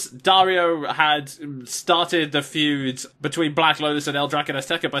because Dario had started the feud between Black Lotus and El Dragon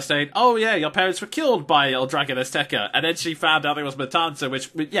Azteca by saying, oh yeah, your parents were killed by El Dragon Azteca, and then she found out it was Matanza, which,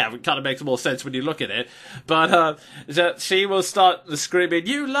 yeah, it kind of makes more sense when you look at it, but she will start screaming,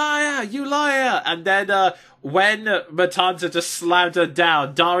 you liar, and then when Matanza just slammed her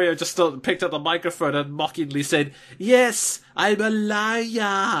down, Dario just picked up the microphone and mockingly said, yes, I'm a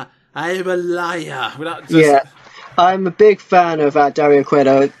liar, Yeah. I'm a big fan of Dario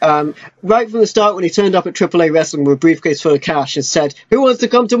Cueto. Right from the start, when he turned up at AAA Wrestling with a briefcase full of cash and said, who wants to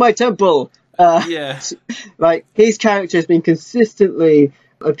come to my temple? Right, his character has been consistently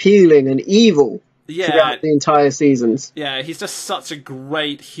appealing and evil throughout the entire seasons. Yeah, he's just such a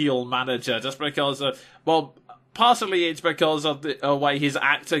great heel manager, just because partially it's because of the way his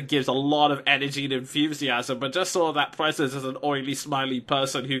actor gives a lot of energy and enthusiasm, but just sort of that presence as an oily, smiley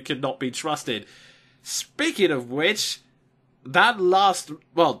person who cannot be trusted. Speaking of which, I was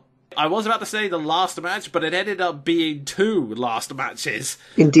about to say the last match, but it ended up being 2 last matches.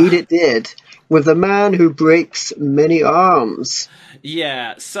 Indeed it did. With a man who breaks many arms.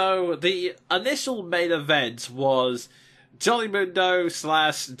 Yeah, so the initial main event was Johnny Mundo /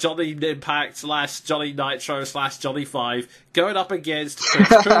 Johnny Impact / Johnny Nitro / Johnny 5 going up against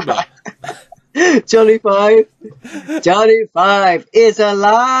Prince Puma. Johnny 5 is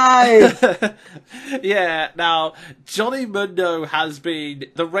alive! Yeah, now, Johnny Mundo has been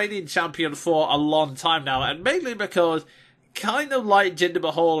the reigning champion for a long time now, and mainly because, kind of like Jinder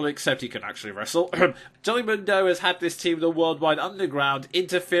Mahal, except he can actually wrestle, Johnny Mundo has had this team, the Worldwide Underground,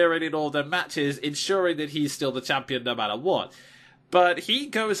 interfering in all their matches, ensuring that he's still the champion no matter what. But he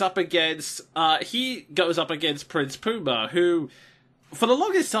goes up against Prince Puma, who, for the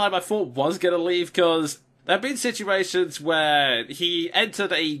longest time, I thought was going to leave, because there have been situations where he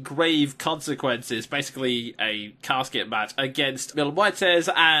entered a grave consequences, basically a casket match, against Mil Muertes,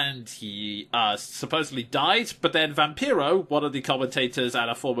 and he supposedly died, but then Vampiro, one of the commentators and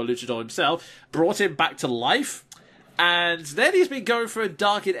a former luchador himself, brought him back to life. And then he's been going through a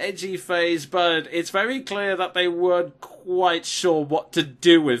dark and edgy phase, but it's very clear that they weren't quite sure what to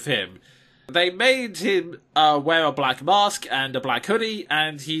do with him. They made him wear a black mask and a black hoodie,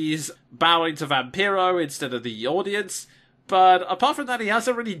 and he's bowing to Vampiro instead of the audience. But apart from that, he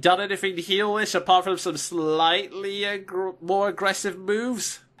hasn't really done anything heelish, apart from some slightly more aggressive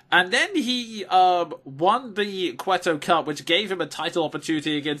moves. And then he won the Cueto Cup, which gave him a title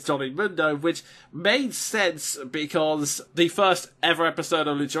opportunity against Johnny Mundo, which made sense because the first ever episode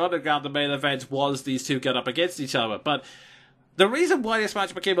of Lucha Underground, the main event, was these two get up against each other. But the reason why this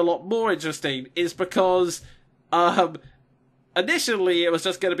match became a lot more interesting is because initially it was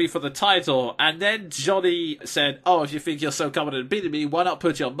just going to be for the title, and then Johnny said, oh, if you think you're so confident in beating me, why not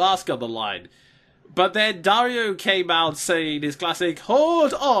put your mask on the line? But then Dario came out saying his classic,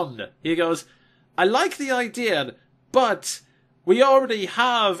 hold on! He goes, I like the idea, but we already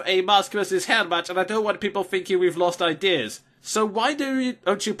have a mask versus hair match, and I don't want people thinking we've lost ideas. So why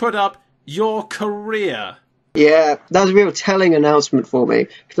don't you put up your career? Yeah, that was a real telling announcement for me,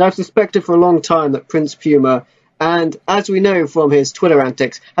 because I've suspected for a long time that Prince Puma, and as we know from his Twitter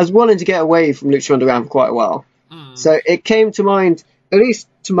antics, has wanted to get away from Lucha Underground for quite a while. So it came to mind, at least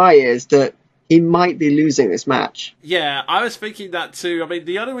to my ears, that he might be losing this match. Yeah, I was thinking that too. I mean,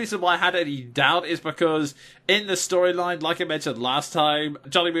 the only reason why I had any doubt is because in the storyline, like I mentioned last time,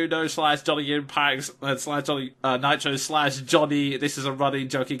 Johnny Mundo / Johnny Impact / Johnny Nitro / Johnny, this is a running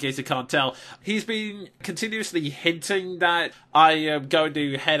joke in case you can't tell, he's been continuously hinting that I am going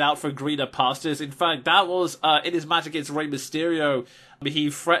to head out for greener pastures. In fact, that was in his match against Rey Mysterio.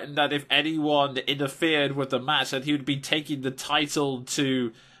 He threatened that if anyone interfered with the match, that he would be taking the title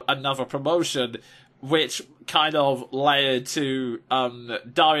to another promotion, which kind of led to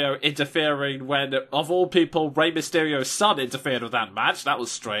Dario interfering when, of all people, Rey Mysterio's son interfered with that match. That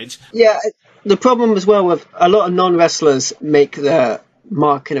was strange. Yeah, the problem as well with a lot of non-wrestlers make their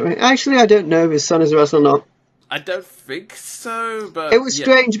mark in it. Actually, I don't know if his son is a wrestler or not. I don't think so, but... It was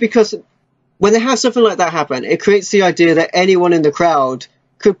strange because when they have something like that happen, it creates the idea that anyone in the crowd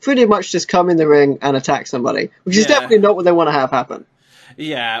could pretty much just come in the ring and attack somebody, which is definitely not what they want to have happen.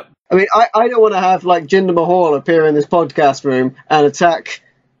 Yeah. I mean, I don't want to have, like, Jinder Mahal appear in this podcast room and attack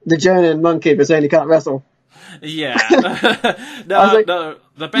the Jonin Monkey for saying he can't wrestle. Yeah. No.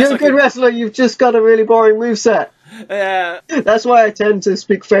 The best you're a good wrestler, you've just got a really boring moveset. Yeah. That's why I tend to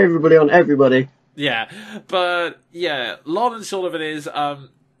speak favourably on everybody. Yeah. But, yeah, long and short of it is,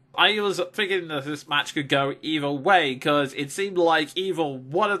 I was thinking that this match could go either way, because it seemed like either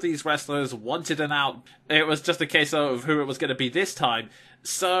one of these wrestlers wanted an out. It was just a case of who it was going to be this time.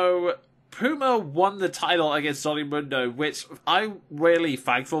 So Puma won the title against Johnny Mundo, which I'm really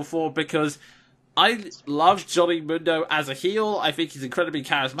thankful for because I love Johnny Mundo as a heel. I think he's incredibly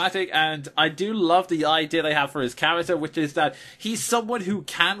charismatic, and I do love the idea they have for his character, which is that he's someone who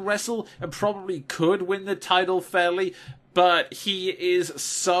can wrestle and probably could win the title fairly, but he is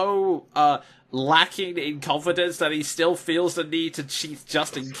so lacking in confidence that he still feels the need to cheat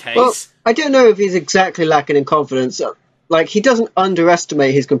just in case. Well, I don't know if he's exactly lacking in confidence. Like, he doesn't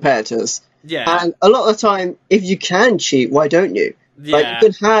underestimate his competitors. Yeah. And a lot of the time, if you can cheat, why don't you? Yeah. Like, you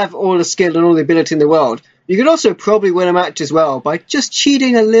can have all the skill and all the ability in the world. You can also probably win a match as well by just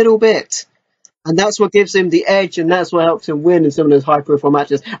cheating a little bit. And that's what gives him the edge, and that's what helps him win in some of those high-profile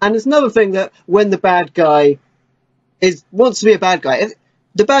matches. And it's another thing that when the bad guy wants to be a bad guy,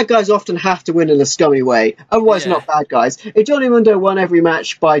 the bad guys often have to win in a scummy way. Otherwise, not bad guys. If Johnny Mundo won every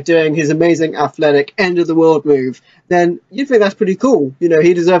match by doing his amazing athletic end-of-the-world move, then you'd think that's pretty cool. You know,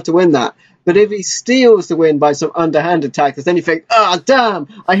 he deserved to win that. But if he steals the win by some underhanded tactics, then you think, damn,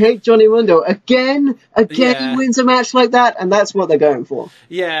 I hate Johnny Mundo. Again he wins a match like that, and that's what they're going for.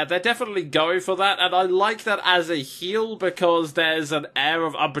 Yeah, they're definitely going for that, and I like that as a heel because there's an air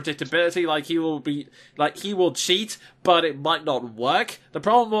of unpredictability, he will cheat, but it might not work. The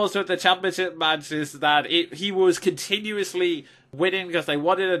problem was with the championship match is that he was continuously winning because they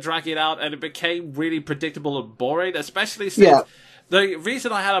wanted to drag it out, and it became really predictable and boring, especially since... Yeah. The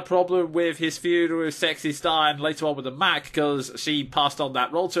reason I had a problem with his feud with Sexy Star and later on with the Mac, because she passed on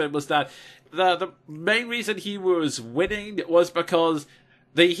that role to him, was that the main reason he was winning was because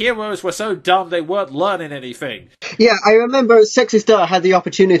the heroes were so dumb they weren't learning anything. Yeah, I remember Sexy Star had the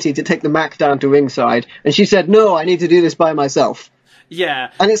opportunity to take the Mac down to ringside, and she said, no, I need to do this by myself.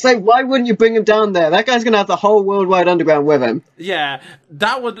 Yeah. And it's like, why wouldn't you bring him down there? That guy's going to have the whole Worldwide Underground with him. Yeah,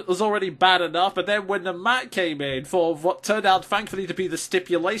 that one was already bad enough, but then when the Mac came in for what turned out, thankfully, to be the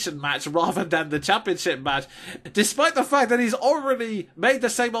stipulation match rather than the championship match, despite the fact that he's already made the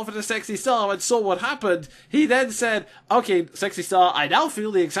same offer to Sexy Star and saw what happened, he then said, okay, Sexy Star, I now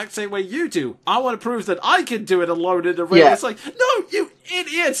feel the exact same way you do. I want to prove that I can do it alone in the ring. Yeah. It's like, no, you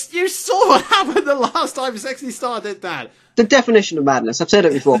idiots! You saw what happened the last time Sexy Star did that. The definition of madness. I've said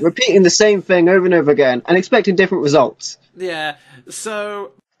it before. Repeating the same thing over and over again and expecting different results. Yeah,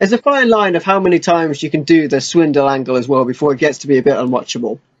 so... There's a fine line of how many times you can do the swindle angle as well before it gets to be a bit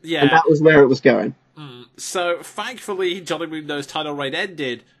unwatchable. Yeah. And that was where it was going. So, thankfully, Johnny Mundo's title reign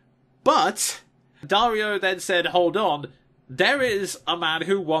ended. But Dario then said, hold on, there is a man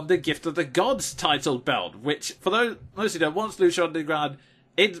who won the Gift of the Gods title belt, which, for those who don't want Lucha Underground,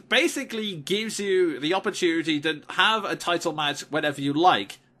 it basically gives you the opportunity to have a title match whenever you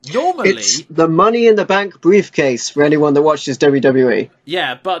like. Normally... It's the Money in the Bank briefcase for anyone that watches WWE.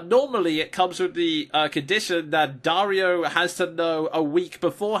 Yeah, but normally it comes with the condition that Dario has to know a week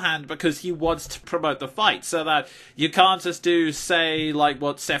beforehand because he wants to promote the fight, so that you can't just do, say, like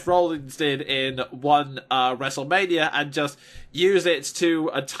what Seth Rollins did in one WrestleMania and just use it to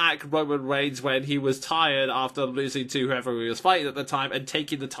attack Roman Reigns when he was tired after losing to whoever he was fighting at the time and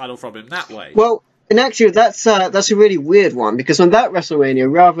taking the title from him that way. Well... And actually, that's a really weird one, because on that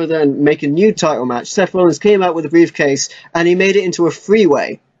WrestleMania, rather than make a new title match, Seth Rollins came out with a briefcase, and he made it into a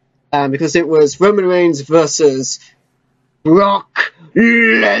freeway, because it was Roman Reigns versus Brock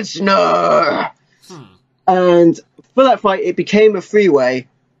Lesnar. And for that fight, it became a freeway,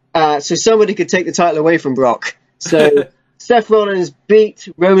 so somebody could take the title away from Brock. So Seth Rollins beat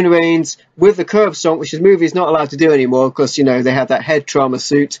Roman Reigns with the curb stomp, which his movie is not allowed to do anymore, because, you know, they had that head trauma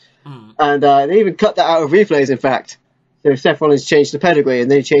suit. And they even cut that out of replays, in fact. So Seth Rollins changed the pedigree, and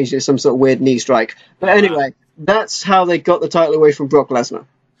then he changed it to some sort of weird knee strike. But anyway, that's how they got the title away from Brock Lesnar.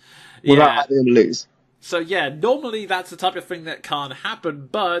 Without having him lose. So yeah, normally that's the type of thing that can't happen,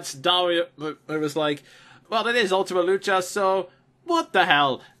 but Dario was like, well, it is Ultima Lucha, so what the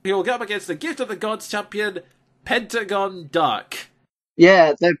hell? He'll go up against the Gift of the Gods champion, Pentagon Dark.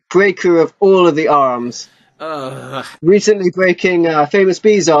 Yeah, the breaker of all of the arms. Recently breaking Famous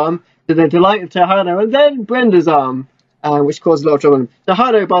B's arm to the delight of Tejano, and then Brenda's arm, which caused a lot of trouble.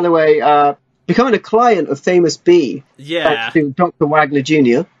 Tejano, by the way, becoming a client of Famous B. Yeah. To Dr. Wagner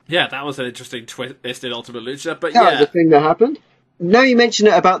Jr. Yeah, that was an interesting twist in Ultimate Lucha, but that was a thing that happened. Now you mention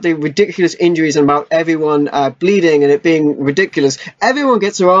it about the ridiculous injuries and about everyone bleeding and it being ridiculous. Everyone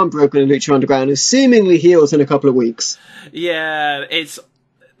gets their arm broken in Lucha Underground and seemingly heals in a couple of weeks. Yeah, it's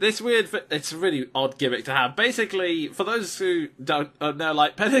a really odd gimmick to have. Basically, for those who don't know,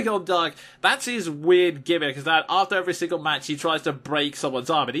 like, Pentagon Dark, that's his weird gimmick, is that after every single match he tries to break someone's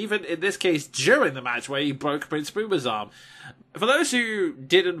arm, and even in this case, during the match where he broke Prince Puma's arm. For those who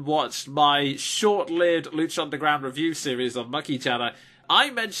didn't watch my short-lived Lucha Underground review series on Monkey Channel, I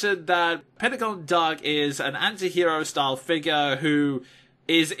mentioned that Pentagon Dark is an anti-hero style figure who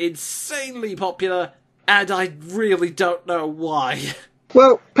is insanely popular, and I really don't know why.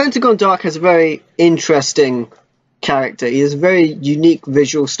 Well, Pentagon Dark has a very interesting character. He has a very unique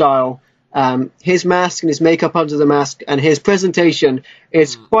visual style. His mask and his makeup under the mask and his presentation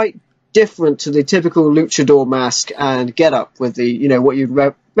is quite different to the typical luchador mask and getup with the, what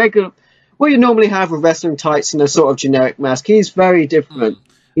you normally have with wrestling tights and a sort of generic mask. He's very different.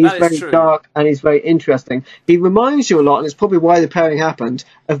 He's very dark and he's very interesting. He reminds you a lot, and it's probably why the pairing happened,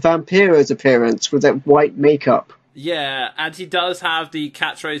 of Vampiro's appearance with that white makeup. Yeah, and he does have the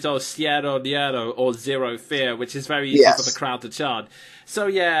catchphrase of Cero Nero, or Zero Fear, which is very easy for the crowd to chant. So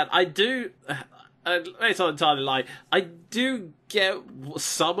yeah, I do... it's not entirely lie. I do get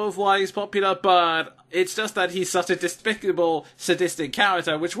some of why he's popular, but it's just that he's such a despicable, sadistic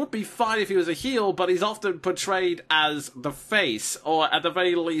character, which would be fine if he was a heel, but he's often portrayed as the face, or at the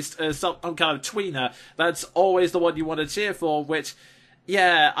very least, as some kind of tweener. That's always the one you want to cheer for, which...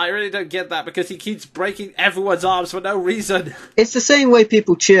 Yeah, I really don't get that because he keeps breaking everyone's arms for no reason. It's the same way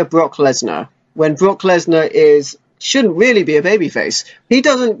people cheer Brock Lesnar when Brock Lesnar shouldn't really be a babyface. He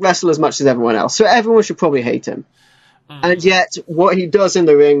doesn't wrestle as much as everyone else, so everyone should probably hate him. And yet, what he does in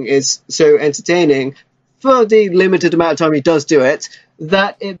the ring is so entertaining for the limited amount of time he does do it,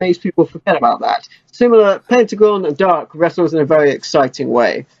 that it makes people forget about that. Similar, Pentagon and Dark wrestles in a very exciting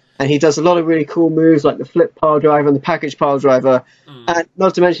way. And he does a lot of really cool moves like the flip pile driver and the package pile driver. And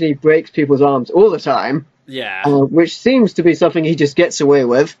not to mention he breaks people's arms all the time. Yeah. Which seems to be something he just gets away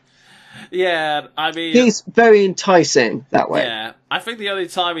with. Yeah, I mean... He's very enticing that way. Yeah. I think the only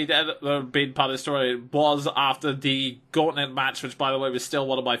time he'd ever been part of the story was after the Gauntlet match, which, by the way, was still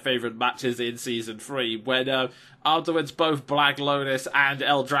one of my favourite matches in Season 3, when afterwards both Black Lotus and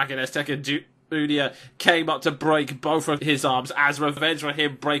El Dragon Azteca Unia came up to break both of his arms as revenge for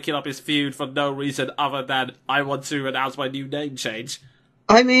him breaking up his feud for no reason other than I want to announce my new name change.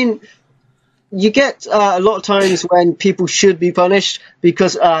 I mean, you get a lot of times when people should be punished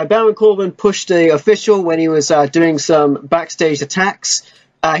because Baron Corbin pushed the official when he was doing some backstage attacks.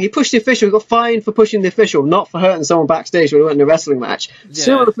 He pushed the official, he got fined for pushing the official, not for hurting someone backstage when he went in a wrestling match. Yeah.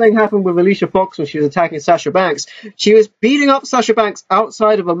 Similar thing happened with Alicia Fox when she was attacking Sasha Banks. She was beating up Sasha Banks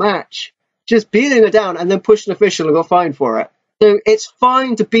outside of a match. Just beating her down and then pushed an official and got fined for it. So it's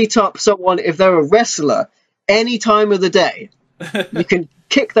fine to beat up someone if they're a wrestler any time of the day. You can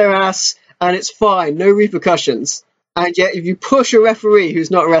kick their ass and it's fine, no repercussions. And yet if you push a referee who's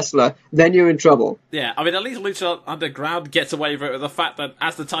not a wrestler, then you're in trouble. Yeah, I mean, at least Lucha Underground gets away with it with the fact that,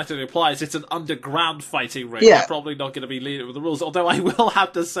 as the title implies, it's an underground fighting ring. Yeah. They're probably not going to be leading with the rules. Although I will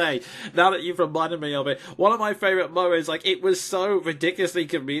have to say, now that you've reminded me of it, one of my favourite moments, it was so ridiculously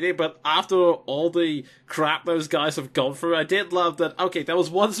comedic, but after all the crap those guys have gone through, I did love that, okay, there was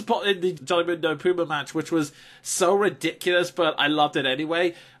one spot in the Jonin Monkey Puma match which was so ridiculous, but I loved it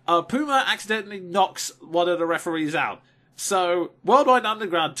anyway. Puma accidentally knocks one of the referees out. So, Worldwide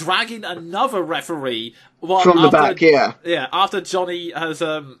Underground dragging another referee from the back, yeah. Yeah, after Johnny has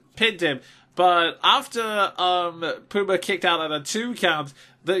pinned him. But after Puma kicked out at a 2 count,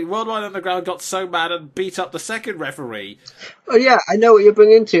 the Worldwide Underground got so mad and beat up the second referee. Oh yeah, I know what you're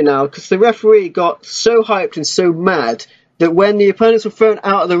bringing to now, because the referee got so hyped and so mad that when the opponents were thrown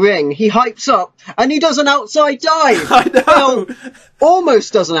out of the ring, he hypes up and he does an outside dive. I know. Well,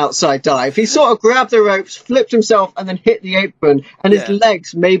 almost does an outside dive. He sort of grabbed the ropes, flipped himself, and then hit the apron, and his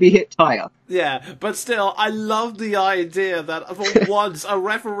legs maybe hit Taya. Yeah, but still, I love the idea that for once a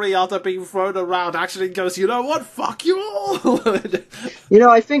referee, after being thrown around, actually goes, you know what, fuck you all.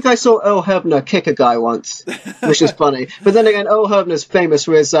 I think I saw Earl Hebner kick a guy once, which is funny. But then again, Earl Hebner's famous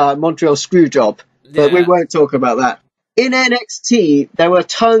for his Montreal Screwjob, but we won't talk about that. In NXT, there were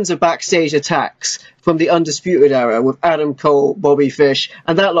tons of backstage attacks from the Undisputed Era with Adam Cole, Bobby Fish,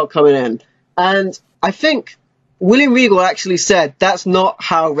 and that lot coming in. And I think William Regal actually said that's not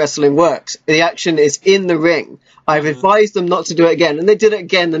how wrestling works. The action is in the ring. I've advised them not to do it again, and they did it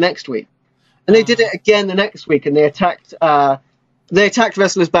again the next week. And they did it again the next week, and they attacked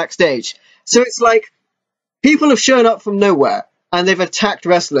wrestlers backstage. So it's like people have shown up from nowhere, and they've attacked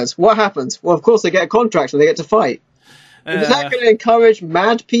wrestlers. What happens? Well, of course, they get a contract and they get to fight. Is that going to encourage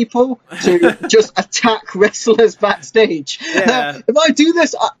mad people to just attack wrestlers backstage? Yeah. If I do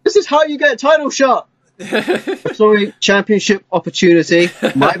this, this is how you get a title shot. Sorry, championship opportunity.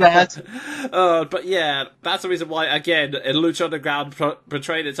 My bad. But yeah, that's the reason why, again, Lucha Underground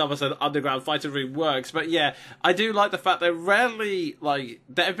portrayed itself as an underground fighting ring works. But yeah, I do like the fact that rarely,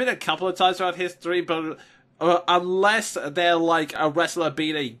 there have been a couple of times throughout history, but unless they're a wrestler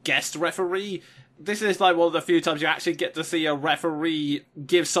being a guest referee, this is like one of the few times you actually get to see a referee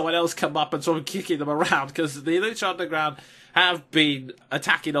give someone else come up and sort of kicking them around, because the Lucha Underground have been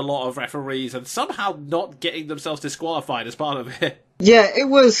attacking a lot of referees and somehow not getting themselves disqualified as part of it. Yeah, it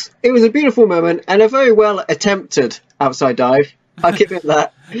was a beautiful moment and a very well attempted outside dive. I'll give him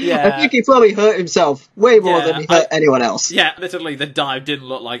that. Yeah. I think he probably hurt himself way more than he hurt anyone else. Yeah, literally the dive didn't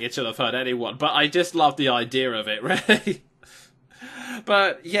look like it should have hurt anyone, but I just love the idea of it, really.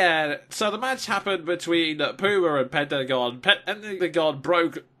 But yeah, so the match happened between Puma and Pentagon. Pentagon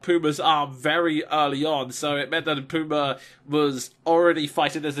broke Puma's arm very early on, so it meant that Puma was already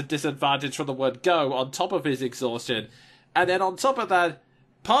fighting as a disadvantage from the word go, on top of his exhaustion. And then on top of that,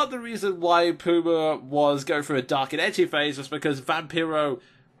 part of the reason why Puma was going through a dark and edgy phase was because Vampiro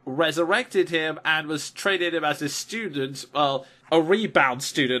resurrected him and was training him as his student, well, a rebound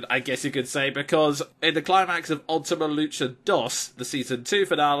student, I guess you could say, because in the climax of Ultima Lucha Dos, the Season 2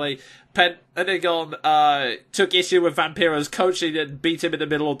 finale, Pentagon took issue with Vampiro's coaching and beat him in the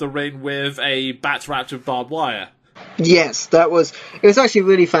middle of the ring with a bat wrapped with barbed wire. Yes, it was actually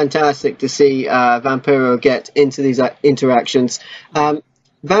really fantastic to see Vampiro get into these interactions.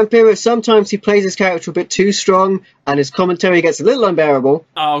 Vampiro, sometimes he plays his character a bit too strong, and his commentary gets a little unbearable.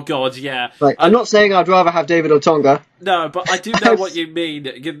 Oh, God, yeah. Like, I'm not saying I'd rather have David Otunga. No, but I do know what you mean.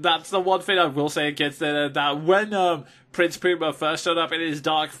 That's the one thing I will say against it, that when Prince Puma first showed up in his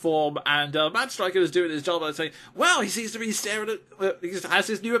dark form, and Matt Striker was doing his job, and saying, "Well, he seems to be staring at, he has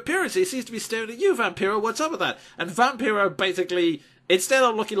his new appearance, he seems to be staring at you, Vampiro, what's up with that?" And Vampiro basically, instead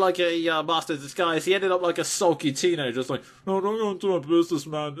of looking like a master of disguise, he ended up like a sulky teenager, just like, "No, don't go into my business,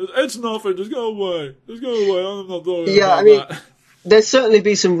 man. It's nothing, just go away. Just go away, I'm not talking about that." There's certainly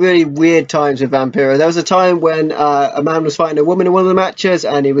been some really weird times with Vampiro. There was a time when a man was fighting a woman in one of the matches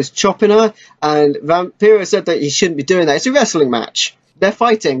and he was chopping her, and Vampiro said that he shouldn't be doing that. It's a wrestling match. They're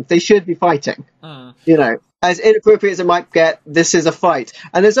fighting. They should be fighting. You know, as inappropriate as it might get, this is a fight.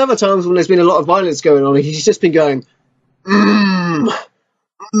 And there's other times when there's been a lot of violence going on and he's just been going,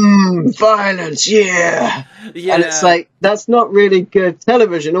 violence, yeah. And it's like, that's not really good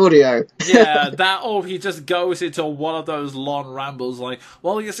television audio. Yeah, that, or he just goes into one of those long rambles like,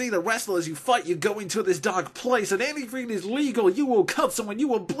 "Well, you see, the wrestlers you fight, you go into this dark place, and anything is legal. You will cut someone, you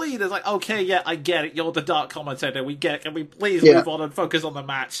will bleed." It's like, okay, yeah, I get it. You're the dark commentator. We get it. Can we please move on and focus on the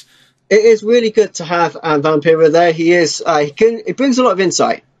match? It is really good to have Vampiro there. He is, it brings a lot of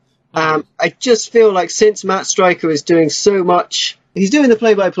insight. I just feel like since Matt Striker is doing so much, he's doing the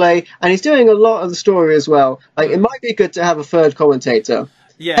play-by-play, and he's doing a lot of the story as well. Like, it might be good to have a third commentator.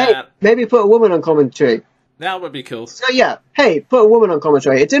 Yeah. Hey, maybe put a woman on commentary. That would be cool. So yeah, hey, put a woman on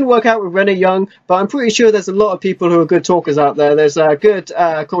commentary. It didn't work out with Renee Young, but I'm pretty sure there's a lot of people who are good talkers out there. There's good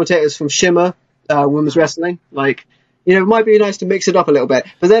commentators from Shimmer, women's wrestling. Like, you know, it might be nice to mix it up a little bit.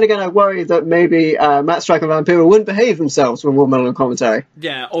 But then again, I worry that maybe Matt Striker and Vampiro wouldn't behave themselves with women on commentary.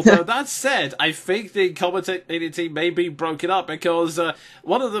 Yeah, although that said, I think the commentating team may be broken up, because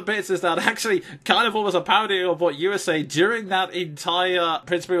one of the bits is that actually kind of almost a parody of what you were saying during that entire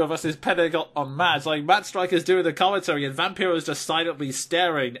Prince Puma versus Pentagon match. Like, Matt Striker's doing the commentary and Vampiro's just silently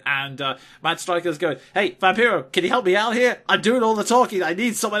staring, and Matt Striker's going, "Hey, Vampiro, can you help me out here? I'm doing all the talking. I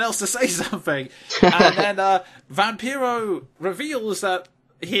need someone else to say something." And then Vampiro reveals that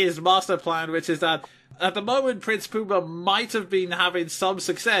his master plan, which is that at the moment Prince Puma might have been having some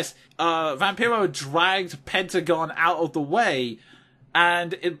success, Vampiro dragged Pentagon out of the way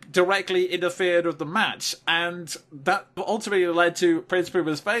and it directly interfered with the match, and that ultimately led to Prince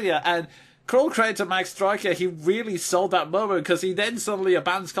Puma's failure. And Crawl credit to Max Striker, he really sold that moment, because he then suddenly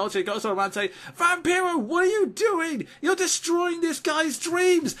abandons culture. He goes around saying, "Vampiro, what are you doing? You're destroying this guy's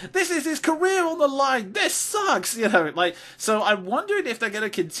dreams. This is his career on the line. This sucks." You know, like, so I'm wondering if they're going to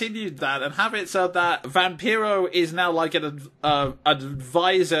continue that and have it so that Vampiro is now like an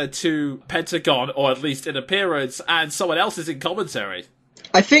advisor to Pentagon, or at least in appearance, and someone else is in commentary.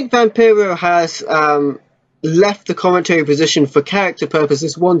 I think Vampiro has left the commentary position for character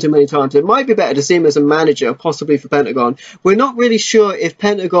purposes one too many times. It might be better to see him as a manager, possibly for Pentagon. We're not really sure if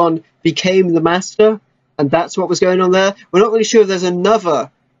Pentagon became the master, and that's what was going on there. We're not really sure if there's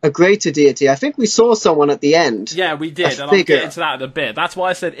a greater deity. I think we saw someone at the end. Yeah, we did, and I'll get into that in a bit. That's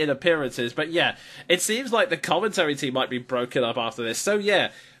why I said in appearances. But yeah, it seems like the commentary team might be broken up after this. So yeah,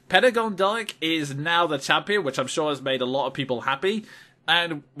 Pentagon Dark is now the champion, which I'm sure has made a lot of people happy.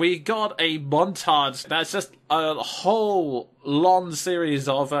 And we got a montage that's just a whole long series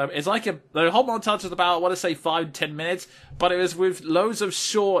of, it's like the whole montage is about, I want to say 5-10 minutes, but it was with loads of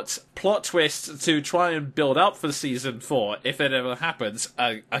short plot twists to try and build up for season 4, if it ever happens.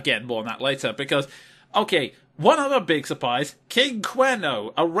 Again, more on that later, because, okay, One other big surprise, King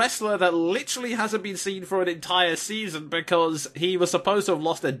Cuerno, a wrestler that literally hasn't been seen for an entire season because he was supposed to have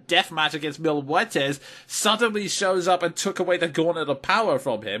lost a death match against Mil Muertes, suddenly shows up and took away the Gauntlet of Power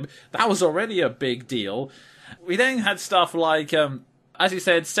from him. That was already a big deal. We then had stuff like, as you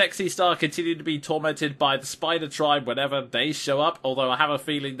said, Sexy Star continued to be tormented by the Spider Tribe whenever they show up, although I have a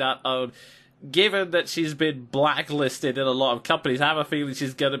feeling that, given that she's been blacklisted in a lot of companies, I have a feeling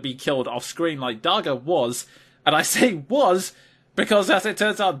she's going to be killed off screen like Darga was. And I say was because, as it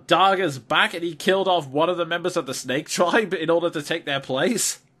turns out, Darga's back and he killed off one of the members of the Snake Tribe in order to take their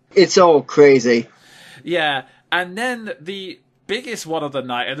place. It's all crazy. Yeah, and then the biggest one of the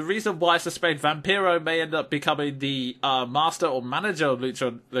night, and the reason why I suspect Vampiro may end up becoming the master or manager of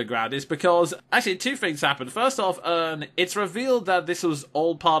Lucha Underground is because, actually, two things happened. First off, it's revealed that this was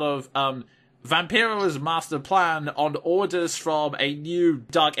all part of Vampiro's master plan on orders from a new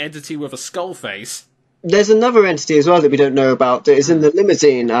dark entity with a skull face. There's another entity as well that we don't know about that is in the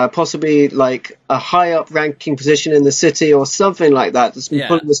limousine, possibly like a high up ranking position in the city or something like that that's been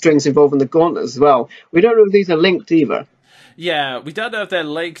pulling the strings involving the Gauntlet as well. We don't know if these are linked either. Yeah, we don't know if they're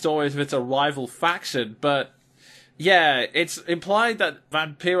linked or if it's a rival faction, but yeah, it's implied that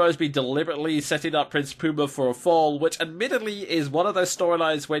Vampiro's been deliberately setting up Prince Puma for a fall, which admittedly is one of those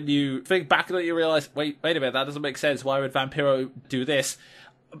storylines when you think back on it, you realise, wait a minute, that doesn't make sense. Why would Vampiro do this?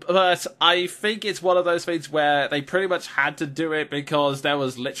 But I think it's one of those things where they pretty much had to do it because there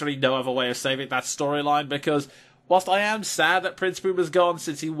was literally no other way of saving that storyline, because whilst I am sad that Prince Puma's gone,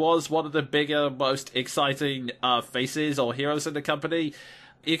 since he was one of the bigger, most exciting faces or heroes in the company,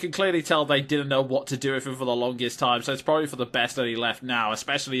 you can clearly tell they didn't know what to do with him for the longest time, so it's probably for the best that he left now,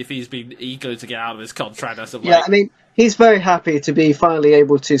 especially if he's been eager to get out of his contract as of late. Yeah, I mean, he's very happy to be finally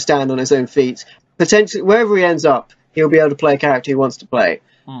able to stand on his own feet. Potentially, wherever he ends up, he'll be able to play a character he wants to play.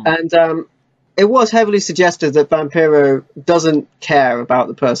 And it was heavily suggested that Vampiro doesn't care about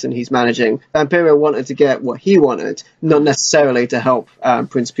the person he's managing. Vampiro wanted to get what he wanted, not necessarily to help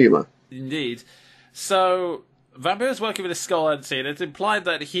Prince Puma. Indeed. So Vampiro's working with a skull entity, and it's implied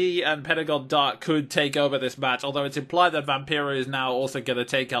that he and Pentagon Dark could take over this match, although it's implied that Vampiro is now also going to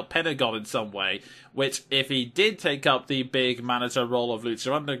take up Pentagon in some way, which, if he did take up the big manager role of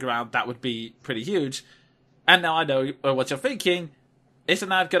Lucha Underground, that would be pretty huge. And now I know what you're thinking. Isn't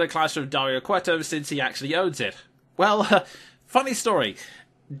that going to clash with Dario Cueto since he actually owns it? Well, funny story.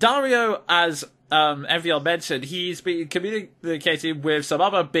 Dario, as MVL mentioned, he's been communicating with some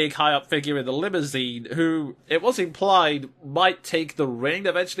other big high-up figure in the limousine who, it was implied, might take the ring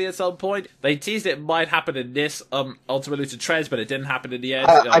eventually at some point. They teased it might happen in this Ultima Lucha Tres, but it didn't happen in the end.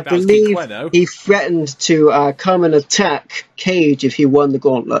 I believe he threatened to come and attack Cage if he won the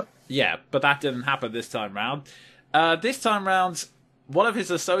Gauntlet. Yeah, but that didn't happen this time round. This time round, one of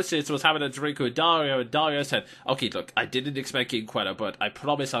his associates was having a drink with Dario, and Dario said, okay, look, I didn't expect King Cuerno, but I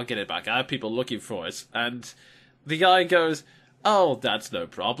promise I'll get it back. I have people looking for it. And the guy goes, oh, that's no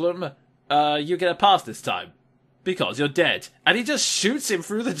problem. You get a pass this time, because you're dead. And he just shoots him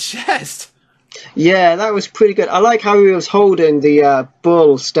through the chest. Yeah, that was pretty good. I like how he was holding the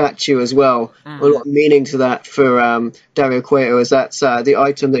bull statue as well. A lot of meaning to that for Dario Cueto, as that's the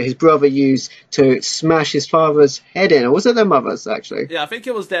item that his brother used to smash his father's head in. Or was it their mother's, actually? Yeah, I think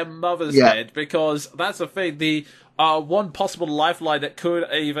it was their mother's head, because that's the thing. The one possible lifeline that could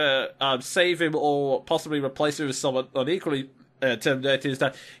either save him or possibly replace him with someone unequally terminated is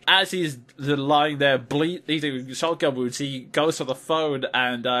that as he's lying there bleeding shotgun wounds, he goes to the phone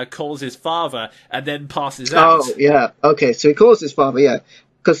and calls his father and then passes out. Oh, yeah. Okay, so he calls his father, yeah.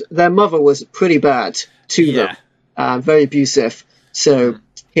 Because their mother was pretty bad to them. Very abusive. So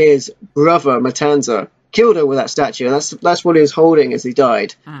his brother, Matanza, killed her with that statue, and that's what he was holding as he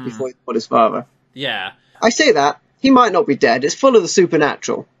died before he killed his father. Yeah. I say that. He might not be dead. It's full of the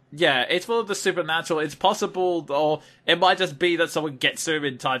supernatural. Yeah, it's full of the supernatural. It's possible, or it might just be that someone gets to him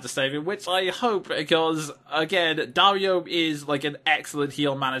in time to save him, which I hope, because, again, Dario is like an excellent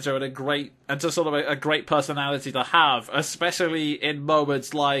heel manager and just sort of a great personality to have, especially in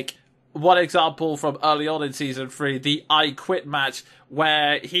moments like one example from early on in Season 3, the I Quit match,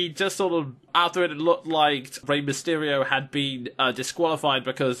 where he just sort of, after it looked like Rey Mysterio had been disqualified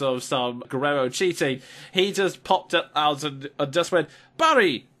because of some Guerrero cheating, he just popped out and just went,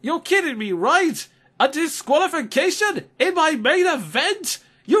 Barry, you're kidding me, right? A disqualification in my main event?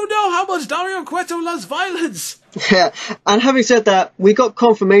 You know how much Dario Cueto loves violence! Yeah, and having said that, we got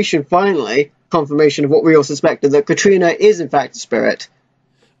confirmation of what we all suspected, that Katrina is in fact a spirit.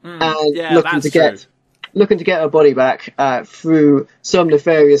 And looking to get her body back through some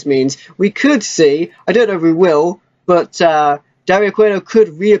nefarious means. We could see, I don't know if we will, but Dario Cueto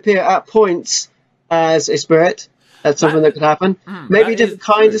could reappear at points as a spirit. That's something that could happen. Maybe a different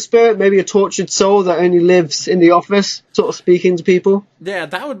kind of spirit, maybe a tortured soul that only lives in the office, sort of speaking to people. Yeah,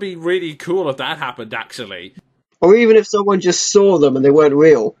 that would be really cool if that happened, actually. Or even if someone just saw them and they weren't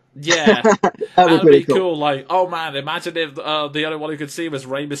real. Yeah, That'd be pretty cool. Like, oh man, imagine if the only one who could see was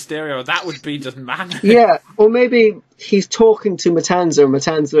Rey Mysterio. That would be just madness. Yeah, or maybe he's talking to Matanza and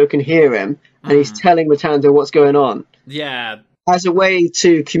Matanza can hear him and he's telling Matanza what's going on. Yeah. As a way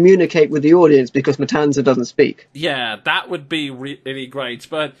to communicate with the audience because Matanza doesn't speak. Yeah, that would be really great.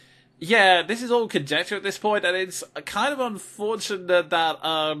 But yeah, this is all conjecture at this point, and it's kind of unfortunate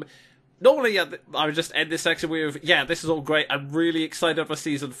that normally I would just end this section with, yeah, this is all great. I'm really excited for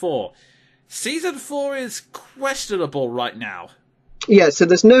Season 4. Season 4 is questionable right now. Yeah, so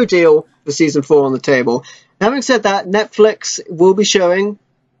there's no deal for Season 4 on the table. Having said that, Netflix will be showing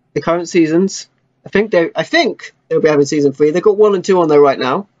the current seasons. I think they'll be having Season 3. They've got 1 and 2 on there right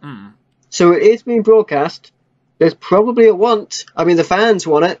now. So it is being broadcast. There's probably a want. I mean, the fans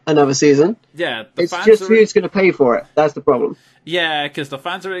want it, another season. Yeah. It's just who's going to pay for it. That's the problem. Yeah, because the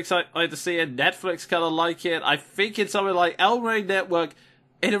fans are really excited to see it. Netflix kind of like it. I think it's something like El Rey Network,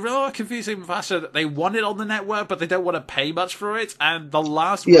 in a real confusing fashion, they want it on the network, but they don't want to pay much for it. And the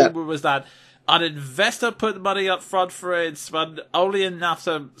last rumor was that an investor put money up front for it, but only enough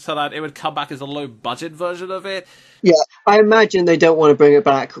so that it would come back as a low-budget version of it. Yeah, I imagine they don't want to bring it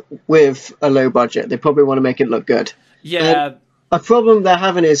back with a low budget. They probably want to make it look good. Yeah. A problem they're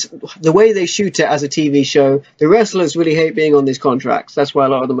having is the way they shoot it as a TV show. The wrestlers really hate being on these contracts. That's why a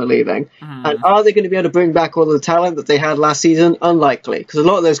lot of them are leaving. And are they going to be able to bring back all the talent that they had last season? Unlikely, because a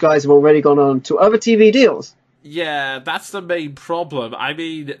lot of those guys have already gone on to other TV deals. Yeah, that's the main problem. I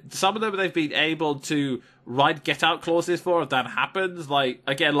mean, some of them they've been able to write get-out clauses for if that happens. Like,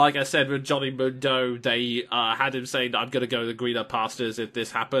 again, like I said, with Johnny Mundo, they had him saying, I'm going to go to the greener pastures if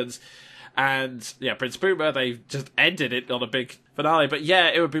this happens. And, yeah, Prince Puma, they just ended it on a big finale. But, yeah,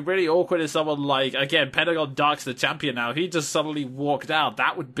 it would be really awkward if someone like, again, Pentagon Dark's the champion now. If he just suddenly walked out,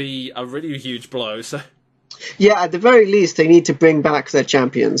 that would be a really huge blow. So, yeah, at the very least, they need to bring back their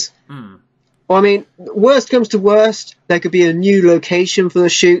champions. Well, I mean, worst comes to worst, there could be a new location for the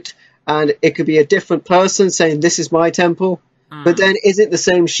shoot, and it could be a different person saying, this is my temple. But then, is it the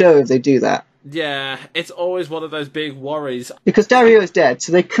same show if they do that? Yeah, it's always one of those big worries. Because Dario's dead,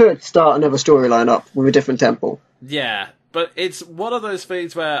 so they could start another storyline up with a different temple. Yeah, but it's one of those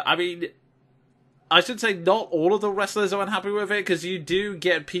things where, I mean, I should say not all of the wrestlers are unhappy with it, because you do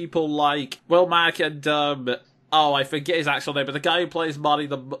get people like Will Mack and, I forget his actual name, but the guy who plays Marty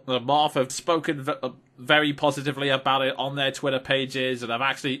the Moth have spoken very positively about it on their Twitter pages, and I'm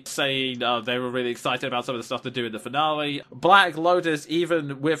actually saying they were really excited about some of the stuff to do in the finale. Black Lotus,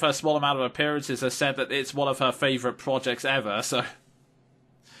 even with her small amount of appearances, has said that it's one of her favourite projects ever, so...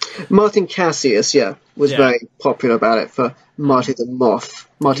 Martin Cassius, was very popular about it for Marty the Moth.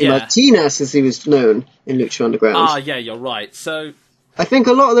 Marty Martinez, as he was known in Lucha Underground. Yeah, you're right. So... I think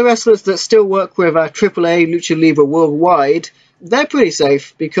a lot of the wrestlers that still work with AAA, Lucha Libre Worldwide, they're pretty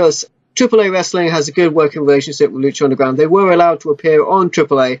safe because AAA Wrestling has a good working relationship with Lucha Underground. They were allowed to appear on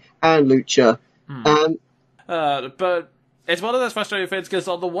AAA and Lucha. But it's one of those frustrating things because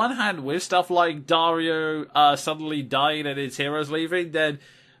on the one hand, with stuff like Dario suddenly dying and his heroes leaving, then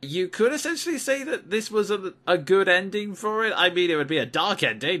you could essentially say that this was a good ending for it. I mean, it would be a dark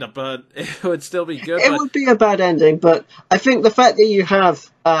ending, but it would still be good. It would be a bad ending, but I think the fact that you have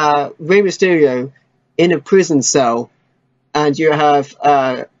Rey Mysterio in a prison cell and you have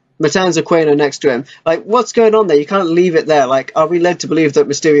Matanza Cueno next to him, like, what's going on there? You can't leave it there. Like, are we led to believe that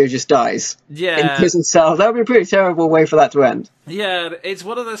Mysterio just dies in prison cell? That would be a pretty terrible way for that to end. Yeah, it's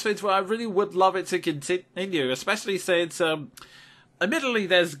one of those things where I really would love it to continue, especially since... admittedly,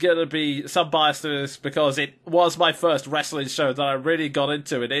 there's going to be some bias to this because it was my first wrestling show that I really got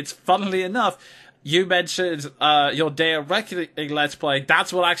into, and it's, funnily enough, you mentioned your Day of Reckoning Let's Play.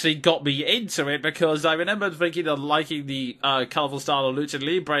 That's what actually got me into it, because I remember thinking of liking the colourful style of Lucha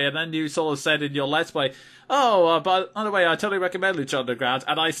Libre, and then you sort of said in your Let's Play, by the way, I totally recommend Lucha Underground,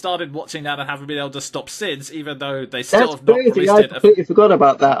 and I started watching that and haven't been able to stop since, even though they still have not released it. I completely forgot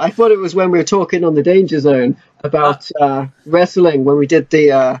about that. I thought it was when we were talking on the Danger Zone about wrestling, when we did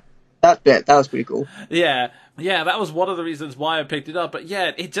the that bit. That was pretty cool. Yeah, that was one of the reasons why I picked it up, but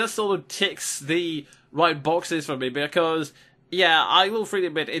yeah, it just sort of ticks the right boxes for me, because... yeah, I will freely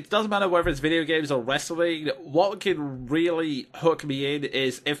admit, it doesn't matter whether it's video games or wrestling. What can really hook me in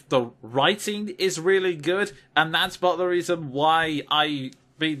is if the writing is really good, and that's part of the reason why I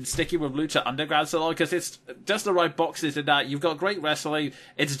been sticking with Lucha Underground so long, because it's just the right boxes in that you've got great wrestling,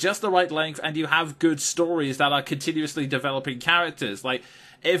 it's just the right length, and you have good stories that are continuously developing characters. Like,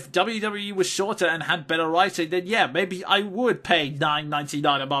 if WWE was shorter and had better writing, then yeah, maybe I would pay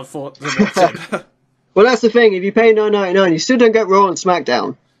 $9.99 a month for the watch. Well, that's the thing. If you pay $9.99, you still don't get Raw and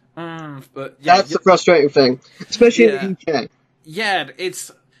SmackDown. But yeah, that's the frustrating thing, especially in the UK. Yeah,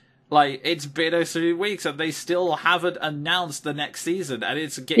 it's been a few weeks and they still haven't announced the next season, and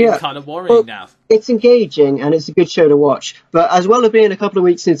it's getting kind of worrying now. It's engaging and it's a good show to watch, but as well as being a couple of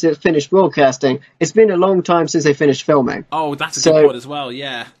weeks since it finished broadcasting, it's been a long time since they finished filming. Oh, that's a good point as well,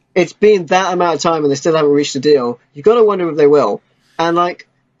 yeah. It's been that amount of time and they still haven't reached a deal. You've got to wonder if they will. And, like,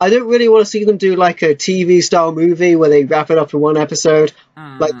 I don't really want to see them do, like, a TV-style movie where they wrap it up in one episode.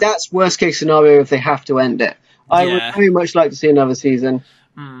 Like, that's worst-case scenario if they have to end it. I would very much like to see another season.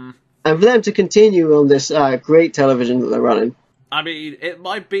 And for them to continue on this great television that they're running. I mean, it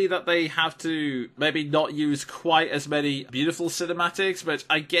might be that they have to maybe not use quite as many beautiful cinematics, which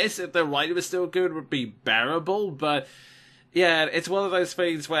I guess if the writing was still good would be bearable. But yeah, it's one of those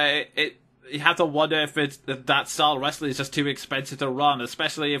things where you have to wonder if that style of wrestling is just too expensive to run,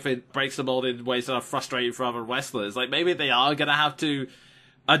 especially if it breaks the mold in ways that are frustrating for other wrestlers. Like, maybe they are going to have to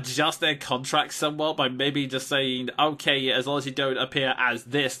adjust their contracts somewhat by maybe just saying, okay, as long as you don't appear as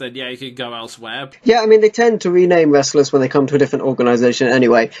this, then yeah, you can go elsewhere. Yeah, I mean, they tend to rename wrestlers when they come to a different organisation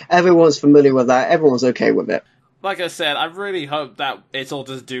anyway. Everyone's familiar with that. Everyone's okay with it. Like I said, I really hope that it's all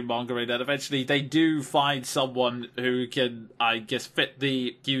just doom-mongering, that eventually they do find someone who can, I guess, fit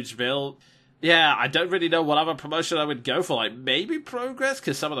the huge bill. Yeah, I don't really know what other promotion I would go for. Like, maybe Progress,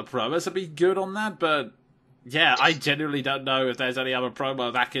 because some of the promos would be good on that, but yeah, I genuinely don't know if there's any other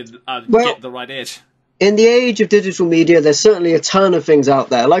promo that can get the right itch. In the age of digital media, there's certainly a ton of things out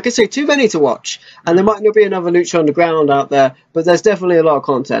there. Like I say, too many to watch. And there might not be another Lucha Underground out there, but there's definitely a lot of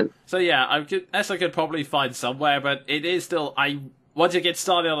content. So yeah, I could probably find somewhere, but it is still, once you get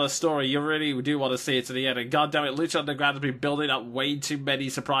started on a story, you really do want to see it to the end. And goddammit, Lucha Underground has been building up way too many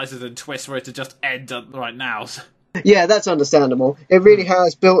surprises and twists for it to just end right now. Yeah, that's understandable. It really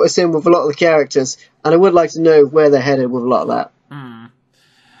has built us in with a lot of the characters, and I would like to know where they're headed with a lot of that.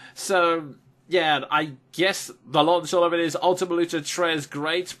 So, yeah, I guess the long and short of it is Ultima Lucha Tres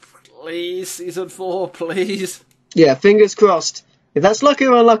great. Please, Season 4, please. Yeah, fingers crossed. If that's lucky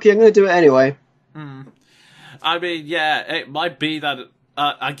or unlucky, I'm going to do it anyway. I mean, yeah, it might be that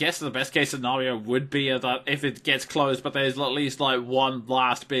I guess the best case scenario would be that if it gets closed, but there's at least like one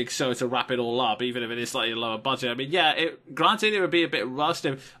last big show to wrap it all up, even if it is slightly lower budget. I mean, yeah, granted it would be a bit rushed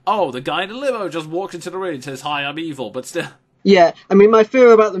if, the guy in the limo just walks into the room and says, "Hi, I'm evil," but still. Yeah, I mean, my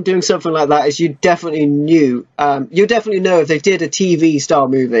fear about them doing something like that is you definitely know if they did a TV-style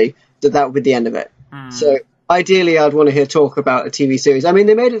movie, that would be the end of it. So ideally, I'd want to hear talk about a TV series. I mean,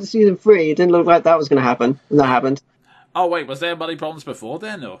 they made it to season 3. It didn't look like that was going to happen, and that happened. Oh, wait, was there money problems before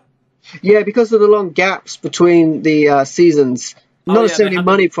then, or? Yeah, because of the long gaps between the seasons. Not necessarily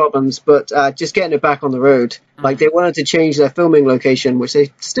money problems, but just getting it back on the road. Like, they wanted to change their filming location, which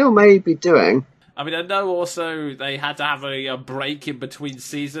they still may be doing. I mean, I know also they had to have a break in between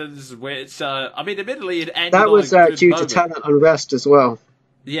seasons, which, admittedly, it ended that was on a good due moment. to talent unrest as well.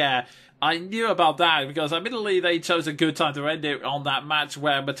 Yeah, I knew about that because admittedly they chose a good time to end it on that match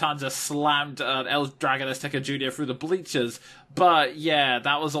where Matanza slammed El Dragon Azteca Jr. through the bleachers. But yeah,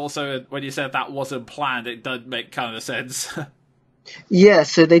 that was also, when you said that wasn't planned, it does make kind of sense. Yeah,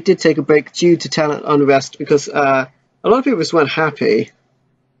 so they did take a break due to talent unrest because a lot of people just weren't happy.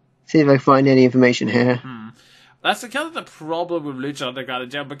 See if I find any information here. That's kind of the problem with Lucha Underground in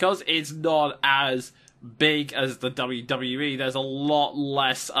general, because it's not as big as the WWE. There's a lot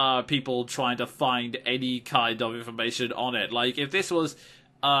less people trying to find any kind of information on it. Like, if there was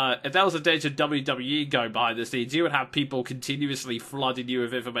a danger of WWE going behind the scenes, you would have people continuously flooding you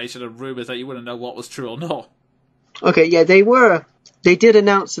with information and rumors that you wouldn't know what was true or not. Okay, yeah, they did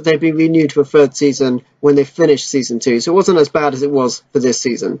announce that they'd be renewed for a third season when they finished season 2, so it wasn't as bad as it was for this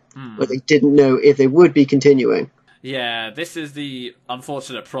season, but they didn't know if they would be continuing. Yeah, this is the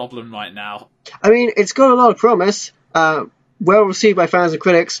unfortunate problem right now. I mean, it's got a lot of promise, well received by fans and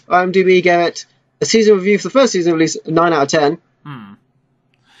critics. IMDb gave it a season review for the first season, at least 9 out of 10.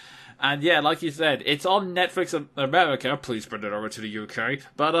 And yeah, like you said, it's on Netflix America. Please bring it over to the UK.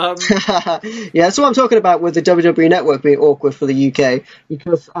 But yeah, that's what I'm talking about with the WWE Network being awkward for the UK,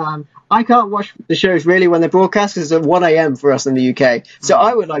 because I can't watch the shows really when they're broadcast because it's at 1 a.m. for us in the UK. So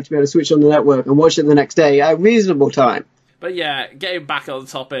I would like to be able to switch on the network and watch it the next day at a reasonable time. But yeah, getting back on the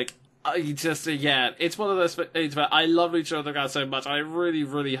topic, it's one of those things where I love Lucha Underground so much. I really,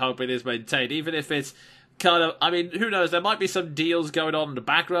 really hope it is maintained, even if it's kind of, I mean, who knows, there might be some deals going on in the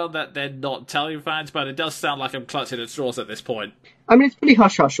background that they're not telling fans, but it does sound like I'm clutching at straws at this point. I mean, it's pretty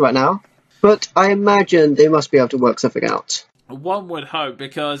hush-hush right now, but I imagine they must be able to work something out. One would hope,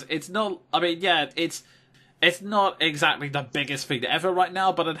 because it's not, I mean, yeah, it's not exactly the biggest thing ever right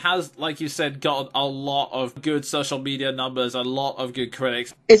now, but it has, like you said, got a lot of good social media numbers, a lot of good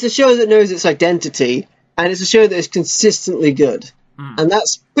critics. It's a show that knows its identity, and it's a show that is consistently good. And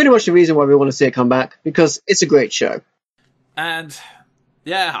that's pretty much the reason why we want to see it come back, because it's a great show. And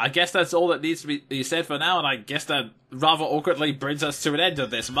yeah, I guess that's all that needs to be said for now, and I guess that rather awkwardly brings us to an end of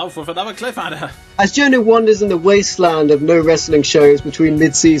this month with another cliffhanger. As Jonin wanders in the wasteland of no wrestling shows between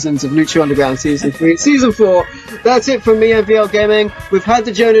mid-seasons of Lucha Underground Season 3 and Season 4, that's it from me, MVL Gaming. We've had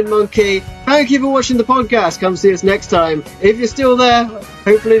the Jonin Monkey. Thank you for watching the podcast. Come see us next time. If you're still there,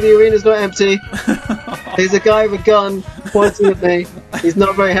 hopefully the arena's not empty. There's a guy with a gun pointing at me. He's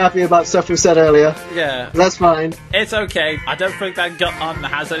not very happy about stuff we said earlier. Yeah. That's fine. It's okay. I don't think that gun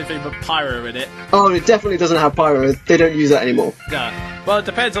has anything but pyro in it. Oh, it definitely doesn't have pyro. They don't use that anymore. Yeah. Well, it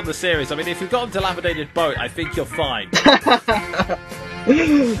depends on the series. I mean, if you've got a dilapidated boat, I think you're fine.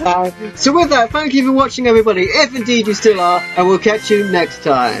 So with that, thank you for watching, everybody, if indeed you still are, and we'll catch you next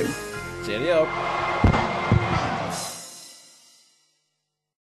time. Cheerio.